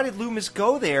 Why did Loomis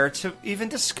go there to even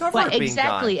discover it being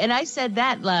exactly. gone? And I said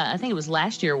that, I think it was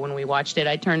last year when we watched it.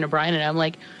 I turned to Brian and I'm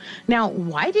like, now,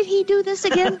 why did he do this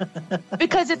again?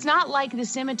 Because it's not like the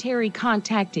cemetery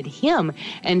contacted him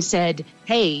and said,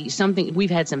 hey,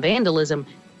 we've had some vandalism.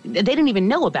 They didn't even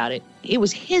know about it. It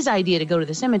was his idea to go to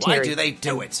the cemetery. Why do they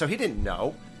do it? So he didn't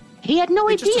know. He had no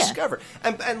idea. Just discovered.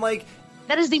 And like...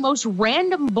 That is the most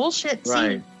random bullshit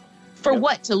scene. For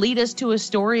what? To lead us to a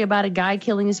story about a guy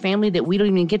killing his family that we don't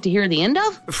even get to hear the end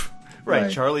of?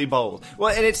 Right, Charlie Bowles.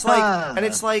 Well, and it's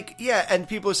like, yeah, and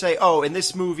people say, oh, in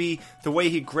this movie, the way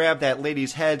he grabbed that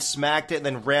lady's head, smacked it, and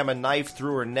then ram a knife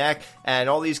through her neck, and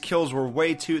all these kills were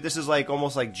way too, this is like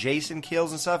almost like Jason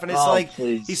kills and stuff, and it's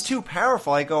he's too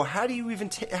powerful. I go, how do you even,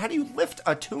 how do you lift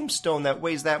a tombstone that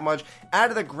weighs that much out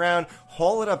of the ground,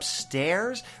 haul it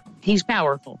upstairs? He's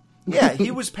powerful. Yeah, he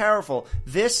was powerful.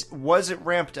 This wasn't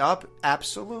ramped up,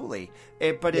 absolutely,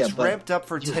 but it's ramped up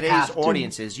for today's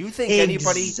audiences. You think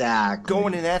anybody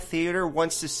going in that theater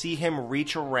wants to see him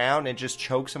reach around and just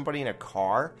choke somebody in a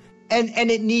car? And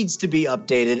it needs to be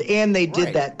updated. And they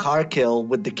did that car kill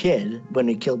with the kid when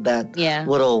he killed that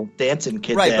little dancing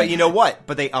kid. Right, there. but you know what?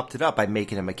 But they upped it up by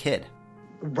making him a kid.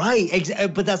 Right,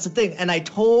 but that's the thing, and I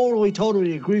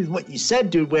totally agree with what you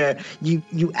said, dude. Where you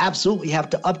absolutely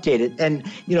have to update it, and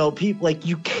people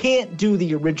you can't do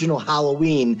the original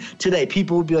Halloween today.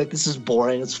 People would be like, "This is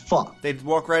boring as fuck." They'd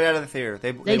walk right out of the theater.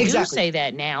 They do say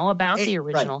that now about the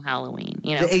original Halloween.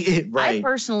 I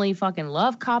personally fucking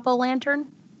love Cop-O-Lantern.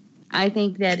 I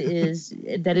think that is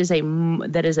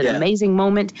an amazing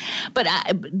moment. But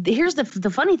here's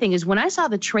the funny thing is when I saw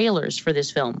the trailers for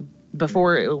this film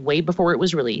way before it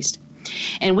was released,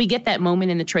 and we get that moment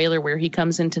in the trailer where he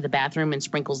comes into the bathroom and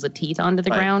sprinkles the teeth onto the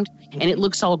ground, and it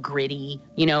looks all gritty,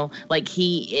 like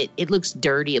it looks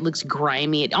dirty, it looks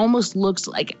grimy, it almost looks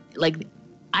like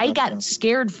I got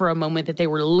scared for a moment that they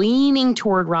were leaning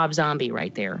toward Rob Zombie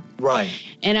right there. Right.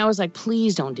 And I was like,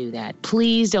 please don't do that.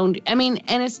 Please don't. I mean,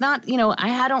 and it's not,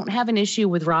 I don't have an issue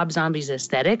with Rob Zombie's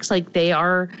aesthetics. Like they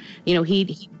are,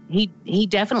 he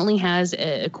definitely has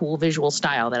a cool visual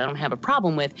style that I don't have a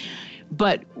problem with.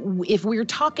 But if we're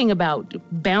talking about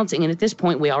bouncing, and at this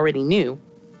point we already knew,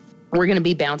 we're going to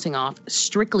be bouncing off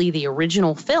strictly the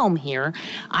original film here.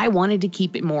 I wanted to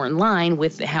keep it more in line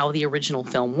with how the original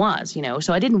film was,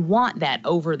 So I didn't want that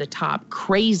over-the-top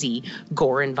crazy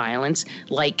gore and violence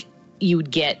like you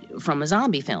would get from a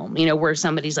zombie film, where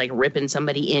somebody's like ripping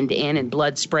somebody end to end and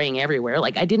blood spraying everywhere.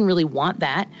 Like I didn't really want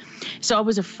that. So I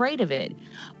was afraid of it.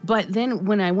 But then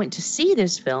when I went to see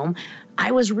this film,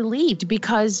 I was relieved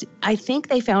because I think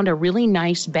they found a really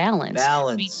nice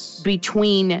balance.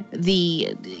 Between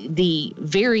the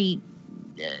very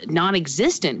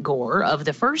non-existent gore of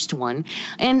the first one,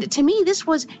 and to me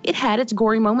it had its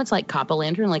gory moments like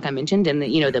Cop-O-Lantern, like I mentioned, and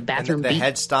the bathroom and the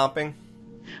head stomping.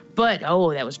 But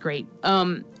that was great.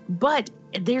 But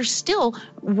it still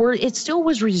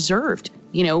was reserved.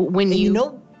 When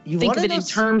you think of it in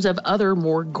terms of other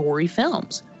more gory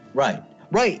films.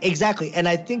 Right, exactly. And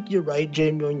I think you're right,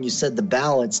 Jamie, when you said the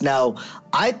balance. Now,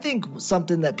 I think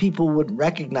something that people would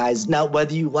recognize, now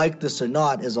whether you like this or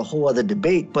not is a whole other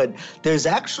debate, but there's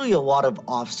actually a lot of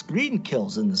off-screen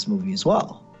kills in this movie as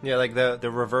well. Yeah, like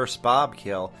the reverse Bob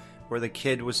kill, where the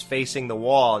kid was facing the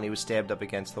wall and he was stabbed up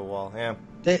against the wall. Yeah.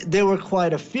 There were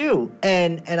quite a few.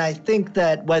 And I think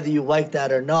that whether you like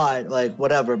that or not, like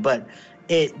whatever, but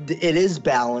it is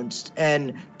balanced,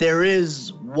 and there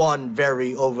is one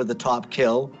very over-the-top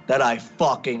kill that I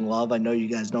fucking love. I know you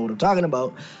guys know what I'm talking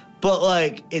about,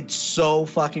 but it's so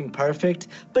fucking perfect.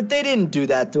 But they didn't do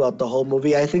that throughout the whole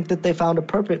movie. I think that they found a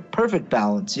perfect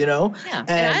balance, Yeah,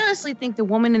 and I honestly think the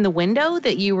woman in the window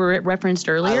that you were referenced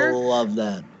earlier, I love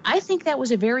that. I think that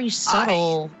was a very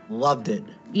subtle. I loved it.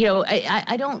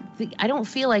 I don't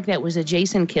feel like that was a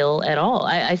Jason kill at all.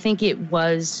 I think it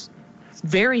was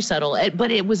very subtle,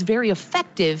 but it was very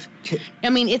effective.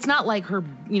 I mean, it's not like her,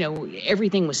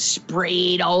 everything was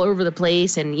sprayed all over the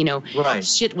place and,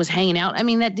 shit was hanging out. I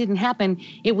mean, that didn't happen.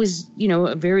 It was,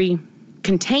 very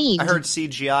contained. I heard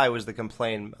CGI was the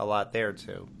complaint a lot there,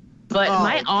 too. But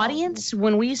my audience,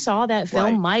 when we saw that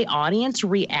film, my audience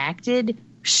reacted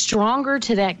stronger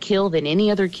to that kill than any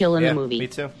other kill in the movie. Me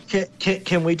too.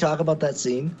 Can we talk about that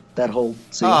scene? That whole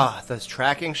scene? The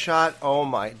tracking shot? Oh,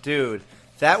 my dude.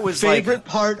 That was favorite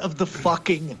part of the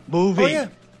fucking movie. Oh, yeah.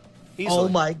 Easily. Oh,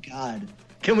 my God.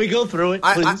 Can we go through it,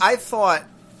 please? I thought,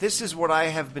 this is what I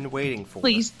have been waiting for.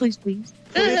 Please.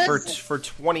 For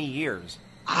 20 years.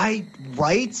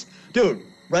 Right? Dude,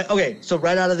 right? Okay, so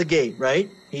right out of the gate,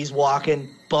 right? He's walking,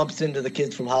 bumps into the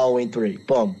kids from Halloween 3.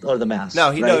 Boom. Or the mask.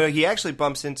 No, right? he actually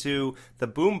bumps into the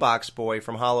Boombox Boy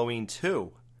from Halloween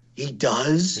 2. He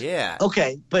does? Yeah.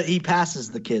 Okay, but he passes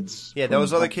the kids. Yeah,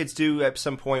 those other kids do at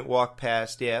some point walk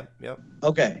past. Yeah, yep.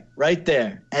 Okay, right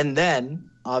there. And then,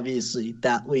 obviously,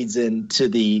 that leads into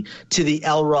the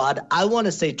Elrod. I want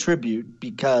to say tribute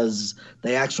because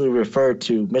they actually refer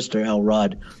to Mr.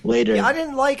 Elrod later. Yeah, I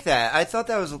didn't like that. I thought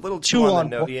that was a little too on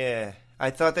the nose. Yeah.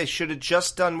 I thought they should have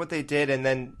just done what they did and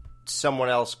then someone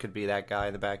else could be that guy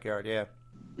in the backyard. Yeah.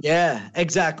 Yeah,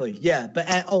 exactly. Yeah, but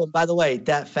by the way,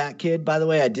 that fat kid. By the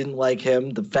way, I didn't like him.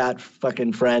 The fat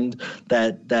fucking friend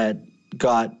that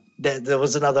got that. There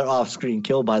was another off-screen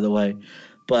kill, by the way,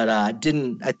 but I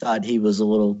thought he was a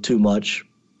little too much.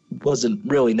 Wasn't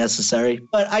really necessary,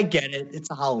 but I get it.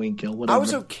 It's a Halloween kill. Whatever. I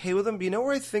was okay with him. But you know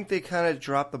where I think they kind of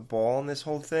dropped the ball in this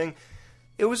whole thing?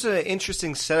 It was an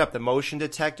interesting setup, the motion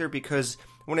detector, because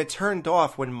when it turned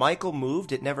off, when Michael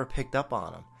moved, it never picked up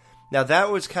on him. Now,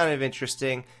 that was kind of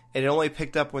interesting, and it only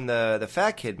picked up when the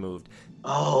fat kid moved.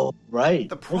 Oh, right.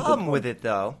 The problem with it,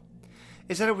 though,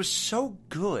 is that it was so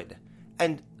good,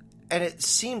 and it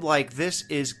seemed like this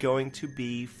is going to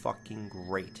be fucking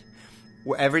great.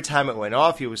 Every time it went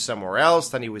off, he was somewhere else,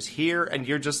 then he was here, and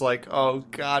you're just like, oh,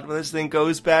 God, when this thing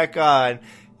goes back on,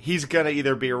 he's going to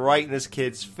either be right in this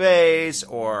kid's face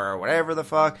or whatever the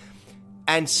fuck.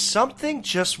 And something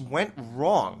just went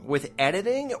wrong with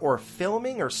editing or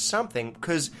filming or something,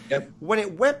 because when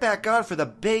it went back on for the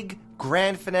big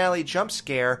grand finale jump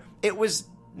scare, it was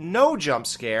no jump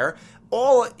scare.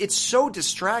 It's so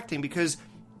distracting because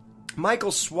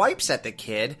Michael swipes at the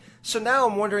kid. So now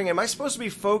I'm wondering, am I supposed to be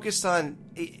focused on,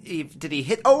 did he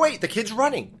hit? Oh, wait, the kid's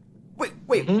running. Wait,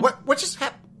 what just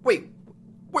happened? Wait,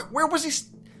 where was he?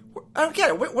 I don't get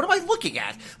it. What am I looking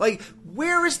at? Like,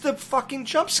 where is the fucking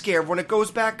jump scare when it goes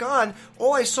back on?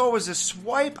 All I saw was a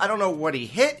swipe. I don't know what he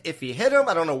hit, if he hit him.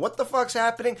 I don't know what the fuck's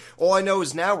happening. All I know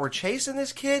is now we're chasing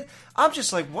this kid. I'm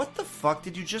just like, what the fuck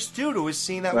did you just do to a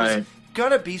scene that was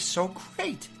gonna be so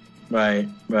great? Right.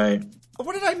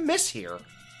 What did I miss here?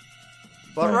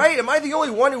 But right, am I the only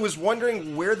one who was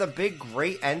wondering where the big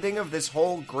great ending of this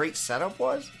whole great setup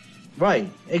was? Right,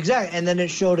 exactly. And then it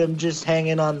showed him just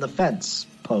hanging on the fence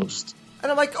post.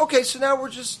 And I'm like, okay, so now we're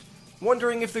just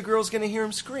wondering if the girl's going to hear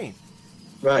him scream.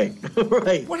 Right,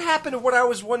 right. What happened to what I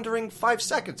was wondering 5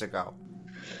 seconds ago?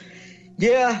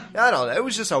 Yeah. I don't know. It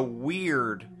was just a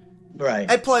weird...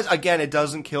 Right. And plus, again, it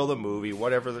doesn't kill the movie,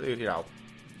 whatever,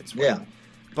 it's weird. Yeah.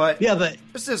 But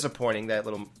it's disappointing,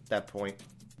 that point.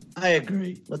 I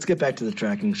agree. Let's get back to the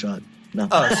tracking shot. No.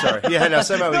 Oh, sorry. Yeah, no,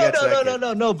 somehow we got to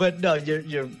that. No, but no,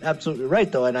 you're absolutely right,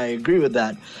 though, and I agree with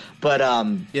that. But,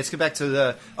 let's get back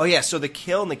to so the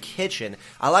kill in the kitchen.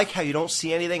 I like how you don't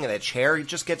see anything, and the chair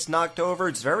just gets knocked over.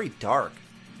 It's very dark.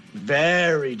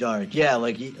 Very dark. Yeah,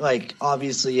 like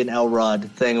obviously an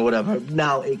Elrod thing or whatever.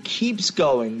 Now, it keeps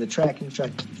going. The tracking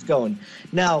shot keeps going.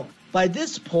 Now, by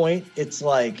this point, it's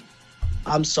like,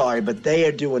 I'm sorry, but they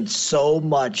are doing so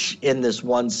much in this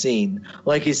one scene.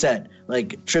 Like you said,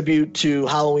 like tribute to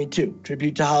Halloween 2,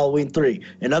 tribute to Halloween 3,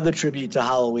 another tribute to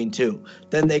Halloween 2.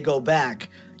 Then they go back.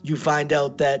 You find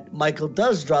out that Michael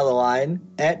does draw the line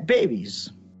at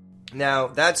babies. Now,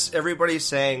 that's everybody's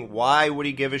saying, why would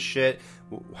he give a shit?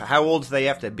 How old do they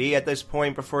have to be at this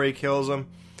point before he kills them?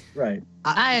 Right.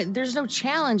 There's no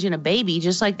challenge in a baby,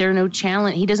 just like there's no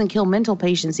challenge. He doesn't kill mental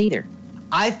patients either.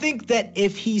 I think that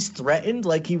if he's threatened,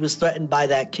 like he was threatened by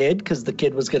that kid because the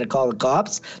kid was going to call the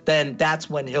cops, then that's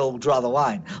when he'll draw the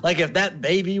line. Like if that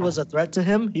baby was a threat to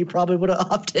him, he probably would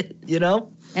have opted,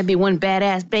 That'd be one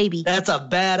badass baby. That's a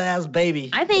badass baby.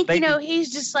 I think,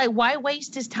 he's just like, why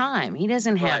waste his time? He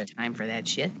doesn't have time for that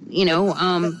shit.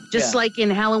 Just like in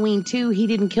Halloween 2, he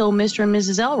didn't kill Mr. and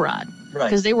Mrs. Elrod. Right.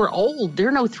 Because they were old.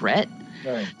 They're no threat.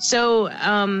 Right. So,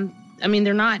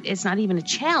 they're not, it's not even a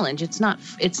challenge. It's not,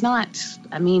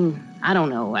 I don't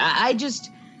know.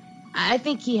 I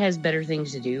think he has better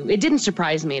things to do. It didn't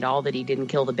surprise me at all that he didn't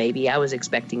kill the baby. I was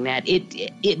expecting that.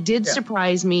 It did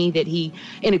surprise me that he,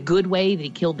 in a good way, that he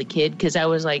killed the kid, because I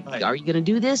was like, are you going to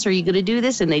do this? Are you going to do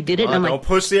this? And they did it. And I'm don't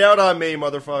pussy out on me,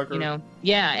 motherfucker.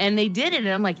 Yeah, and they did it. And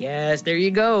I'm like, yes, there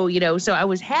you go. So I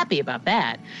was happy about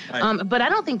that. Right. But I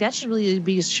don't think that should really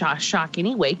be a shock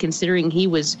anyway, considering he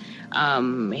was,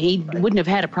 he wouldn't have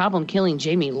had a problem killing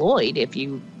Jamie Lloyd if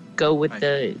you go with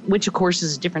which of course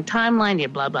is a different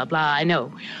timeline, blah, blah, blah, I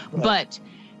know. Right. But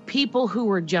people who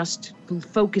were just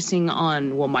focusing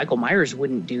on, well, Michael Myers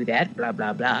wouldn't do that, blah,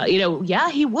 blah, blah, yeah,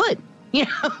 he would,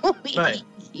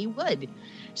 he would.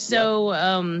 So,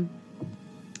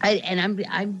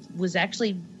 I was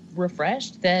actually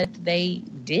refreshed that they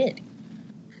did.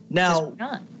 Now,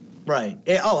 Right.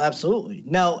 Oh, absolutely.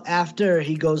 Now, after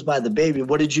he goes by the baby,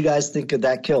 what did you guys think of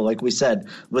that kill? Like we said,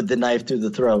 with the knife through the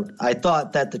throat. I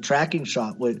thought that the tracking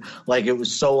shot would, like, it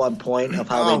was so on point of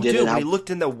how they did it. When he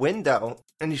looked in the window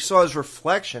and you saw his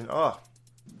reflection. Oh.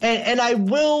 And I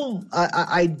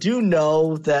do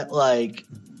know that, like,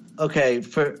 okay,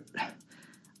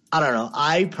 I don't know.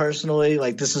 I personally,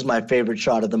 like, this is my favorite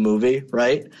shot of the movie,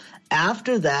 right?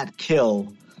 After that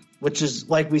kill, which is,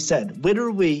 like we said,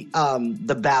 literally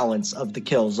the balance of the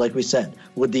kills, like we said,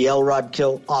 with the Elrod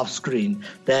kill off screen,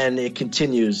 then it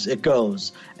continues, it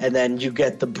goes, and then you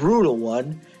get the brutal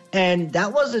one, and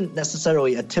that wasn't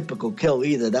necessarily a typical kill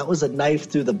either. That was a knife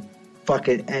through the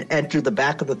fucking, enter the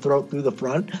back of the throat through the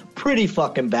front. Pretty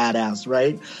fucking badass,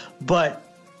 right? But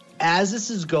as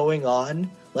this is going on,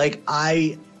 like,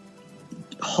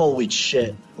 holy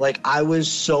shit. Like, I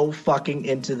was so fucking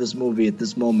into this movie at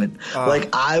this moment. Like,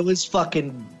 I was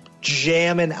fucking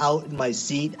jamming out in my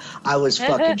seat. I was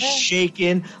fucking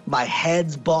shaking. My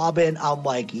head's bobbing. I'm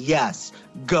like, yes,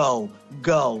 go.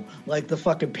 Like, the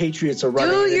fucking Patriots are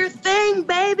running. Do your thing,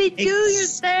 baby. Do your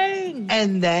thing.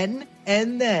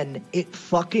 And then it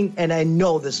fucking, and I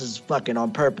know this is fucking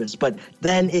on purpose, but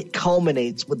then it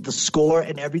culminates with the score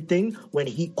and everything when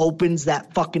he opens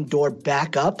that fucking door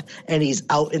back up and he's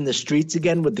out in the streets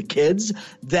again with the kids.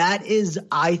 That is,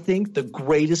 I think, the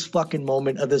greatest fucking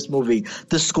moment of this movie.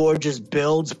 The score just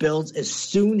builds. As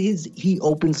soon as he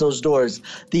opens those doors,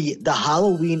 the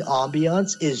Halloween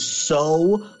ambiance is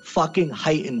so fucking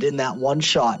heightened in that one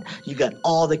shot. You got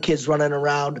all the kids running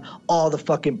around, all the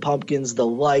fucking pumpkins, the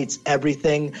lights,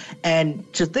 everything.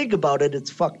 And to think about it, it's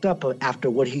fucked up after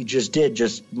what he just did,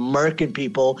 just murking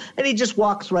people, and he just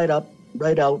walks right up,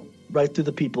 right out, right through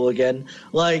the people again.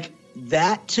 Like,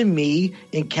 that to me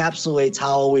encapsulates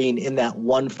Halloween in that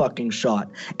one fucking shot.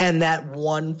 And that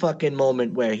one fucking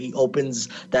moment where he opens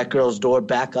that girl's door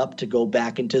back up to go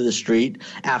back into the street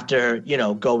after, you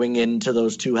know, going into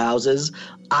those two houses.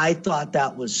 I thought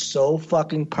that was so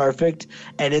fucking perfect.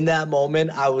 And in that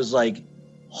moment, I was like,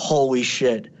 holy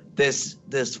shit, this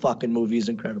fucking movie is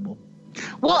incredible.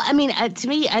 Well, I mean, to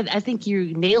me, I think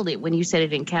you nailed it when you said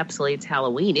it encapsulates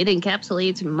Halloween. It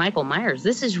encapsulates Michael Myers.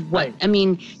 This is what, I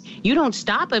mean, you don't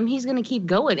stop him. He's going to keep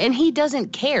going. And he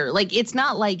doesn't care. Like, it's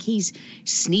not like he's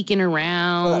sneaking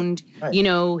around. Right. You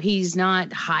know, he's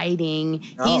not hiding.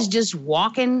 No. He's just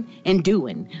walking and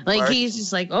doing. Like, he's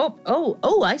just like,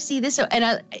 oh, I see this.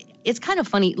 And it's kind of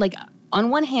funny. Like, on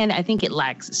one hand, I think it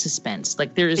lacks suspense.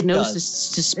 Like, there is no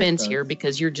suspense here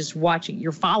because you're just watching,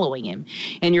 you're following him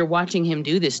and you're watching him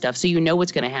do this stuff. So you know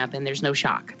what's going to happen. There's no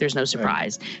shock. There's no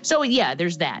surprise. Right. So, yeah,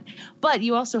 there's that. But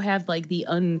you also have, like, the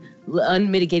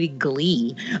unmitigated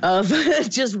glee of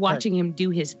just watching him do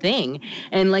his thing.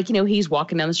 And, like, you know, he's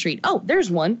walking down the street. Oh, there's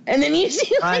one. And then he's,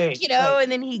 like, you know, and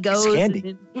then he goes.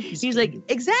 And he's like,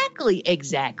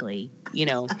 exactly, you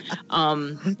know.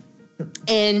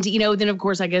 And, you know, then, of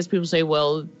course, I guess people say,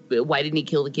 well, why didn't he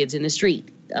kill the kids in the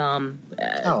street?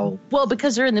 Well,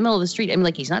 because they're in the middle of the street. I mean,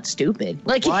 like, he's not stupid.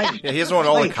 Like, yeah, he doesn't want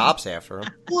all the cops after him.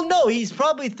 Well, no, he's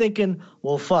probably thinking,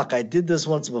 well, fuck, I did this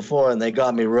once before and they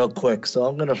got me real quick, so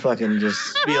I'm going to fucking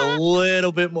just be a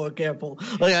little bit more careful.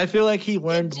 Like, I feel like he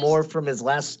learned more from his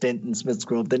last stint in Smith's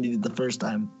Grove than he did the first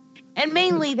time. And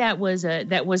mainly that was a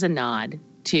nod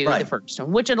to the first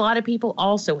one, which a lot of people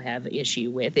also have issue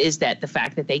with, is that the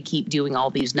fact that they keep doing all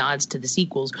these nods to the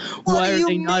sequels. Why are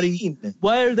they nodding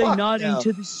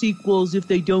to the sequels if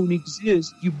they don't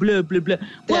exist? You blah blah blah.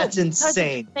 That's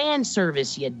insane. Fan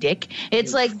service, you dick.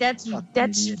 It's like that's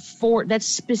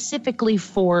specifically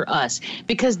for us,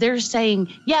 because they're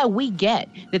saying, yeah, we get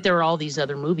that there are all these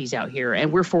other movies out here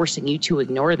and we're forcing you to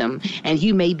ignore them, and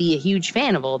you may be a huge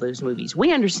fan of all those movies.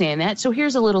 We understand that, so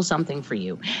here's a little something for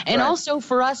you. And also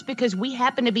for us, because we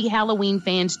happen to be Halloween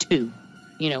fans too,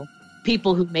 you know,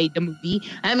 people who made the movie.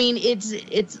 I mean,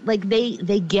 it's like they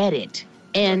get it.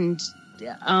 And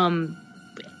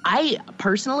I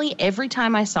personally, every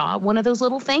time I saw one of those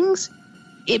little things,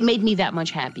 it made me that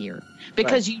much happier,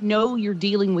 because you know you're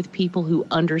dealing with people who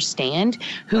understand,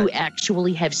 who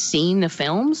actually have seen the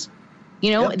films.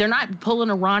 You know, they're not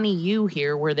pulling a Ronnie Yu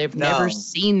here where they've never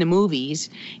seen the movies.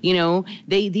 You know,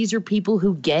 these are people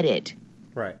who get it.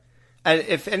 Right. And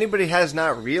if anybody has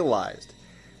not realized,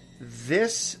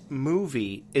 this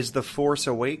movie is The Force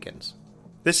Awakens.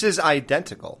 This is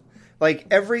identical. Like,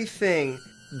 everything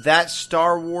that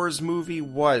Star Wars movie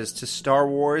was to Star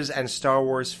Wars and Star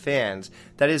Wars fans,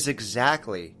 that is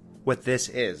exactly what this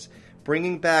is.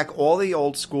 Bringing back all the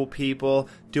old school people,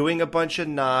 doing a bunch of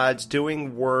nods,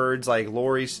 doing words like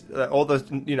Laurie's, all the,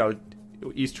 you know,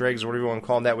 Easter eggs, or whatever you want to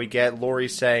call them, that we get. Laurie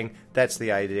saying, that's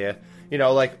the idea. You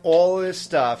know, like, all of this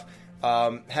stuff.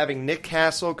 having Nick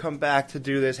Castle come back to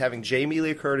do this, having Jamie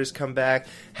Lee Curtis come back,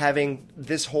 having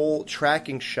this whole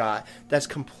tracking shot that's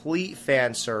complete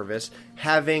fan service,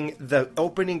 having the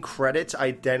opening credits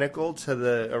identical to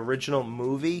the original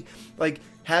movie, like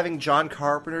having John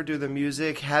Carpenter do the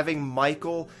music, having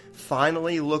Michael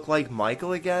finally look like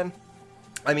Michael again.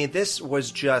 I mean, this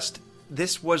was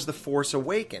The Force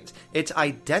Awakens. It's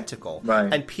identical.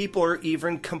 Right. And people are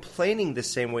even complaining the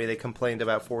same way they complained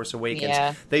about Force Awakens.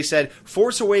 Yeah. They said,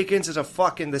 Force Awakens is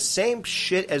the same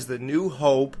shit as The New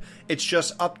Hope. It's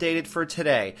just updated for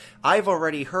today. I've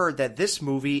already heard that this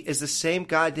movie is the same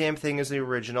goddamn thing as the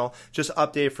original, just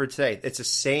updated for today. It's the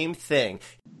same thing.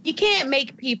 You can't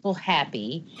make people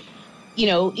happy. You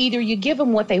know, either you give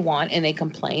them what they want and they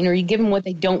complain, or you give them what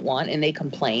they don't want and they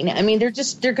complain. I mean, they're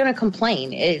going to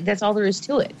complain. That's all there is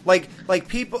to it. Like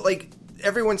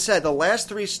everyone said, the last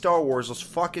 3 Star Wars, those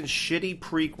fucking shitty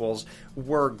prequels,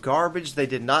 were garbage. They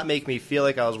did not make me feel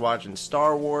like I was watching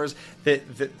Star Wars. This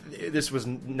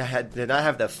did not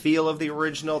have the feel of the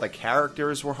original. The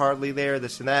characters were hardly there.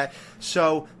 This and that.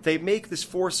 So they make this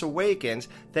Force Awakens.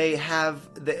 They have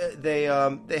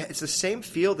it's the same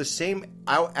feel, the same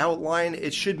outline.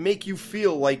 It should make you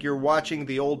feel like you're watching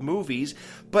the old movies.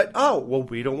 But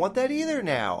we don't want that either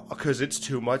now because it's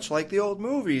too much like the old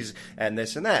movies and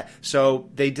this and that. So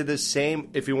they did the same,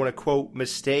 if you want to quote,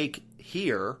 mistake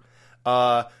here.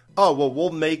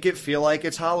 We'll make it feel like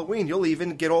it's Halloween. You'll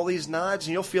even get all these nods,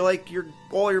 and you'll feel like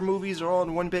all your movies are all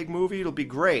in one big movie. It'll be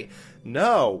great.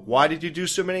 No. Why did you do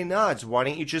so many nods? Why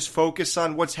didn't you just focus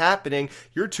on what's happening?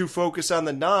 You're too focused on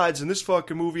the nods, and this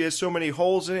fucking movie has so many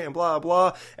holes in it, and blah,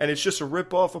 blah, and it's just a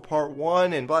rip-off of part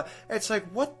 1, and blah. It's like,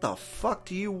 what the fuck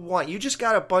do you want? You just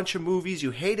got a bunch of movies.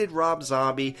 You hated Rob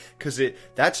Zombie, because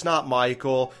that's not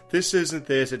Michael. This isn't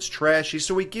this. It's trashy.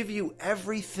 So we give you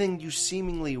everything you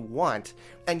seemingly want,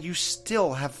 and you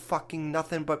still have fucking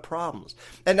nothing but problems.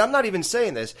 And I'm not even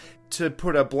saying this to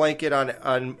put a blanket on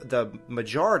the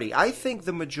majority. I think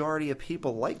the majority of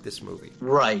people like this movie.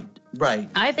 Right.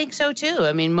 I think so too.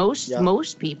 I mean,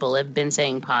 most people have been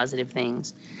saying positive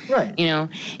things. Right. You know,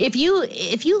 if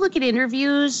you look at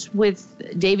interviews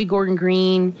with David Gordon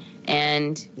Green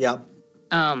and Danny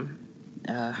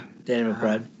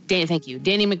McBride. Thank you,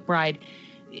 Danny McBride.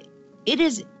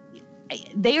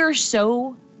 They are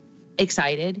so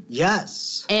excited.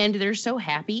 Yes. And they're so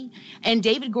happy. And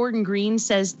David Gordon Green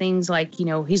says things like, he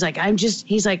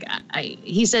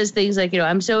says things like,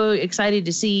 I'm so excited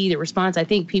to see the response. I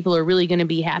think people are really going to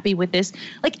be happy with this.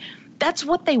 Like, that's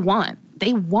what they want.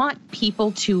 They want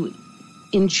people to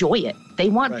enjoy it. They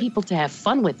want people to have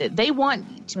fun with it. They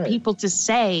want people to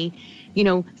say,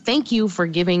 thank you for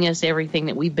giving us everything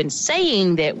that we've been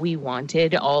saying that we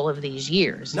wanted all of these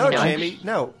years. No, Jamie,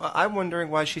 no. I'm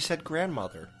wondering why she said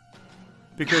grandmother.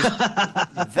 Because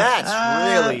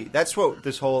that's what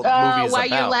this whole movie is while about.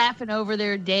 You're laughing over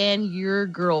there, Dan, your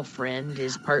girlfriend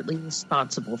is partly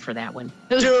responsible for that one.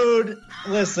 Dude,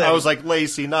 listen. I was like,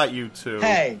 Lacey, not you two.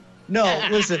 Hey, no,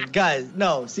 listen, guys.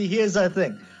 No, see, here's our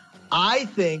thing. I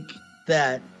think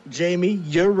that, Jamie,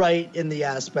 you're right in the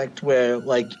aspect where,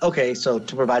 so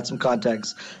to provide some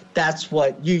context, that's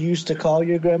what you used to call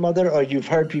your grandmother, or you've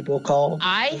heard people call.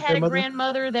 I had a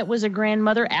grandmother that was a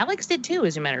grandmother. Alex did too,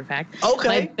 as a matter of fact.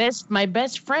 Okay. My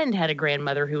best friend had a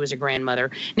grandmother who was a grandmother.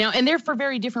 Now, and they're for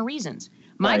very different reasons.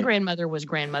 My grandmother was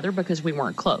grandmother because we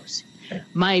weren't close.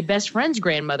 My best friend's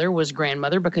grandmother was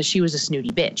grandmother because she was a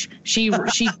snooty bitch. She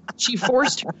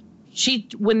forced her.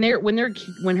 When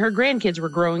her grandkids were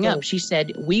growing up, she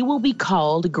said, "We will be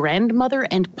called grandmother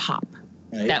and pop."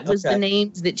 Right. That was the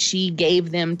names that she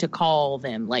gave them to call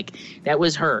them. Like, that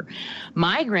was her.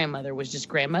 My grandmother was just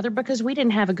grandmother because we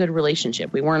didn't have a good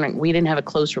relationship. We didn't have a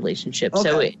close relationship. Okay.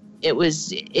 So it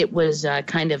was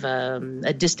kind of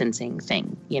a distancing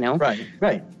thing,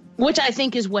 Right. Which I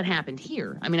think is what happened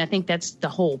here. I mean, I think that's the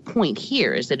whole point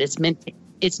here, is that it's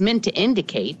meant to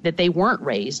indicate that they weren't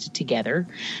raised together,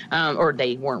 or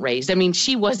they weren't raised. I mean,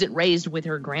 she wasn't raised with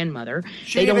her grandmother.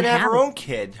 She didn't even have her own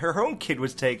kid. Her own kid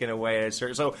was taken away.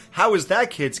 So how is that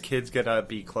kid's gonna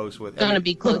be close with?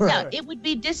 Be close. Yeah, it would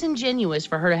be disingenuous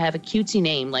for her to have a cutesy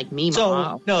name like Mima.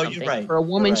 So no, you're right. For a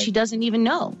woman she doesn't even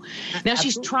know. Now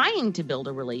she's trying to build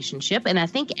a relationship, and I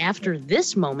think after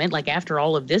this moment, like after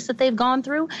all of this that they've gone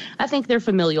through, I think their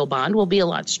familial bond will be a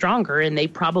lot stronger, and they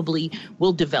probably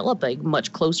will develop a much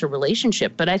much closer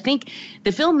relationship. But I think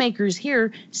the filmmakers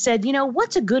here said,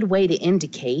 what's a good way to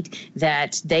indicate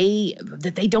that they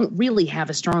don't really have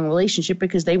a strong relationship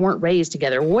because they weren't raised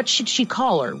together? What should she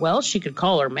call her? Well, she could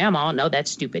call her Mama. No,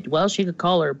 that's stupid. Well, she could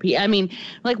call her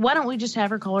why don't we just have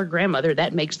her call her grandmother?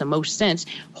 That makes the most sense.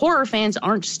 Horror fans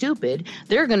aren't stupid.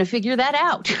 They're going to figure that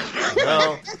out.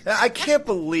 Well, I can't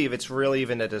believe it's really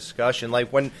even a discussion.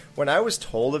 Like when I was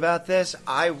told about this,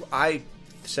 I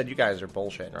said, you guys are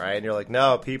bullshitting, right? And you're like,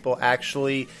 no, people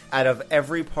actually, out of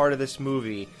every part of this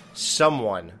movie,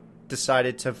 someone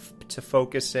decided to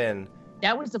focus in.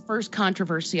 That was the first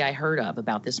controversy I heard of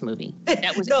about this movie.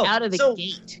 That was out of the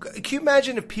gate. Can you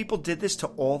imagine if people did this to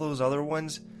all those other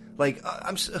ones? Like,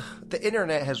 the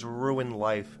internet has ruined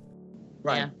life.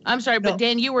 Right. Yeah. I'm sorry, but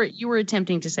Dan, you were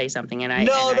attempting to say something, and I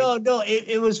No.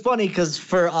 It was funny because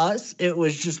for us, it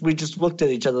was just we just looked at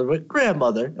each other with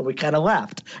grandmother, and we kind of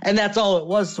laughed, and that's all it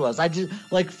was to us. I just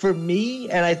for me,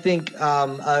 and I think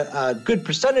a good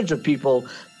percentage of people,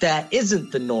 that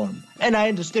isn't the norm, and I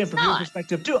understand from your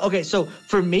perspective too. Okay, so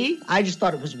for me, I just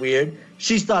thought it was weird.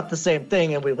 She thought the same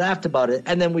thing, and we laughed about it.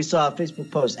 And then we saw a Facebook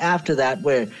post after that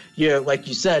where like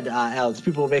you said, Alex,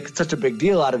 people were making such a big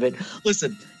deal out of it.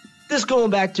 Listen. This going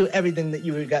back to everything that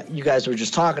you guys were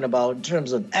just talking about in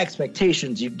terms of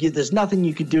expectations. There's nothing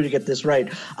you can do to get this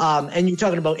right. And you're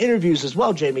talking about interviews as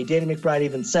well, Jamie. Danny McBride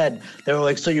even said, they were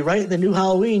like, so you're writing the new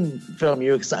Halloween film.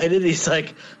 You excited? He's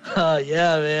like,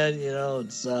 yeah, man,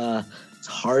 it's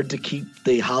hard to keep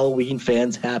the Halloween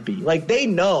fans happy. Like, they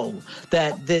know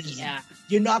that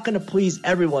you're not going to please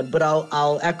everyone. But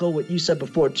I'll echo what you said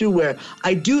before, too, where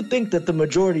I do think that the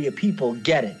majority of people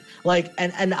get it. Like,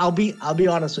 and I'll be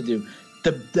honest with you,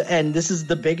 and this is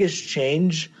the biggest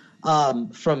change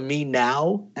from me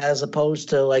now as opposed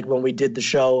to like when we did the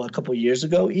show a couple years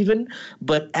ago even.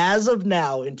 But as of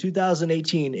now, in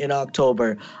 2018, in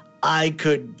October, I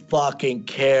could fucking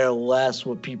care less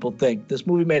what people think. This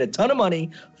movie made a ton of money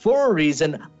for a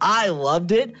reason. I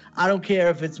loved it. I don't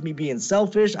care if it's me being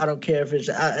selfish. I don't care if it's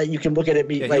you can look at it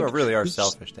you really are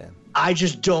selfish, Dan. I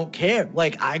just don't care.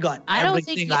 Like, I got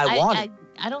everything I wanted.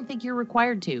 I don't think you're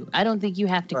required to. I don't think you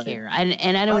have to care.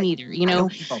 And I don't either. I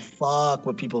don't give a fuck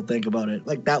what people think about it.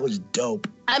 Like, that was dope.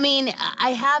 I mean,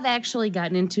 I have actually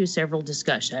gotten into several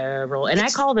discussions, and I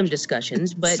call them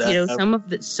discussions, but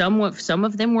some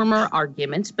of them were more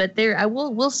arguments. But I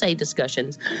will say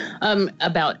discussions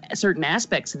about certain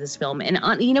aspects of this film. And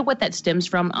you know what that stems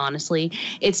from? Honestly,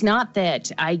 it's not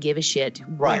that I give a shit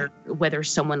whether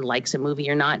someone likes a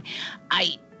movie or not.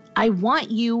 I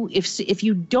want you, if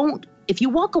you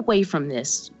walk away from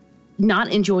this not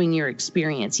enjoying your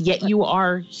experience, yet you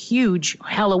are a huge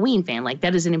Halloween fan, like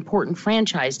that is an important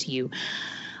franchise to you,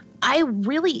 I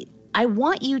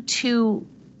want you to,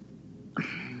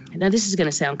 now this is going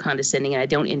to sound condescending and I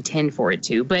don't intend for it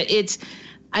to, but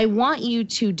I want you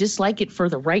to dislike it for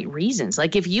the right reasons.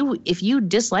 Like if you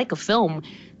dislike a film,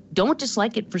 don't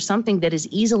dislike it for something that is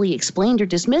easily explained or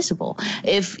dismissible.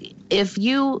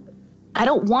 I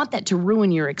don't want that to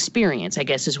ruin your experience, I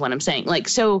guess is what I'm saying. Like,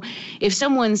 so if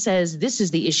someone says, this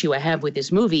is the issue I have with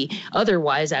this movie,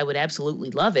 otherwise I would absolutely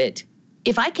love it.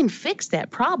 If I can fix that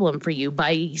problem for you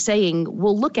by saying,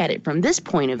 well, look at it from this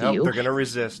point of view. They're going to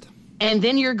resist. And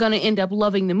then you're going to end up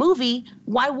loving the movie.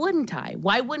 Why wouldn't I?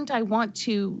 Why wouldn't I want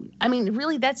to? I mean,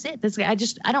 really, that's it.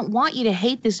 I don't want you to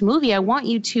hate this movie. I want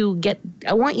you to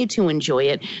enjoy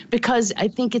it because I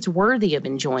think it's worthy of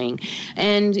enjoying.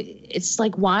 And it's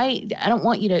like, why? I don't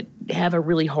want you to have a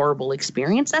really horrible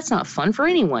experience. That's not fun for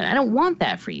anyone. I don't want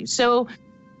that for you. So,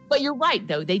 but you're right,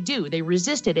 though. They do. They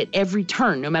resist it at every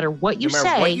turn, no matter what you say. No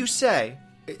matter what you say.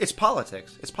 It's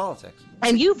politics. It's politics.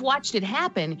 And you've watched it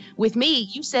happen with me.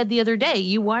 You said the other day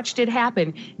you watched it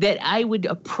happen that I would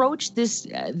approach this.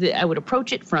 I would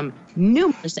approach it from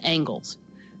numerous angles,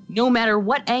 no matter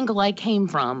what angle I came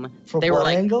from. They were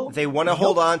like, angle? They want to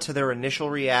hold on to their initial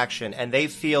reaction, and they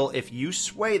feel if you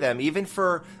sway them, even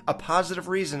for a positive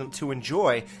reason to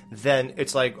enjoy, then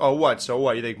it's like, oh, what? So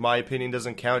what? You think my opinion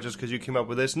doesn't count just because you came up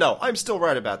with this? No, I'm still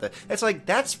right about that. It's like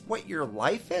that's what your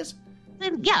life is.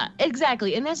 Yeah,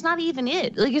 exactly. And that's not even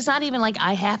it. Like, it's not even like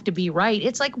I have to be right.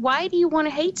 It's like, why do you want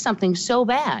to hate something so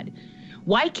bad?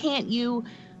 Why can't you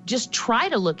just try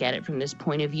to look at it from this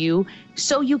point of view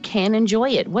so you can enjoy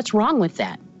it? What's wrong with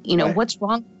that? Right. What's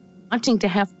wrong with wanting to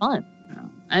have fun?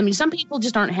 I mean, some people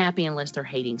just aren't happy unless they're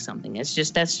hating something. That's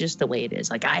just the way it is.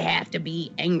 Like, I have to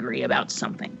be angry about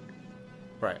something.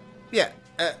 Right. Yeah.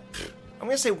 I'm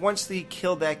going to say once they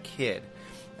killed that kid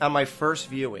on my first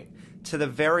viewing, to the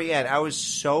very end, I was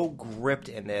so gripped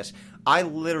in this. I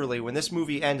literally, when this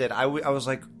movie ended, I was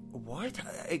like, what?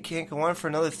 It can't go on for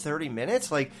another 30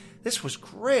 minutes? Like, this was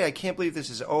great. I can't believe this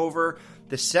is over.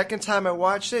 The second time I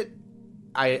watched it,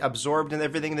 I absorbed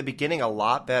everything in the beginning a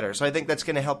lot better. So I think that's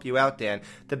going to help you out, Dan.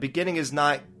 The beginning is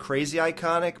not crazy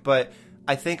iconic, but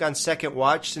I think on second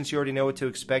watch, since you already know what to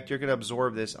expect, you're going to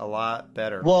absorb this a lot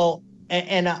better. Well,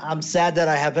 and I'm sad that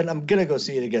I haven't. I'm going to go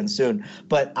see it again soon.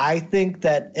 But I think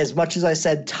that as much as I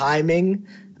said timing,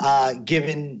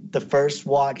 given the first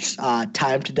watch,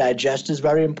 time to digest is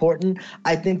very important.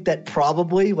 I think that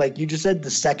probably, like you just said,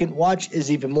 the second watch is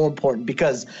even more important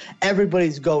because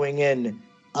everybody's going in,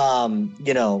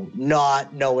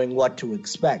 not knowing what to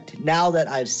expect. Now that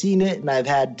I've seen it and I've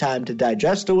had time to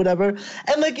digest or whatever,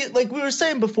 and like we were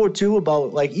saying before too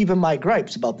about like even my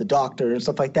gripes about the Doctor and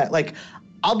stuff like that. Like,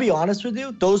 I'll be honest with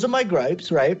you, those are my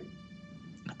gripes, right?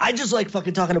 I just like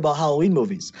fucking talking about Halloween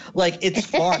movies. Like, it's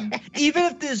fun. Even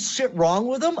if there's shit wrong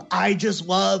with them, I just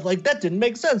love, like, that didn't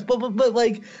make sense. But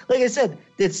like I said,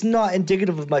 it's not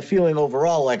indicative of my feeling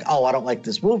overall, like, oh, I don't like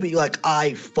this movie. Like,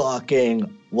 I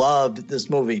fucking loved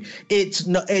this movie. It's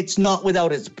not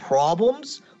without its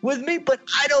problems with me, but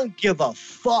I don't give a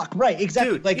fuck. Right,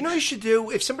 exactly. Dude, like, you know what you should do?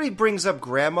 If somebody brings up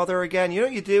grandmother again, you know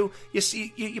what you do?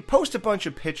 You post a bunch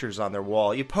of pictures on their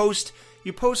wall. You post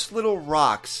little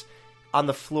rocks on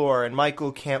the floor, and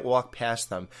Michael can't walk past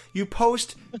them. You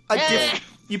post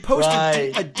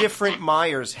a different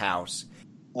Myers house.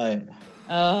 Right.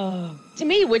 To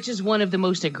me, which is one of the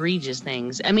most egregious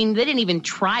things. I mean, they didn't even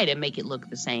try to make it look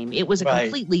the same. It was a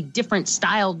completely different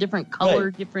style, different color,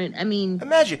 different. I mean,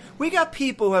 imagine we got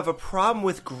people who have a problem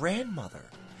with grandmother.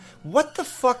 What the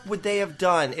fuck would they have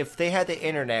done if they had the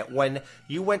internet when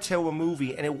you went to a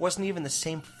movie and it wasn't even the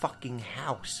same fucking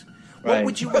house? What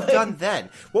would you have done then?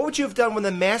 What would you have done when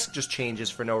the mask just changes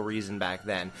for no reason back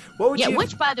then?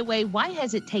 Which, by the way, why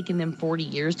has it taken them 40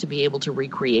 years to be able to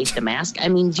recreate the mask? I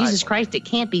mean, Jesus Christ, it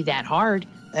can't be that hard.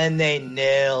 And they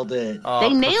nailed it. They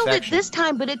nailed it this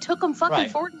time, but it took them fucking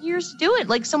 40 years to do it.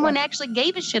 Like, someone actually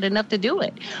gave a shit enough to do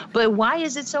it. But why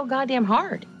is it so goddamn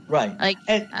hard? Right. Like,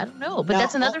 I don't know. But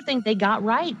that's another thing they got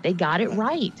right. They got it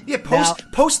right. Yeah,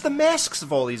 post the masks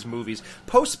of all these movies.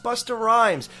 Post Busta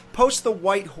Rhymes. Post The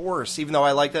White Horse, even though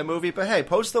I like that movie. But hey,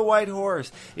 post The White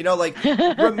Horse. You know, like,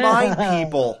 remind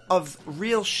people of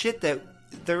real shit that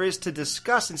there is to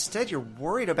discuss. Instead, you're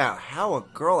worried about how a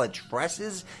girl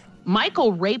addresses.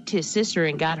 Michael raped his sister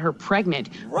and got her pregnant,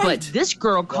 but this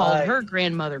girl called her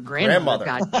grandmother.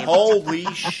 Holy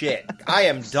shit. I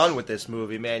am done with this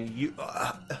movie, man.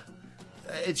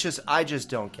 I just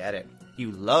don't get it. You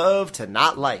love to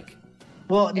not like.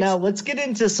 Well, now let's get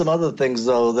into some other things,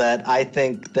 though, that I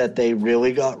think that they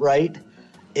really got right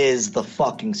is the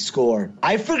fucking score.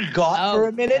 I forgot for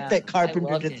a minute that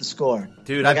Carpenter did the score.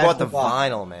 Dude, I bought the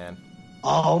vinyl, man.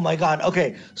 Oh my god.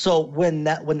 Okay. So when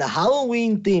the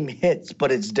Halloween theme hits,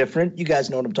 but it's different, you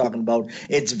guys know what I'm talking about.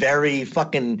 It's very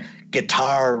fucking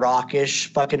guitar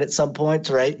rockish fucking at some points,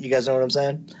 right? You guys know what I'm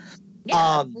saying?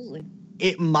 Yeah, absolutely.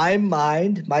 My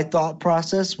mind, my thought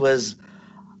process was,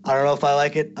 I don't know if I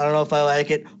like it. I don't know if I like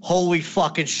it. Holy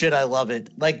fucking shit, I love it.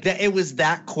 Like, it was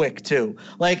that quick, too.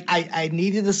 Like, I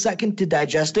needed a second to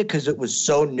digest it because it was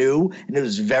so new and it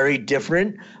was very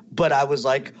different. But I was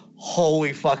like,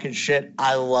 holy fucking shit,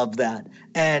 I love that.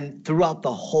 And throughout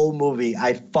the whole movie,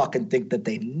 I fucking think that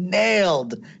they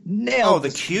nailed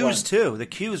the cues, too. The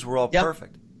cues were all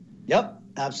perfect. Yep,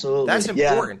 absolutely. That's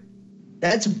important.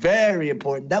 That's very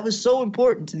important. That was so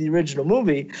important to the original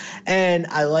movie. And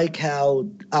I like how,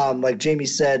 like Jamie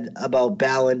said about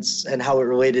balance and how it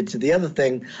related to the other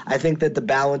thing. I think that the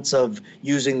balance of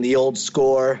using the old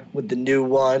score with the new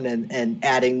one and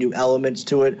adding new elements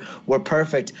to it were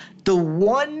perfect. The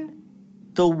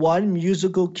one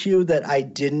musical cue that I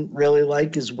didn't really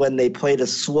like is when they played a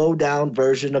slow down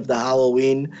version of the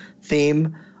Halloween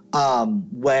theme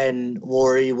when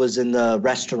Laurie was in the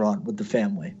restaurant with the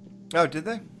family. Oh, did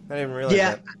they? I didn't even realize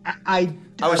that. I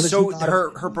was so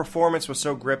her performance was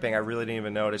so gripping. I really didn't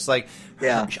even notice. Like,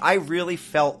 I really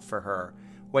felt for her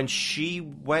when she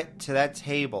went to that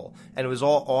table and it was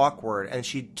all awkward, and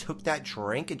she took that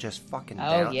drink and just fucking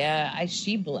down. Oh yeah, that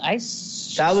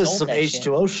was some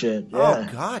H2O shit. Yeah. Oh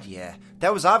god, yeah.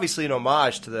 That was obviously an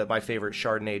homage to my favorite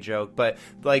Chardonnay joke, but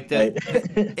like that,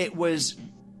 it was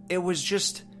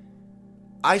just.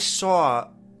 I saw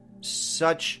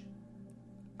such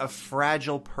a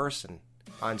fragile person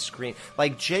on screen.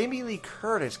 Like Jamie Lee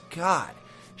Curtis, God,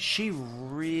 she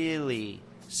really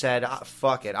said,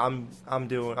 "Fuck it, I'm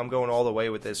going all the way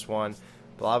with this one."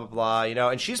 Blah blah blah, you know.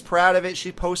 And she's proud of it.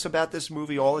 She posts about this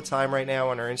movie all the time right now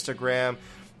on her Instagram.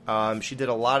 She did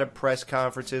a lot of press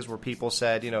conferences where people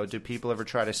said, you know, do people ever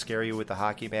try to scare you with the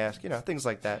hockey mask? You know, things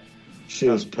like that. She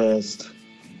was pissed.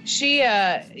 She,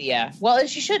 yeah. Well,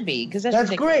 she should be, because that's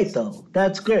great, though.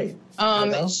 That's great.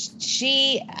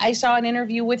 I saw an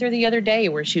interview with her the other day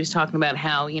where she was talking about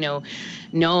how,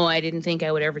 no, I didn't think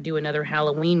I would ever do another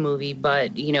Halloween movie,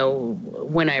 but,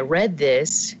 when I read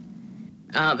this,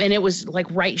 and it was like,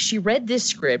 she read this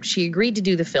script, she agreed to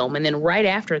do the film, and then right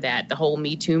after that, the whole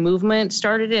Me Too movement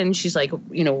started, and she's like,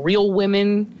 real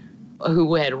women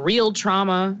who had real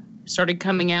trauma started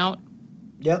coming out.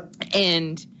 Yep.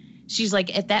 And she's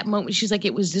like, at that moment, she's like,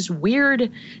 it was this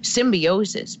weird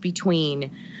symbiosis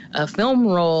between a film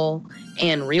role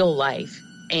and real life.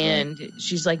 And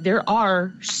she's like, there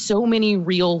are so many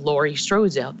real Laurie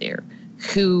Strodes out there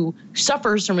who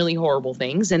suffer some really horrible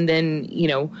things and then,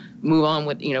 move on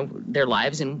with, their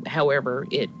lives and however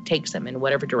it takes them in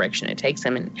whatever direction it takes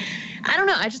them. And I don't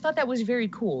know. I just thought that was very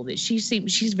cool that she's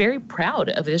very proud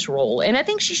of this role. And I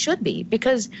think she should be,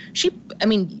 because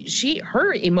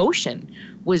her emotion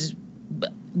was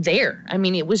there. I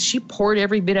mean, she poured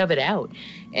every bit of it out.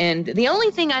 And the only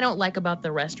thing I don't like about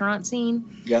the restaurant scene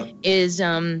is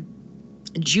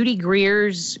Judy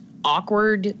Greer's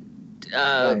awkward,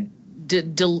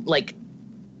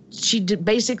 she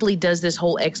basically does this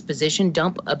whole exposition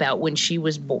dump about how she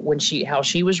was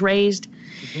raised,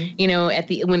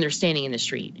 when they're standing in the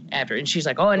street after, and she's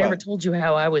like, "Oh, I never told you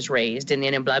how I was raised," and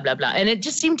then blah blah blah, and it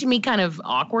just seemed to me kind of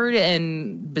awkward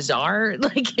and bizarre.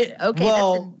 Like, okay,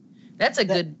 well, that's a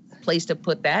good place to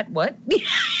put that. What?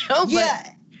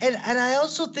 And I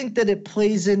also think that it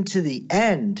plays into the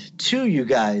end too, you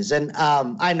guys. And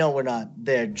I know we're not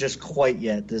there just quite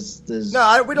yet.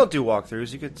 No, we don't do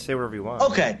walkthroughs. You could say whatever you want.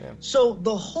 Okay, so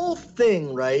the whole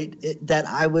thing, right? That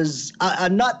I was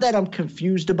not that I'm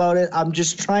confused about it. I'm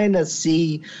just trying to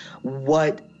see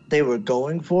what they were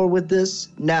going for with this.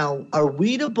 Now, are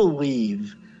we to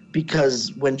believe,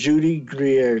 because when Judy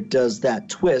Greer does that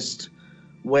twist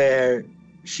where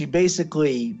she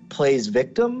basically plays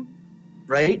victim,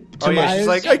 right? She's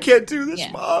like, I can't do this,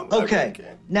 Mom. Okay.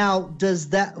 Now,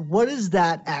 what does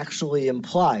that actually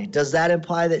imply? Does that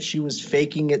imply that she was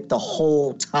faking it the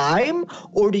whole time?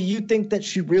 Or do you think that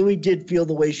she really did feel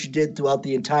the way she did throughout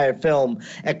the entire film,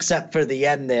 except for the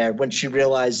end there when she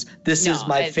realized this is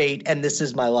my fate and this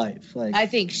is my life? I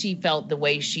think she felt the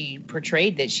way she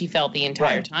portrayed that she felt the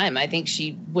entire time. I think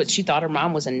she thought her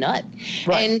mom was a nut.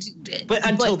 Right. But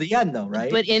until the end, though, right?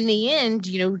 But in the end,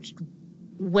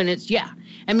 when it's,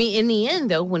 in the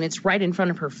end, though, when it's right in front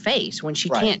of her face, when she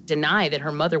can't deny that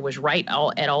her mother was right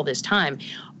at all this time,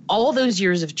 all those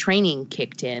years of training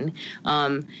kicked in,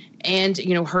 and,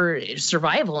 her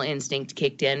survival instinct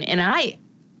kicked in. And I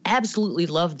absolutely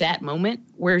love that moment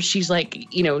where she's like,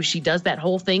 she does that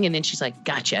whole thing and then she's like,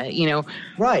 gotcha,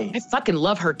 Right. I fucking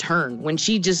love her turn when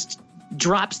she just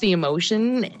drops the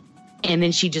emotion and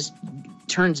then she just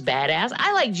turns badass.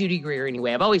 I like Judy Greer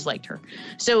anyway. I've always liked her.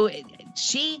 So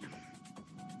she,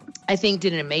 I think,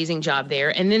 did an amazing job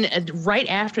there. And then right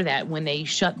after that, when they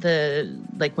shut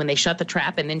the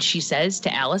trap, and then she says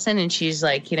to Allison, and she's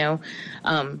like,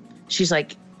 she's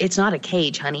like, "It's not a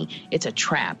cage, honey. It's a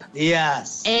trap."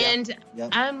 Yes. And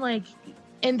I'm like,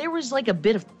 and there was like a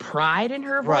bit of pride in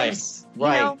her voice.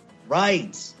 Right.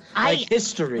 Like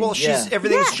history. Well,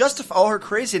 everything's justified. All her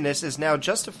craziness is now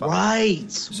justified.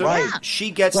 Right. So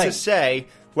she gets to say,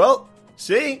 well,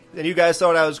 see? And you guys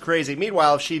thought I was crazy.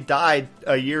 Meanwhile, if she died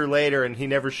a year later and he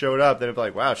never showed up, then it'd be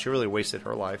like, wow, she really wasted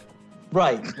her life.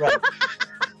 Right.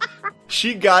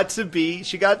 She got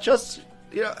just,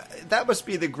 that must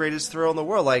be the greatest thrill in the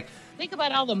world. Like, think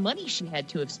about all the money she had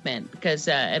to have spent because,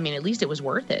 at least it was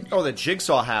worth it. Oh, the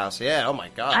Jigsaw house. Yeah. Oh, my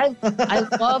God. I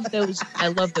love those. I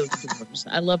love those doors.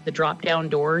 I love the drop-down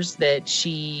doors that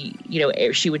she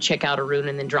would check out a room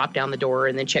and then drop down the door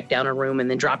and then check down a room and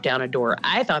then drop down a door.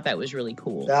 I thought that was really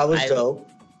cool. That was dope.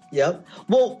 Yep.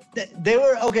 Well, they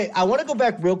were, okay, I want to go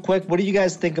back real quick. What do you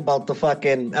guys think about the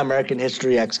fucking American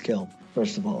History X kill,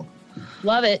 first of all?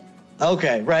 Love it.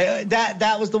 Okay, right.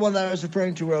 That was the one that I was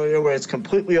referring to earlier, where it's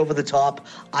completely over the top.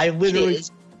 I literally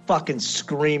fucking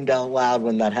screamed out loud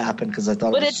when that happened because I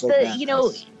thought it was so bad.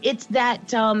 It's that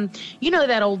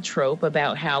that old trope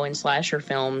about how in slasher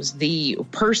films the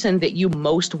person that you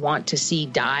most want to see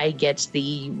die gets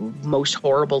the most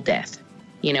horrible death.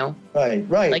 Right.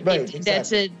 Like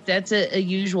exactly. That's a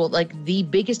usual, like, the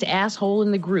biggest asshole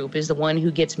in the group is the one who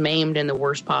gets maimed in the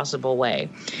worst possible way.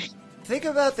 Think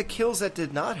about the kills that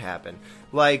did not happen.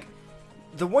 Like,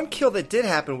 the one kill that did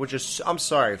happen, which is, I'm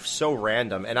sorry, so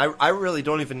random, and I really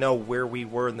don't even know where we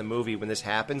were in the movie when this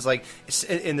happens. Like,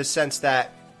 in the sense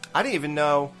that I didn't even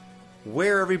know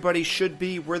where everybody should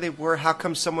be, where they were, how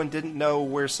come someone didn't know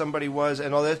where somebody was,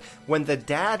 and all that. When the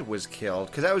dad was killed,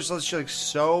 because that was just like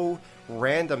so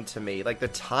random to me. Like the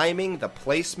timing, the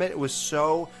placement, it was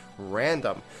so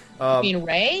random. You mean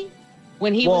Ray?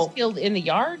 When he was killed in the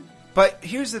yard? But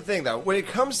here's the thing, though. When it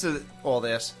comes to all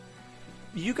this,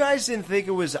 you guys didn't think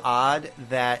it was odd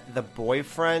that the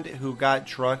boyfriend who got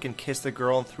drunk and kissed the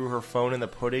girl and threw her phone in the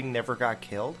pudding never got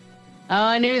killed? Oh,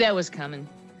 I knew that was coming.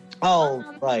 Oh,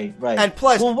 right. And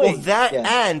plus,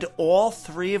 and all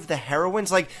three of the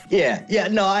heroines, like... Yeah,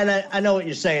 no, and I know what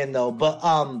you're saying, though, but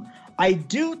I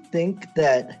do think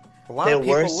that a lot of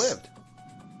people lived.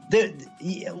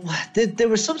 There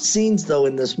were some scenes, though,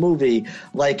 in this movie,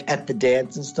 like at the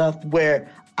dance and stuff, where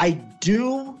I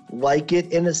do like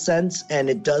it in a sense, and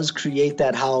it does create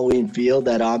that Halloween feel,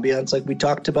 that ambiance like we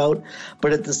talked about.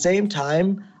 But at the same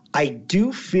time, I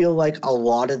do feel like a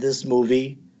lot of this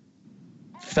movie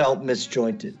felt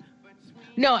misjointed.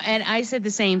 No, and I said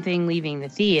the same thing leaving the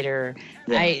theater.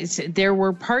 Yeah. There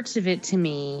were parts of it to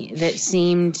me that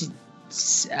seemed...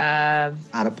 out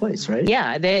of place, right?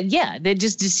 Yeah, that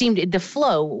just seemed... The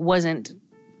flow was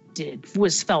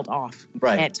felt off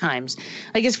at times,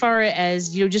 like as far as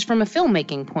just from a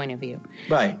filmmaking point of view,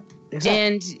 right? Exactly.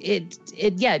 And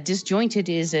it disjointed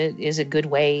is a good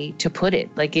way to put it.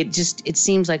 Like it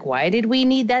seems like, why did we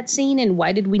need that scene and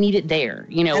why did we need it there?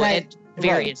 At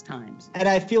various times. And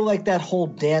I feel like that whole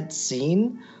dance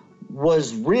scene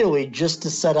was really just to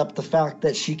set up the fact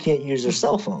that she can't use her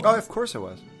cell phone. Oh, of course it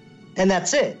was. And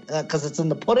that's it, because it's in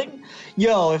the pudding.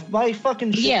 Yo, if my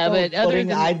fucking shit was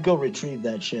pudding, I'd go retrieve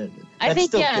that shit. I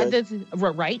think,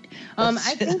 right. I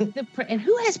think and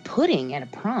who has pudding at a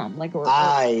prom, like or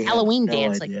Halloween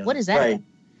dance? Idea. Like, what is that?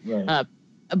 Right.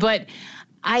 But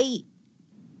I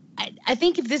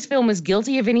think if this film is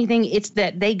guilty of anything, it's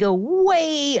that they go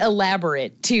way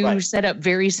elaborate to set up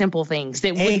very simple things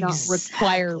that would not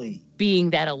require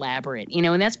being that elaborate,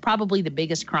 and that's probably the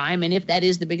biggest crime. And if that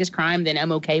is the biggest crime, then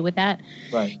I'm okay with that.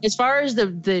 Right. As far as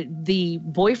the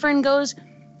boyfriend goes,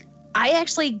 I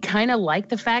actually kind of like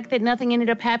the fact that nothing ended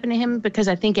up happening to him, because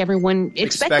I think everyone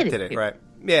expected it. Right.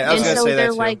 Yeah, I was going to say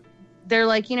that too. They're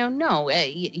like, no,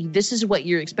 this is what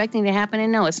you're expecting to happen,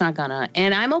 and no, it's not gonna.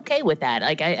 And I'm okay with that.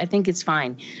 Like, I think it's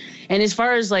fine. And as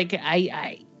far as like,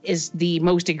 I is the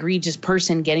most egregious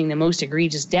person getting the most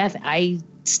egregious death, I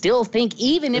still think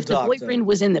even if the boyfriend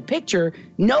was in the picture,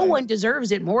 no one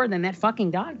deserves it more than that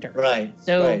fucking doctor. Right.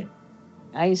 So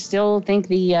I still think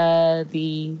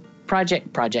the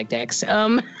Project X.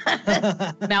 Malcolm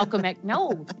X. No,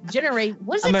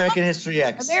 what's it American History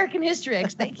X. American History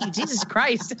X. Thank you, Jesus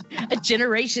Christ. A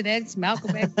Generation X,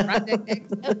 Malcolm X, Project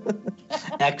X.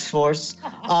 X-Force.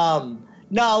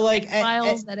 No, like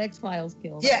X-Files, that X-Files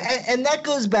killed. Yeah, and that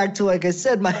goes back to, like I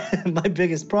said, my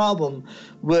biggest problem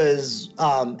was,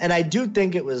 and I do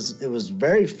think it was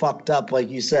very fucked up, like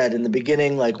you said in the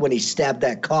beginning, like when he stabbed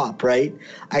that cop, right?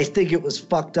 I think it was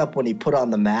fucked up when he put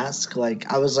on the mask.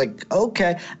 Like I was like,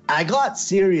 okay, I got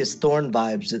serious Thorne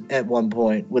vibes at one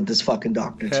point with this fucking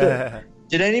doctor too.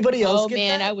 Did anybody else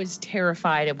get that? I was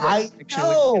terrified of what direction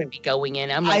was going to be going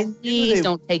in. I'm like, please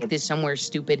don't take this somewhere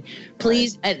stupid.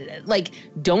 Please,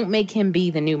 don't make him be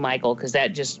the new Michael, because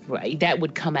that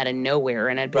would come out of nowhere,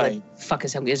 and I'd be like, fuck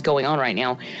is going on right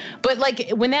now? But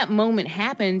like when that moment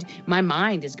happened, my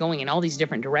mind is going in all these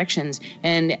different directions,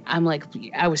 and I'm like,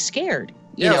 I was scared.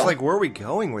 Yeah, it's like, where are we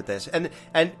going with this?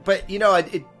 But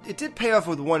it did pay off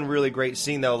with one really great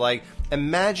scene though. Like,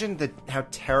 imagine how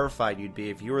terrified you'd be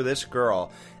if you were this girl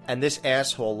and this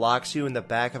asshole locks you in the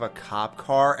back of a cop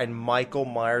car and Michael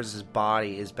Myers'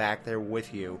 body is back there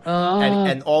with you,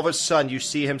 and all of a sudden you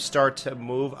see him start to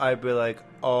move. I'd be like,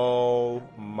 oh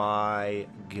my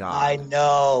god! I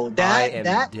know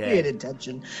that created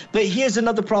tension. But here's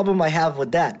another problem I have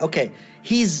with that. Okay,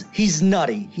 he's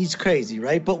nutty, he's crazy,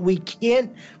 right? But we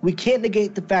can't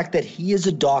negate the fact that he is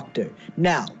a doctor.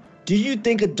 Now, do you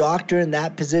think a doctor in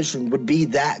that position would be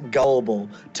that gullible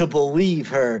to believe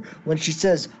her when she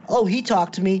says, "Oh, he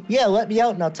talked to me. Yeah, let me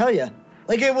out and I'll tell you."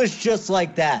 Like, it was just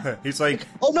like that. He's like,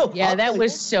 "Oh no." Yeah, that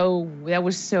was so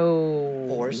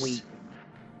forced. Weak.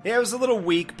 Yeah, it was a little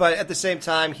weak, but at the same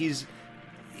time, he's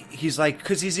like,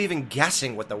 because he's even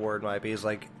guessing what the word might be. He's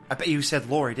like, I bet you said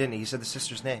Lori, didn't he? He said the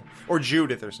sister's name. Or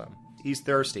Judith or something. He's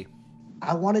thirsty.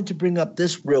 I wanted to bring up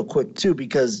this real quick, too,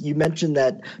 because you mentioned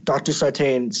that Dr.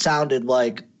 Sartain sounded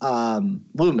like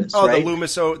Loomis, right?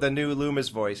 The new Loomis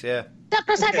voice, yeah.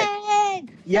 Dr.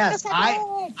 Sartain! Yes,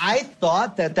 I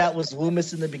thought that was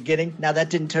Loomis in the beginning. Now,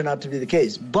 that didn't turn out to be the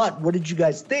case. But what did you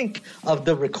guys think of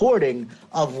the recording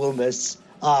of Loomis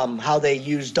how they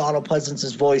used Donald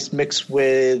Pleasance's voice mixed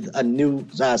with a new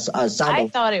sound. I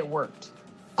thought it worked.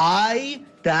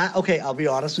 I'll be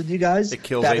honest with you guys. It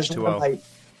kills H2O.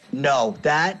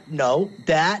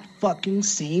 That fucking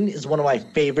scene is one of my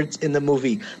favorites in the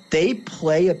movie. They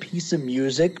play a piece of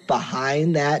music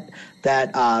behind that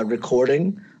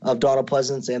recording of Donald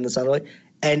Pleasance and the Sound,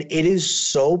 and it is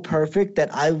so perfect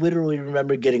that I literally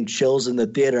remember getting chills in the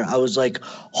theater. I was like,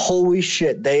 holy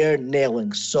shit, they are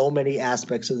nailing so many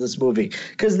aspects of this movie.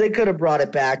 Because they could have brought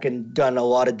it back and done a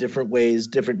lot of different ways,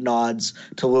 different nods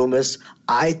to Loomis.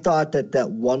 I thought that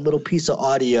one little piece of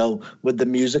audio with the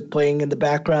music playing in the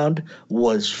background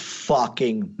was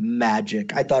fucking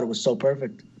magic. I thought it was so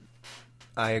perfect.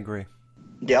 I agree.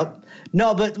 Yep.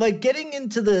 No, but like getting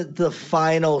into the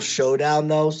final showdown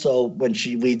though, so when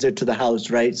she leads her to the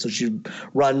house, right? So she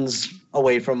runs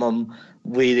away from him,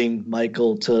 leading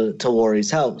Michael to Laurie's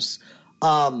house.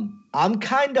 I'm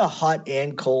kind of hot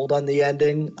and cold on the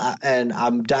ending, and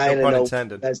I'm dying to know what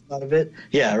you guys thought of it.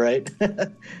 Yeah, right?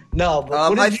 No,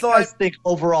 but what did you guys think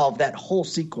overall of that whole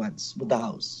sequence with the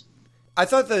house? I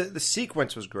thought the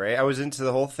sequence was great. I was into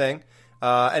the whole thing.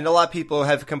 And a lot of people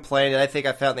have complained, and I think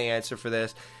I found the answer for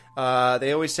this.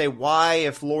 They always say, why,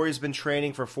 if Laurie's been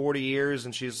training for 40 years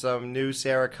and she's some new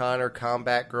Sarah Connor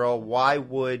combat girl, why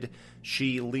would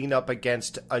she lean up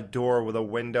against a door with a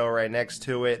window right next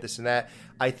to it, this and that?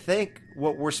 I think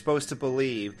what we're supposed to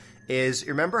believe is,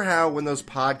 remember how when those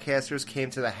podcasters came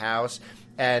to the house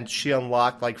and she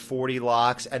unlocked like 40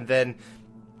 locks, and then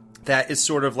that is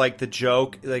sort of like the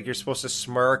joke, like you're supposed to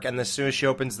smirk, and as soon as she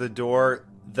opens the door,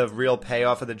 the real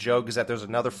payoff of the joke is that there's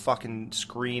another fucking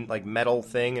screen, like metal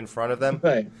thing in front of them.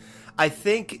 Right. I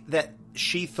think that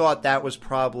she thought that was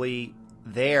probably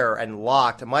there and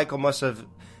locked. Michael must have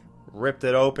ripped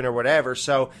it open or whatever.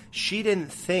 So she didn't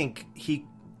think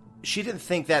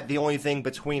that the only thing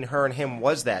between her and him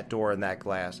was that door and that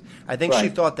glass. I think she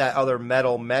thought that other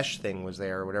metal mesh thing was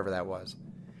there or whatever that was.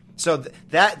 So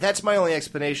that's my only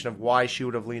explanation of why she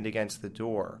would have leaned against the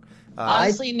door.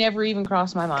 Honestly, never even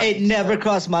crossed my mind. It never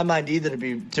crossed my mind either, to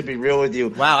be real with you.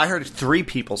 Wow, I heard 3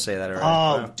 people say that already.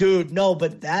 Oh, wow. Dude, no,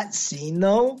 but that scene,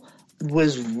 though,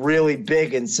 was really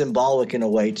big and symbolic in a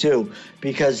way, too.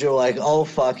 Because you're like, oh,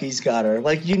 fuck, he's got her.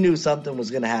 Like, you knew something was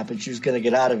going to happen. She was going to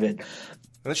get out of it.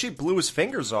 And then she blew his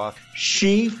fingers off.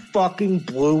 She fucking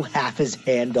blew half his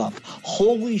hand off.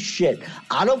 Holy shit.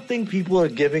 I don't think people are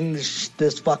giving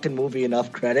this fucking movie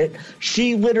enough credit.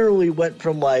 She literally went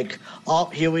from like, oh,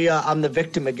 here we are, I'm the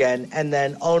victim again. And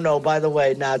then, oh no, by the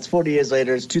way, now it's 40 years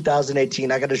later, it's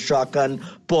 2018, I got a shotgun.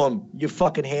 Boom, your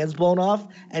fucking hand's blown off.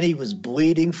 And he was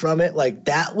bleeding from it. Like,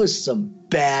 that was some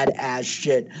badass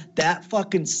shit. That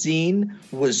fucking scene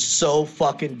was so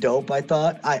fucking dope, I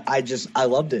thought. I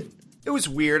loved it. It was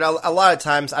weird. A lot of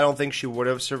times, I don't think she would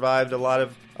have survived a lot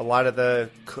of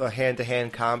the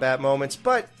hand-to-hand combat moments,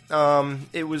 but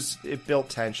it built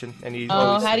tension. And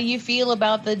how do you feel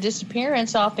about the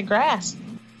disappearance off the grass?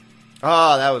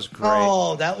 Oh, that was great.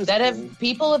 Oh, that was cool.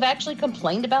 People have actually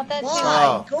complained about that.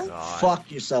 Why? Go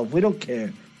fuck yourself. We don't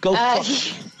care. Go fuck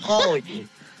all of you.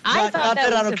 I thought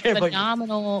that was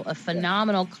a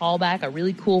phenomenal callback, a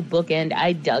really cool bookend.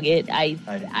 I dug it.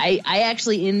 I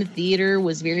actually in the theater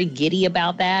was very giddy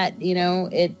about that. You know,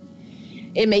 it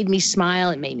made me smile.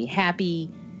 It made me happy.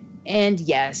 And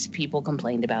yes, people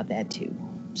complained about that too.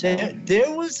 So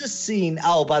there was a scene.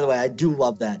 Oh, by the way, I do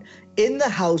love that. In the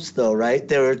house, though, right?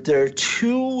 There are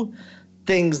 2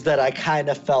 things that I kind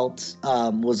of felt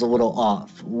was a little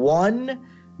off. One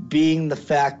being the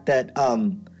fact that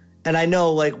and I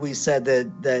know, like we said,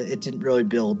 that it didn't really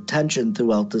build tension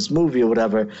throughout this movie or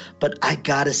whatever, but I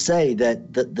gotta say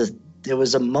that there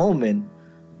was a moment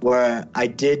where I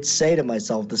did say to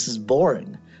myself, this is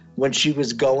boring. When she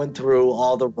was going through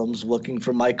all the rooms looking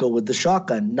for Michael with the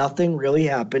shotgun. Nothing really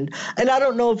happened. And I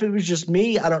don't know if it was just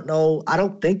me. I don't know. I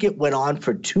don't think it went on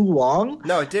for too long.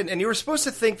 No, it didn't. And you were supposed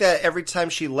to think that every time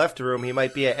she left the room, he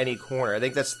might be at any corner. I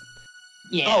think that's...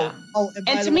 Yeah.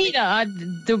 And to me,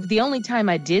 the only time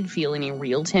I did feel any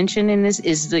real tension in this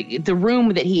is the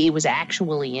room that he was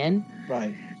actually in.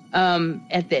 Right.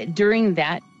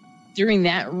 During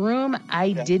that room,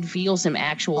 I did feel some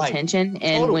actual tension,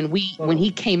 and when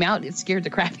he came out, it scared the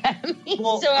crap out of me.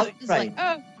 Well, so I was like,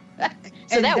 oh.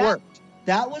 So that worked.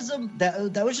 That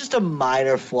was just a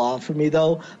minor flaw for me,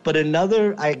 though. But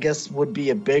another, I guess, would be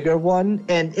a bigger one,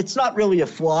 and it's not really a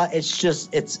flaw. It's just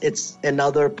it's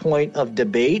another point of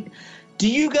debate.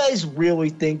 Do you guys really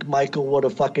think Michael would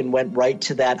have fucking went right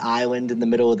to that island in the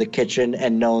middle of the kitchen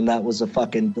and known that was a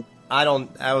fucking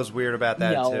I was weird about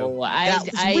that too. No, That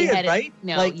was weird, right?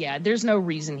 No, Like- yeah, there's no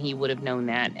reason he would have known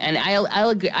that, and I'll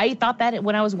agree. I thought that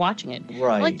when I was watching it,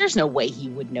 Right. Like, there's no way he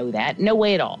would know that. No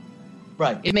way at all.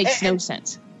 Right. It makes no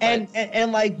sense.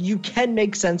 And like you can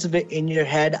make sense of it in your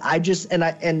head.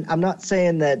 I'm not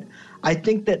saying that I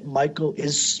think that Michael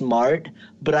is smart,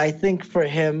 but I think for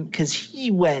him, because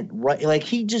he went right, like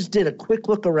he just did a quick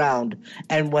look around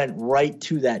and went right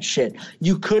to that shit.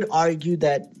 You could argue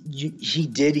that he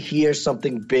did hear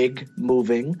something big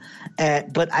moving,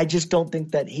 but I just don't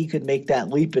think that he could make that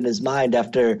leap in his mind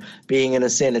after being in a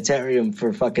sanitarium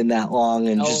for fucking that long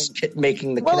and just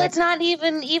making the Well, it's not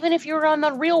even if you're on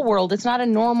the real world, it's not a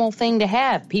normal thing to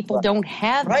have. People don't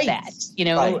have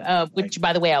that, which,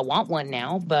 by the way, I want one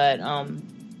now, but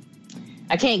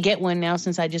I can't get one now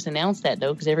since I just announced that,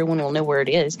 though, because everyone will know where it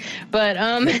is. But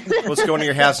let's go into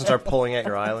your house and start pulling at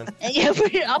your island. Yeah,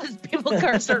 but all these people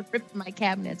start ripping my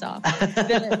cabinets off.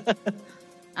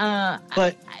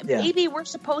 Maybe we're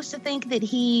supposed to think that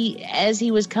he, as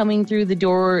he was coming through the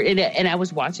door, and I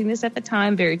was watching this at the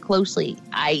time very closely,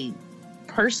 I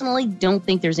personally don't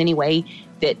think there's any way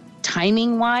that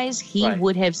timing-wise he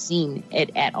would have seen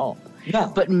it at all.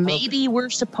 No. But maybe we're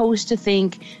supposed to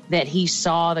think that he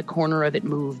saw the corner of it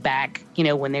move back,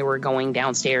 when they were going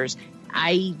downstairs.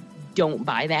 I don't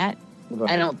buy that. Right.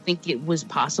 I don't think it was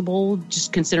possible,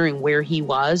 just considering where he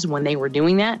was when they were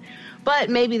doing that.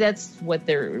 But maybe that's what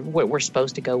we're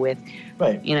supposed to go with.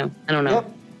 Right. I don't know.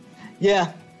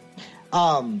 Yep. Yeah.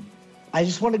 I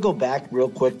just want to go back real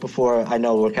quick before I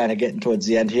know we're kind of getting towards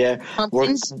the end here.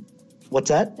 Pumpkins? What's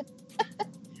that?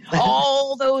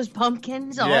 All those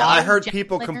pumpkins. Yeah, I heard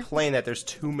people complain that there's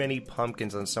too many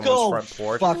pumpkins on someone's front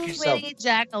porch. Fuck yourself. Too many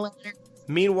jack-o'-lanterns.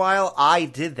 Meanwhile, I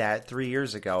did that 3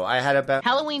 years ago. I had about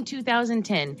Halloween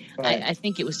 2010. Right. I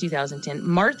think it was 2010.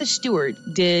 Martha Stewart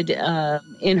did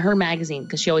in her magazine,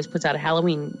 because she always puts out a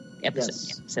Halloween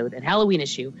episode, a Halloween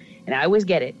issue, and I always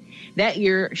get it. That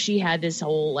year, she had this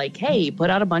whole hey, put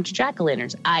out a bunch of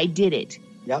jack-o'-lanterns. I did it.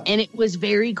 Yep. And it was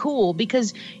very cool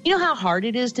because you know how hard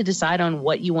it is to decide on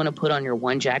what you want to put on your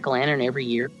one jack-o'-lantern every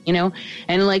year, And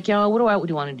what do I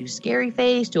want to do? Scary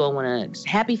face? Do I want a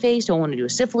happy face? Do I want to do a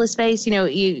syphilis face?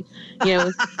 You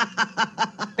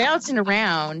bouncing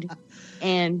around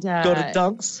and go to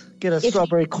Dunks, get a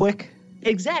strawberry quick.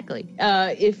 Exactly.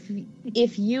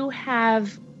 If you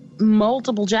have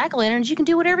multiple jack-o'-lanterns, you can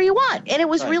do whatever you want, and it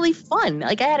was really fun.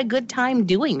 I had a good time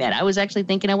doing that. I was actually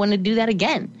thinking I wanted to do that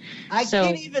again. I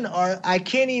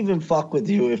can't even fuck with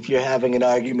you if you're having an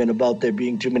argument about there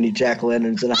being too many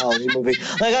jack-o'-lanterns in a Halloween movie.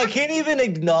 I can't even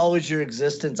acknowledge your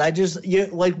existence.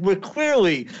 We're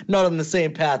clearly not on the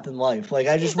same path in life.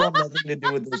 I just want nothing to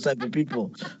do with those type of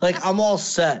people. I'm all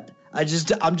set. I'm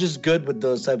just good with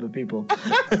those type of people.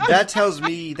 That tells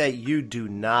me that you do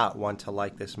not want to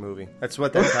like this movie. That's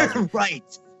what that tells me.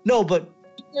 Right. No, but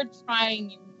you're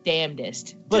trying your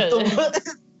damnedest. But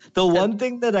the one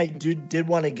thing that I did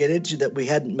want to get into that we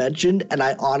hadn't mentioned, and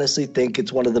I honestly think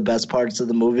it's one of the best parts of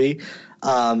the movie,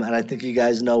 and I think you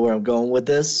guys know where I'm going with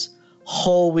this.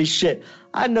 Holy shit.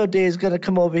 I know Dave's going to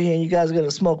come over here and you guys are going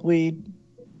to smoke weed.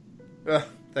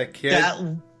 That kid.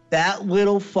 That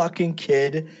little fucking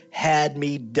kid had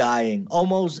me dying.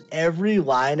 Almost every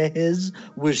line of his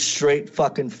was straight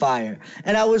fucking fire.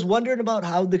 And I was wondering about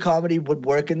how the comedy would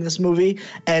work in this movie.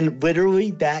 And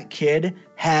literally, that kid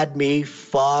had me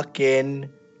fucking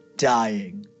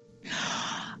dying.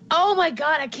 Oh my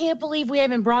God, I can't believe we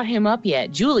haven't brought him up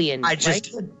yet. Julian. I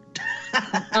just did.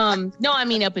 No, I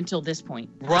mean up until this point.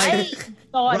 Right. I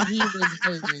thought he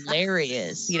was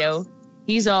hilarious,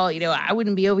 He's all, I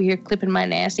wouldn't be over here clipping my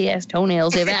nasty ass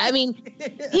toenails.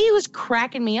 He was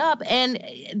cracking me up. And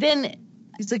then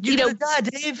he's like, you're gonna die,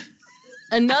 Dave.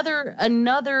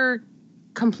 Another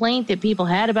complaint that people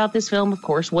had about this film, of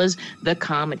course, was the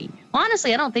comedy.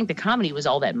 Honestly, I don't think the comedy was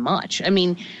all that much.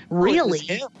 Really,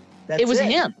 it was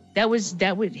him.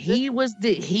 He was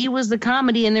the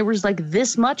comedy, and there was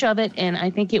this much of it, and I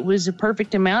think it was a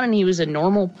perfect amount, and he was a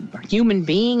normal human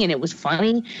being, and it was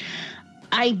funny.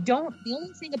 The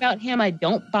only thing about him I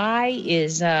don't buy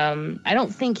is I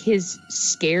don't think his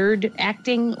scared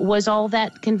acting was all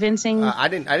that convincing. I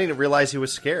didn't realize he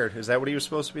was scared. Is that what he was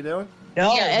supposed to be doing?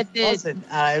 No, it wasn't.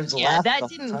 That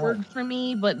didn't work for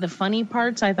me, but the funny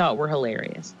parts I thought were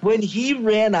hilarious. When he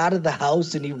ran out of the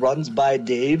house and he runs by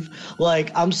Dave,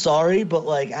 I'm sorry, but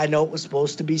I know it was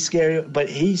supposed to be scary, but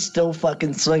he's still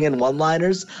fucking slinging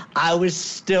one-liners. I was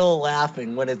still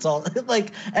laughing when it's all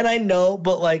and I know,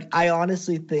 but I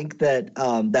honestly think that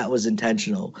that was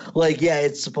intentional.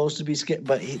 It's supposed to be scary,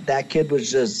 but that kid was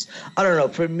just, I don't know.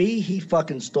 For me, he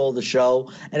fucking stole the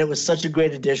show, and it was such a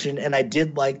great addition, and I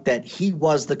did like that he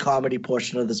was the comedy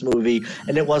portion of this movie,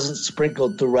 and it wasn't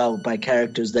sprinkled throughout by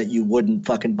characters that you wouldn't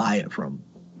fucking buy it from.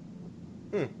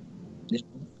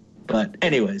 But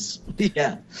anyways,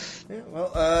 yeah.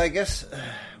 Well, I guess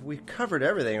we covered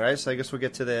everything, right? So I guess we'll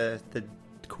get to the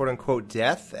quote-unquote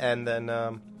death, and then...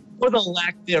 Or the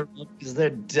lack thereof, because they're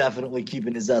definitely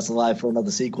keeping his ass alive for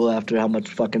another sequel after how much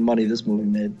fucking money this movie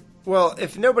made. Well,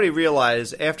 if nobody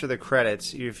realized, after the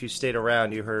credits, if you stayed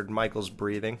around, you heard Michael's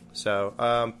breathing. So,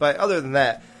 but other than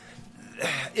that,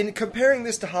 in comparing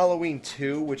this to Halloween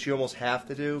 2, which you almost have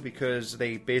to do because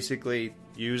they basically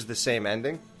use the same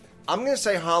ending, I'm going to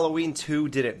say Halloween 2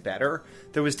 did it better.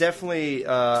 There was definitely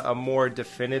a more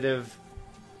definitive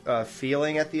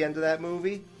feeling at the end of that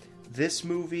movie. This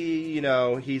movie,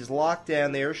 he's locked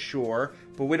down there, sure,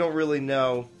 but we don't really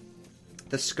know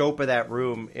the scope of that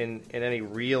room in any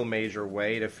real major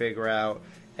way to figure out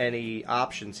any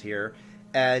options here.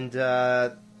 And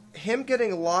him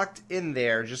getting locked in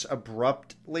there just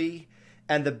abruptly,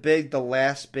 and the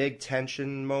last big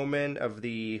tension moment of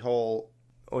the whole,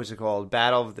 what was it called,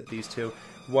 battle of these two,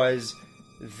 was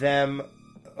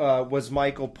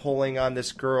Michael pulling on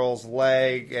this girl's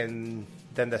leg, and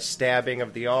then the stabbing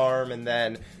of the arm, and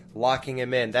then locking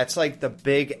him in. That's like the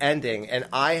big ending, and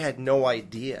I had no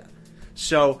idea.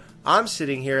 So I'm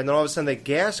sitting here, and then all of a sudden the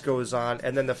gas goes on,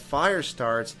 and then the fire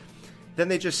starts. Then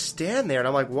they just stand there, and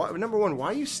I'm like, number one, why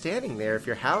are you standing there if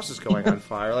your house is going on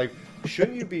fire? Like,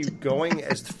 shouldn't you be going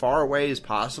as far away as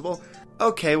possible?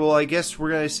 Okay, well, I guess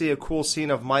we're going to see a cool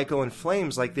scene of Michael in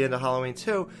flames like the end of Halloween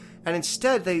 2, and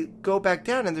instead they go back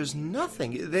down, and there's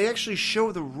nothing. They actually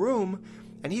show the room,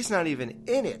 and he's not even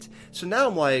in it. So now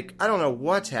I'm like, I don't know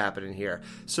what's happening here.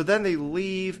 So then they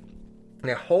leave,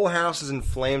 and the whole house is in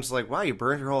flames. Like, wow, you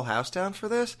burned your whole house down for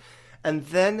this? And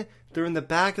then they're in the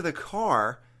back of the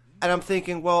car, and I'm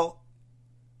thinking, well,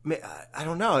 I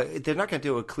don't know. They're not going to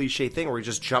do a cliche thing where he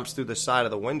just jumps through the side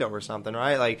of the window or something,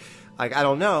 right? Like I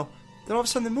don't know. Then all of a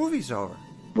sudden the movie's over.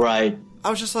 Right. I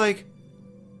was just like,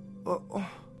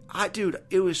 dude,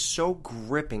 it was so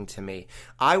gripping to me.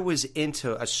 I was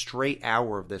into a straight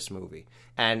hour of this movie,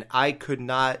 and I could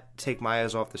not take my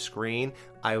eyes off the screen.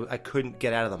 I couldn't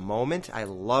get out of the moment. I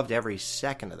loved every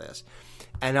second of this.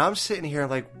 And I'm sitting here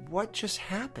like, what just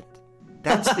happened?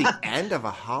 That's the end of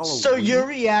a Halloween. So your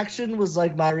reaction was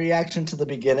like my reaction to the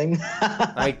beginning?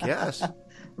 I guess.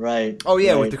 Right. Oh,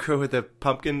 yeah, right. with the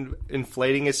pumpkin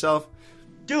inflating itself.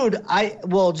 Dude,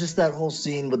 just that whole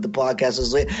scene with the podcast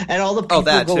was late, and all the people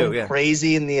going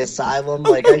crazy in the asylum.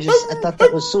 Like, I thought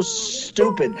that was so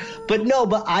stupid. But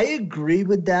I agree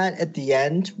with that at the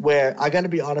end, where I got to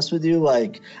be honest with you.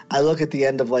 Like, I look at the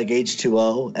end of like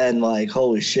H2O and like,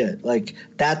 holy shit, like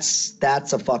that's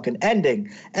a fucking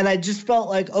ending. And I just felt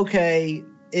like, okay,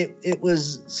 it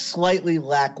was slightly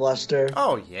lackluster.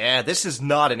 Oh yeah, this is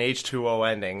not an H2O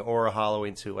ending or a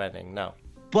Halloween 2 ending. No.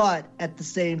 But at the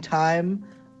same time,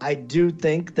 I do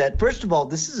think that, first of all,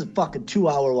 this is a fucking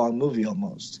 2-hour-long movie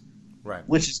almost. Right.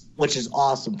 Which is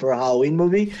awesome for a Halloween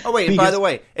movie. Oh, wait, and by the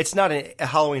way, it's not a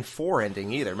Halloween 4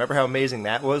 ending either. Remember how amazing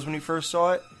that was when you first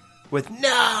saw it? With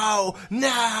no!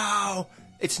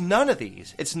 It's none of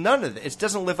these. It's none of it. It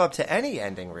doesn't live up to any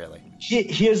ending, really.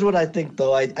 Here's what I think,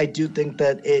 though. I do think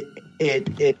that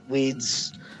it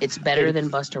leads... It's better than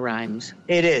Busta Rhymes.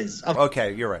 It is.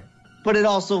 Okay, you're right. But it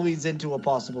also leads into a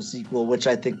possible sequel, which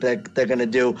I think that they're going to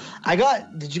do.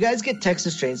 Did you guys get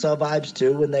Texas Chainsaw vibes,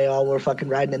 too, when they all were fucking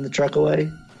riding in the truck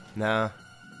away? No.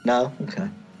 No? Okay.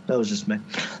 That was just me.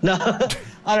 No,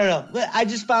 I don't know. I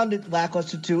just found it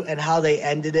lackluster, too, and how they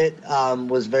ended it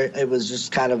it was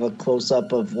just kind of a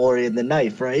close-up of Ori and the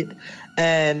knife, right?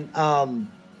 And I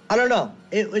don't know.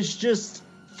 It was just,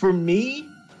 for me...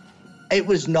 It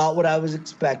was not what I was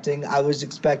expecting. I was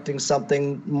expecting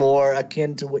something more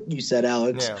akin to what you said,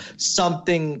 Alex. Yeah.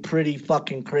 Something pretty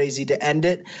fucking crazy to end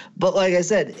it. But like I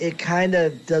said, it kind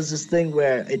of does this thing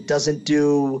where it doesn't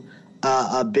do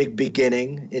a big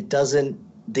beginning.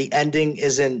 The ending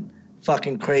isn't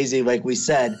fucking crazy like we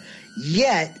said.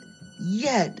 Yet,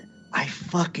 I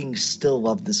fucking still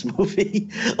love this movie.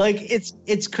 Like,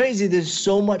 it's crazy. There's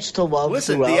so much to love.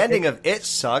 Listen, the ending of It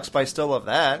sucks, but I still love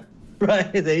that.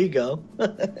 Right, there you go.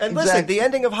 And listen, the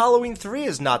ending of Halloween 3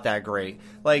 is not that great.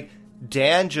 Like,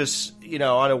 Dan just,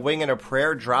 on a wing and a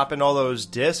prayer, dropping all those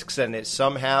discs, and it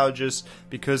somehow just,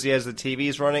 because he has the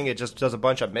TVs running, it just does a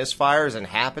bunch of misfires and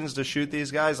happens to shoot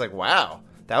these guys. Like, wow,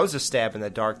 that was a stab in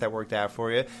the dark that worked out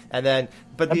for you. And then,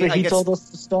 he told us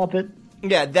to stop it.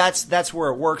 Yeah, that's where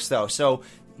it works, though. So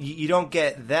you don't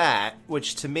get that,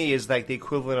 which to me is like the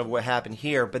equivalent of what happened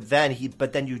here. But then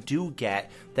you do get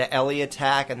the Ellie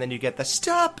attack, and then you get the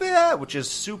stop it, which is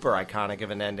super iconic of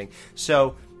an ending.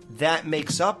 So that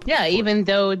makes up. Yeah, even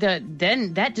though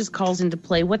then that just calls into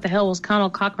play what the hell was Connell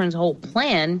Cochran's whole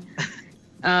plan?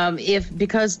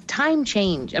 Because time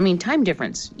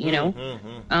difference, you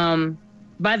know.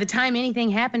 By the time anything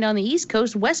happened on the East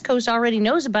Coast, West Coast already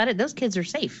knows about it. Those kids are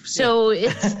safe. So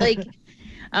it's like,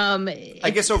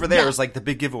 I guess over there is like the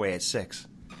big giveaway at 6.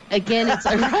 Again, it's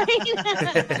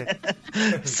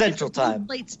right. Central Time.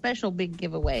 Late special big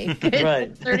giveaway.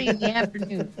 Right. 30 in the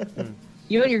afternoon.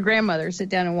 You and your grandmother sit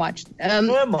down and watch.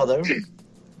 Grandmother.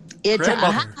 It's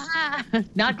Grandmother.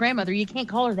 not grandmother. You can't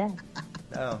call her that.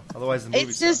 No, otherwise the movie.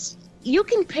 It's just you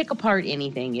can pick apart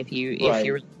anything if you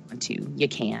really want to. You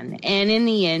can. And in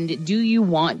the end, do you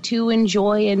want to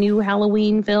enjoy a new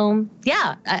Halloween film?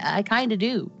 Yeah, I kind of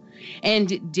do.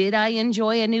 And did I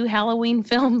enjoy a new Halloween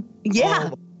film? Yeah.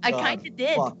 Oh, I kind of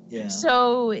did. Fuck, yeah.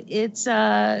 So it's,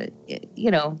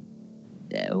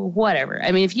 whatever.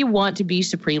 I mean, if you want to be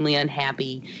supremely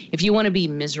unhappy, if you want to be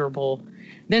miserable,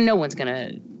 then no one's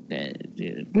gonna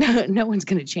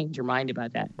change your mind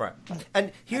about that. Right.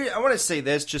 And here, I want to say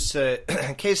this, just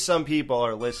in case some people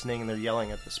are listening and they're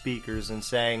yelling at the speakers and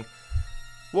saying,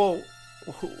 well,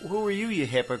 who are you, you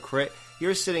hypocrite?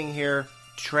 You're sitting here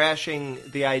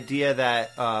trashing the idea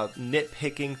that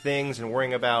nitpicking things and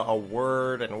worrying about a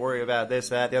word and worrying about this,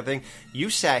 that, the other thing. You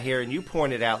sat here and you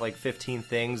pointed out like 15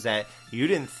 things that you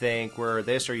didn't think were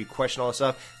this, or you question all this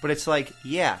stuff. But it's like,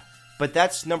 yeah, but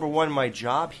that's number one, my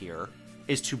job here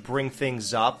is to bring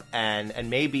things up, and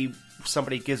maybe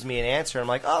somebody gives me an answer. I'm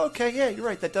like, oh, okay, yeah, you're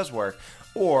right, that does work.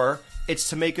 Or it's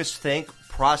to make us think,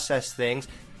 process things,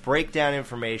 break down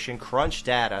information, crunch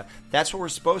data. That's what we're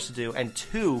supposed to do. And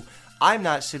 2, I'm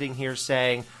not sitting here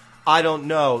saying, I don't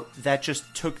know, that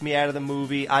just took me out of the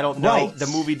movie. I don't know, right. The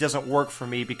movie doesn't work for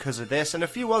me because of this, and a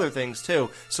few other things too.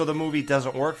 So the movie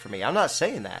doesn't work for me. I'm not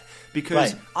saying that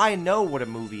because right. I know what a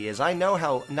movie is. I know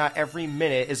how not every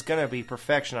minute is going to be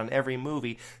perfection on every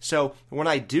movie. So when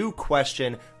I do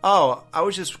question, oh, I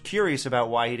was just curious about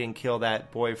why he didn't kill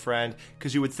that boyfriend,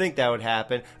 because you would think that would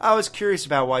happen. I was curious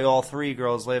about why all 3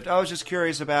 girls lived. I was just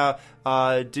curious about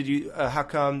how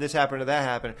come this happened or that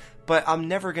happened. But I'm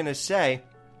never going to say,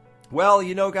 well,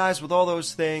 you know, guys, with all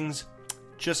those things,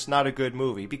 just not a good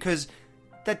movie. Because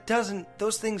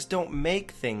those things don't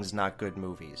make things not good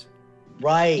movies.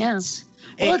 Right. Yes.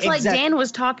 Well, it's like Dan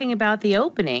was talking about the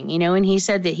opening, you know, and he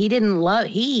said that he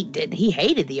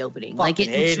hated the opening. Like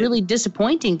it's really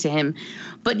disappointing to him,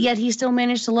 but yet he still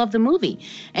managed to love the movie.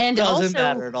 And doesn't also,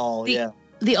 matter at all,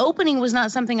 the opening was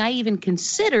not something I even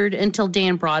considered until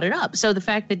Dan brought it up. So the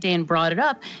fact that Dan brought it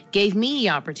up gave me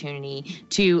the opportunity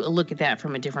to look at that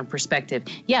from a different perspective.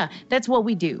 Yeah, that's what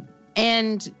we do.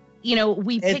 And, you know,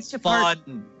 we picked apart.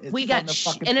 We got,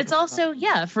 and it's also,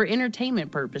 for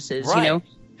entertainment purposes, right. You know.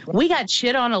 We got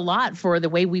shit on a lot for the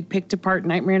way we picked apart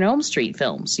Nightmare on Elm Street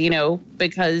films, you know,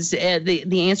 because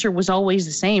the answer was always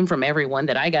the same from everyone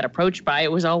that I got approached by.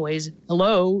 It was always,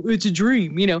 hello, it's a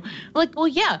dream, you know. I'm like, well,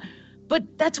 yeah. But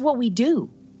that's what we do,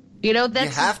 you know.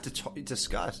 That's you have to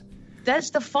discuss.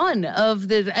 That's the fun of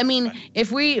the. I mean,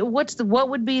 what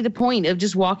would be the point of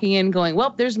just walking in, and going, well,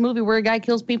 there's a movie where a guy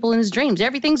kills people in his dreams.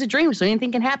 Everything's a dream, so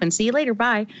anything can happen. See you later,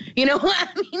 bye. You know, I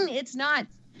mean, it's not.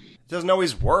 It doesn't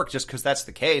always work just because that's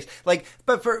the case. Like,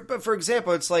 but for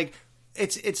example, it's like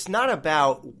it's not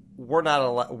about you're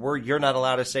not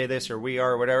allowed to say this or we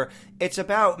are or whatever. It's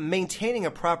about maintaining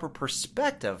a proper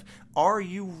perspective. Are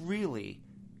you really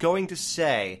going to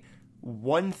say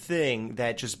one thing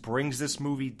that just brings this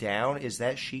movie down is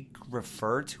that she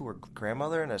referred to her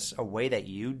grandmother in a way that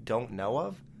you don't know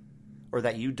of or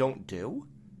that you don't do?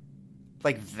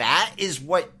 Like, that is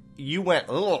what you went,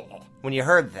 ugh, when you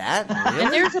heard that? Really?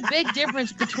 And there's a big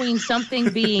difference between something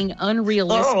being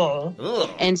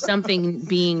unrealistic and something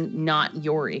being not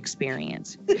your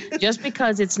experience. Just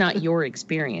because it's not your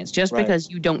experience, just because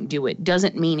you don't do it,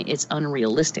 doesn't mean it's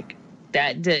unrealistic.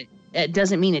 It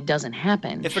doesn't mean it doesn't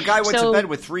happen. If a guy went to bed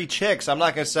with 3 chicks, I'm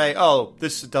not going to say, oh,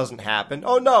 this doesn't happen.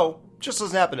 Oh, no, just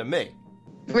doesn't happen to me.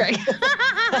 Right.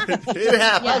 It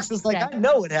happens. Yes, it's like, I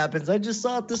know it happens. I just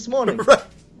saw it this morning. Right.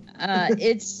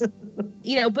 It's,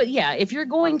 you know, but yeah, if you're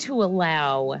going to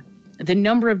allow the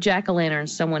number of jack-o'-lanterns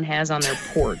someone has on their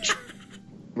porch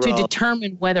to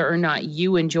determine whether or not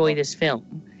you enjoy this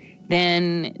film,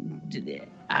 then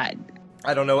I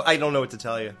don't know. I don't know what to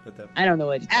tell you. I don't know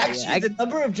what to tell you. Actually, the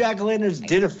number of jack-o'-lanterns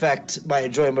did affect my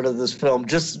enjoyment of this film,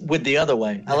 just with the other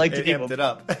way. I like to keep it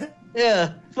up.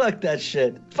 Yeah, fuck that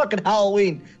shit. Fucking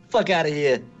Halloween. Fuck out of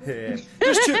here. Yeah.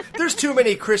 There's too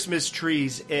many Christmas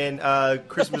trees in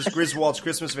Griswold's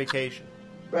Christmas Vacation.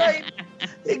 Right.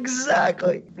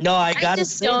 Exactly. No, I gotta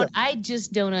say that. I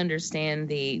just don't understand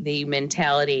the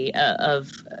mentality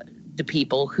of the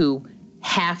people who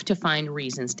have to find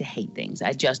reasons to hate things.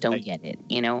 I just don't get it.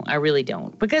 I really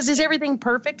don't. Because is everything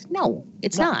perfect? No,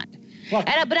 it's not. But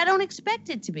I don't expect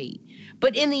it to be.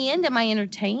 But in the end, am I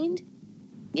entertained?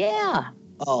 Yeah.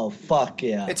 Oh, fuck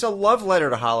yeah. It's a love letter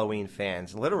to Halloween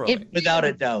fans, literally. Without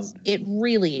a doubt. It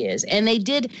really is. And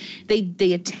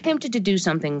they attempted to do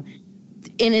something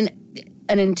in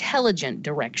an intelligent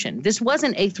direction. This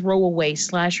wasn't a throwaway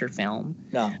slasher film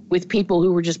with people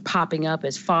who were just popping up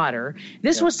as fodder.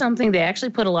 This was something they actually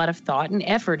put a lot of thought and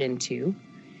effort into.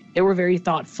 They were very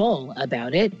thoughtful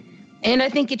about it. And I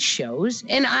think it shows.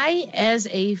 And I, as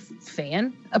a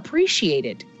fan, appreciate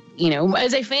it.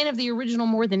 As a fan of the original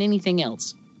more than anything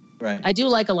else. Right. I do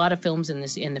like a lot of films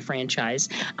in the franchise.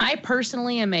 I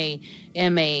personally am my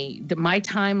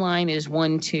timeline is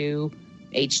 1, 2,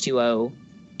 H2O.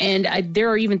 And there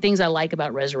are even things I like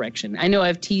about Resurrection. I know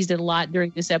I've teased it a lot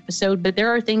during this episode, but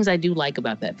there are things I do like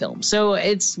about that film. So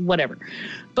it's whatever.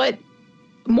 But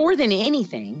more than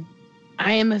anything,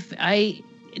 I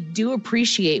do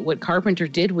appreciate what Carpenter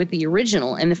did with the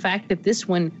original, and the fact that this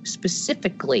one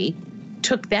specifically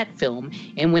took that film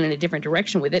and went in a different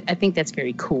direction with it. I think that's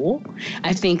very cool.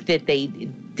 I think that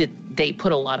they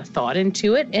put a lot of thought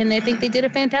into it, and I think they did a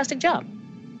fantastic job.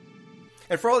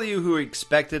 And for all of you who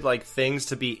expected things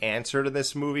to be answered in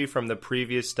this movie from the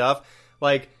previous stuff,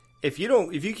 if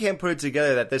you can't put it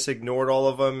together that this ignored all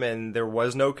of them and there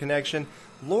was no connection,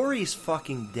 Laurie's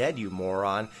fucking dead, you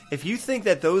moron. If you think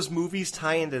that those movies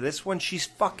tie into this one, she's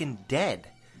fucking dead.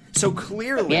 So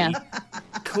clearly,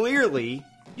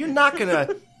 you're not gonna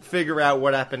figure out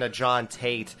what happened to John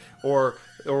Tate or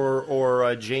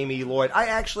Jamie Lloyd. I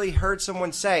actually heard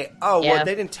someone say, well,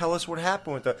 they didn't tell us what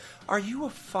happened with her. Are you a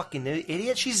fucking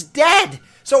idiot? She's dead!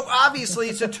 So obviously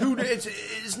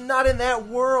it's not in that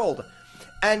world.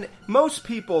 And most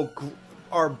people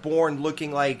are born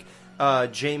looking like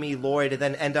Jamie Lloyd and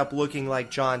then end up looking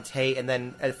like John Tate and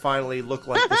then finally look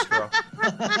like this girl.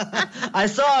 I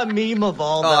saw a meme of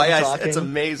all that talking. It's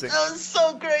amazing. That was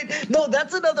so great. No,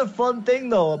 that's another fun thing,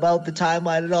 though, about the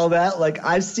timeline and all that.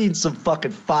 I've seen some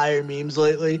fucking fire memes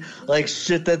lately.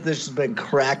 Shit that has been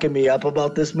cracking me up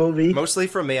about this movie. Mostly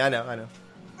from me, I know.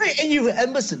 Right,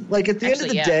 and listen, at the end of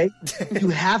the day,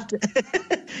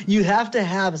 you have to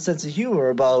have a sense of humor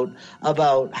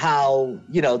about how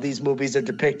these movies are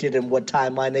depicted and what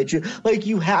timeline they choose.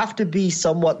 You have to be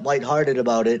somewhat lighthearted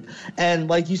about it. And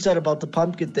like you said about the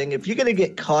pumpkin thing, if you're gonna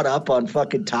get caught up on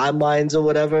fucking timelines or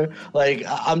whatever,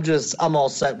 I'm all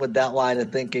set with that line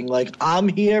of thinking. I'm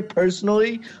here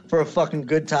personally for a fucking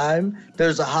good time.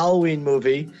 There's a Halloween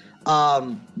movie.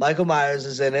 Michael Myers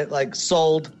is in it.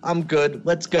 Sold. I'm good.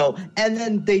 Let's go. And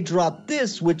then they drop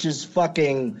this, which is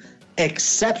fucking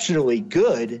exceptionally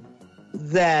good.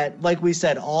 That, like we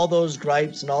said, all those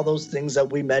gripes and all those things that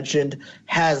we mentioned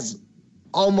has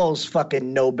almost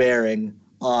fucking no bearing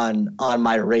on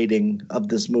my rating of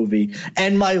this movie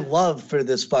and my love for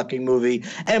this fucking movie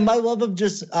and my love of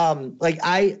just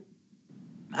I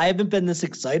haven't been this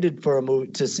excited for a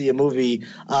movie to see a movie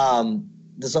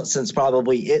since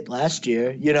probably It last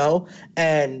year,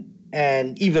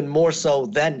 and even more so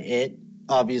than It,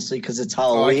 obviously, because it's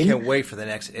Halloween. Oh, I can't wait for the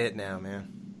next It now, man.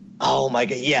 Oh my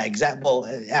god, yeah, exactly. Well,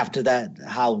 after that,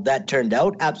 how that turned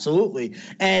out, absolutely,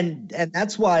 and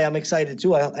that's why I'm excited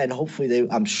too. And hopefully,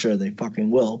 I'm sure they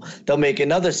fucking will. They'll make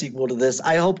another sequel to this.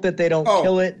 I hope that they don't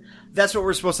kill it. That's what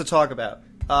we're supposed to talk about.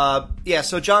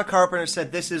 So John Carpenter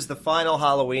said this is the final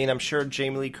Halloween. I'm sure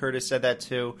Jamie Lee Curtis said that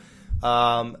too.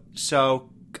 So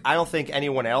I don't think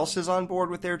anyone else is on board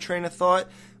with their train of thought.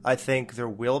 I think there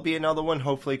will be another one.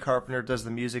 Hopefully Carpenter does the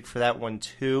music for that one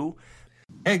too.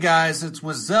 Hey guys, it's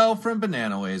Wazelle from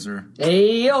Banana Laser.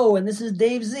 Hey yo, and this is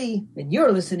Dave Z, and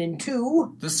you're listening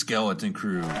to The Skeleton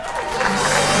Crew.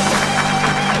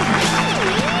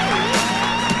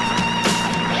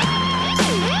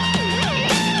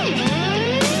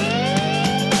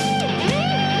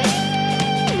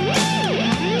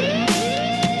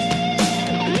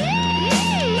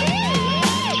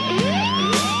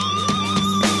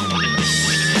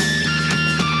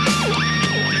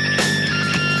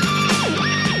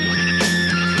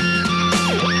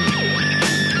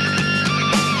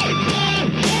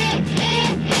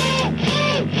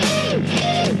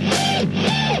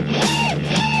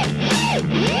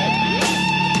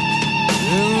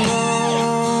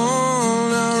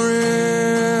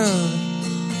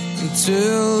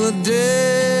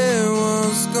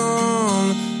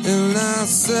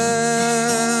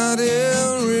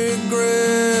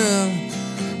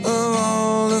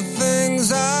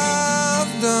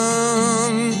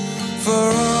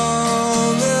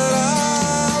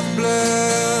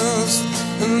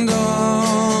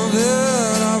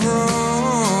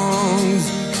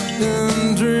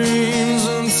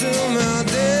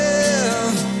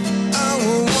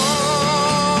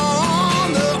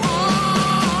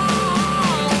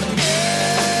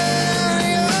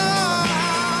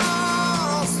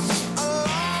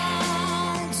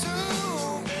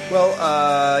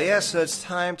 Well, so it's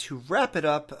time to wrap it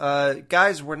up.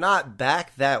 Guys, we're not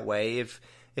back that way.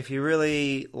 If you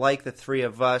really like the three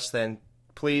of us, then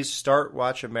please start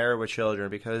watching Married with Children,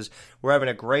 because we're having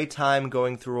a great time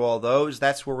going through all those.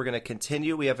 That's where we're going to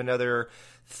continue. We have another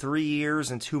 3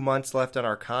 years and 2 months left on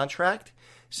our contract.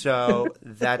 So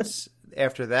that's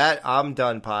after that, I'm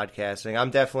done podcasting.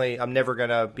 I'm never going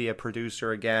to be a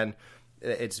producer again.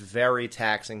 It's very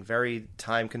taxing, very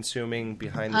time-consuming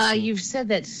behind the scenes. You've said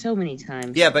that so many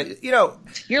times. Yeah, but,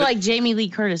 You're like Jamie Lee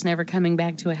Curtis never coming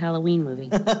back to a Halloween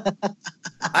movie.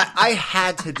 I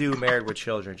had to do Married with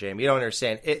Children, Jamie. You don't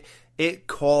understand. It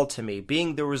called to me.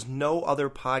 There was no other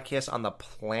podcast on the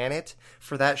planet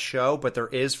for that show, but there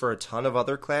is for a ton of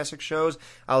other classic shows.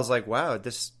 I was like, wow,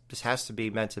 this has to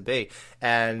be meant to be.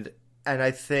 And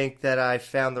I think that I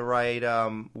found the right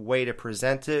way to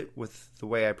present it with the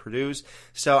way I produce.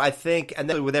 So I think, and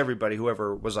then with everybody,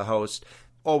 whoever was a host,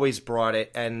 always brought it.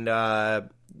 And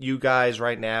you guys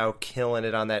right now killing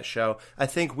it on that show. I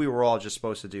think we were all just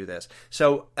supposed to do this.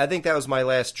 So I think that was my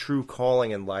last true calling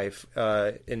in life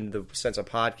in the sense of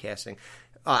podcasting.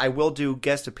 I will do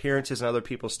guest appearances and other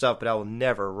people's stuff, but I will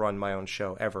never run my own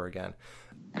show ever again.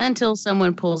 Until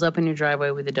someone pulls up in your driveway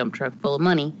with a dump truck full of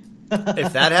money.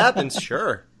 If that happens,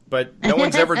 sure. But no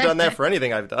one's ever done that for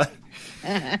anything I've done.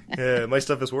 Yeah, my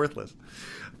stuff is worthless.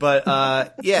 But,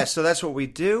 so that's what we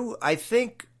do. I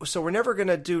think, so we're never going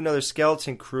to do another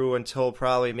Skeleton Crew until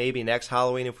probably maybe next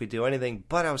Halloween if we do anything.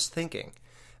 But I was thinking,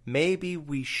 maybe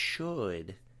we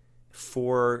should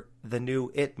for the new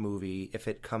It movie if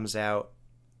it comes out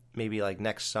maybe like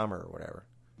next summer or whatever.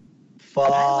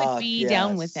 I would be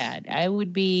down with that.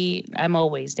 I'm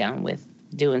always down with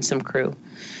doing some Crew.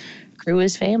 Crew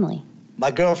is family. My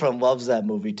girlfriend loves that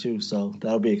movie too, so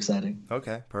that'll be exciting.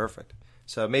 Okay, perfect.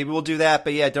 So maybe we'll do that,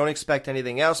 but yeah, don't expect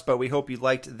anything else, but we hope you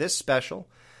liked this special.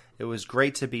 It was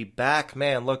great to be back.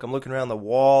 Man, look, I'm looking around the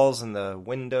walls and the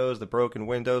windows, the broken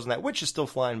windows, and that witch is still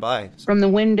flying by. From the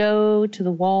window to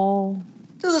the wall.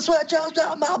 To the sweat drops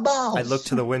out my balls. I looked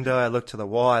to the window, I looked to the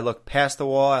wall, I looked past the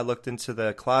wall, I looked into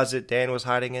the closet Dan was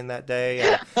hiding in that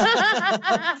day.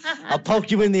 I'll poke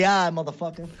you in the eye,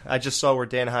 motherfucker. I just saw where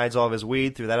Dan hides all of his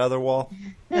weed through that other wall.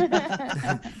 You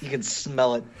can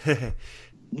smell it.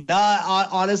 Nah,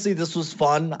 honestly, this was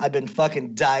fun. I've been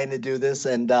fucking dying to do this,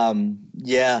 and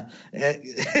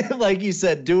like you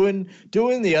said, doing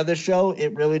the other show,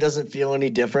 it really doesn't feel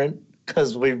any different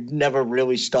because we've never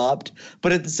really stopped.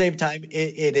 But at the same time,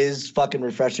 it is fucking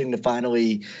refreshing to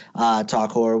finally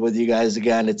talk horror with you guys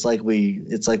again. It's like we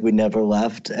never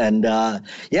left. And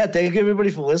thank you everybody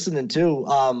for listening too.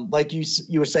 Like you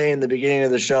were saying in the beginning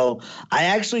of the show, I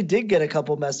actually did get a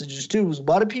couple messages too. A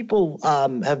lot of people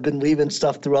have been leaving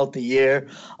stuff throughout the year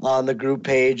on the group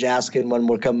page asking when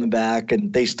we're coming back,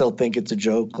 and they still think it's a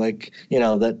joke, like,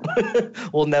 that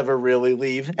we'll never really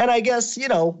leave. And I guess,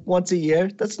 once a year,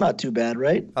 that's not too bad,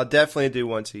 right? I'll definitely do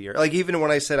once a year. Like, even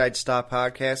when I said I'd stop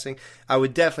podcasting, I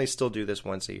would definitely still do this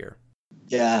once a year.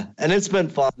 Yeah, and it's been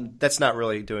fun. That's not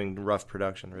really doing rough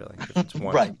production, really. It's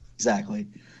once. Right, exactly.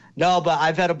 No, but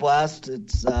I've had a blast.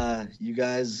 It's you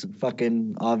guys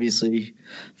fucking obviously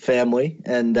family,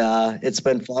 and it's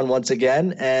been fun once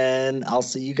again, and I'll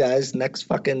see you guys next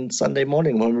fucking Sunday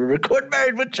morning when we record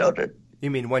Married with Children.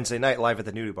 You mean Wednesday night live at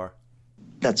the Nudie Bar?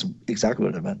 That's exactly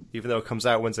what I meant. Even though it comes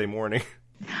out Wednesday morning.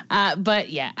 But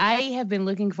yeah, I have been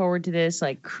looking forward to this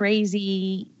like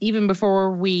crazy. Even before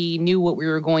we knew what we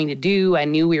were going to do, I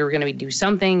knew we were going to do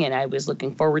something, and I was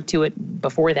looking forward to it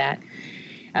before that.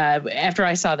 After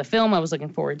I saw the film, I was looking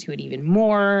forward to it even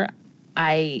more.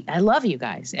 I love you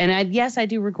guys. And I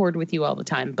do record with you all the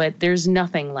time, but there's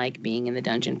nothing like being in the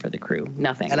dungeon for the crew.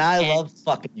 Nothing. And I love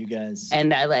fucking you guys.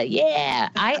 And I like,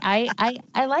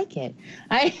 I like it.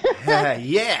 And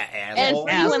for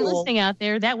anyone listening out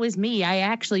there, that was me. I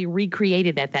actually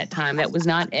recreated at that time. That was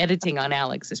not editing on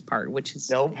Alex's part, which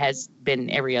has been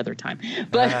every other time.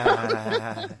 But,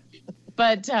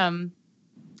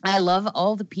 I love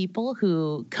all the people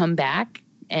who come back.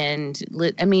 And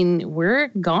we're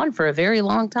gone for a very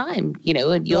long time,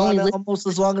 and you almost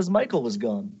as long as Michael was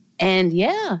gone. And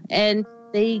and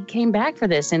they came back for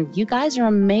this, and you guys are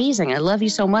amazing. I love you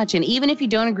so much. And even if you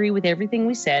don't agree with everything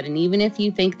we said, and even if you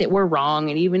think that we're wrong,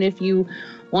 and even if you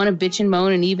want to bitch and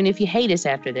moan, and even if you hate us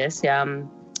after this,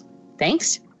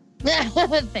 thanks.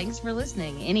 Thanks for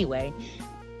listening. Anyway.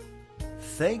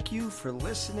 Thank you for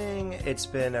listening. It's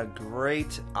been a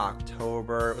great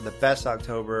October, the best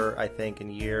October, I think,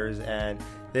 in years, and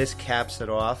this caps it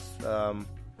off.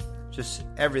 Just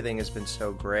everything has been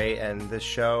so great, and this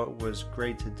show was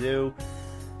great to do.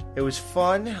 It was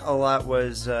fun. A lot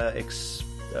was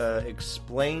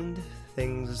explained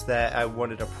things that I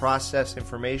wanted to process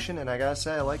information, and I gotta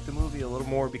say, I like the movie a little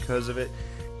more because of it.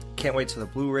 Can't wait till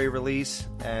the Blu-ray release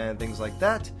and things like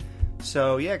that.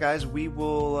 So yeah, guys, we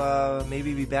will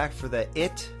maybe be back for the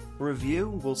It review.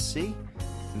 We'll see.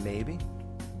 Maybe.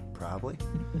 Probably.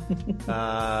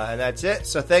 And that's it.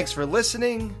 So thanks for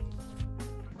listening.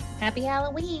 Happy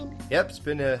Halloween. Yep, it's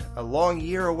been a long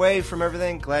year away from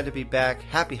everything. Glad to be back.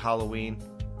 Happy Halloween.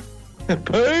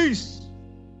 Peace!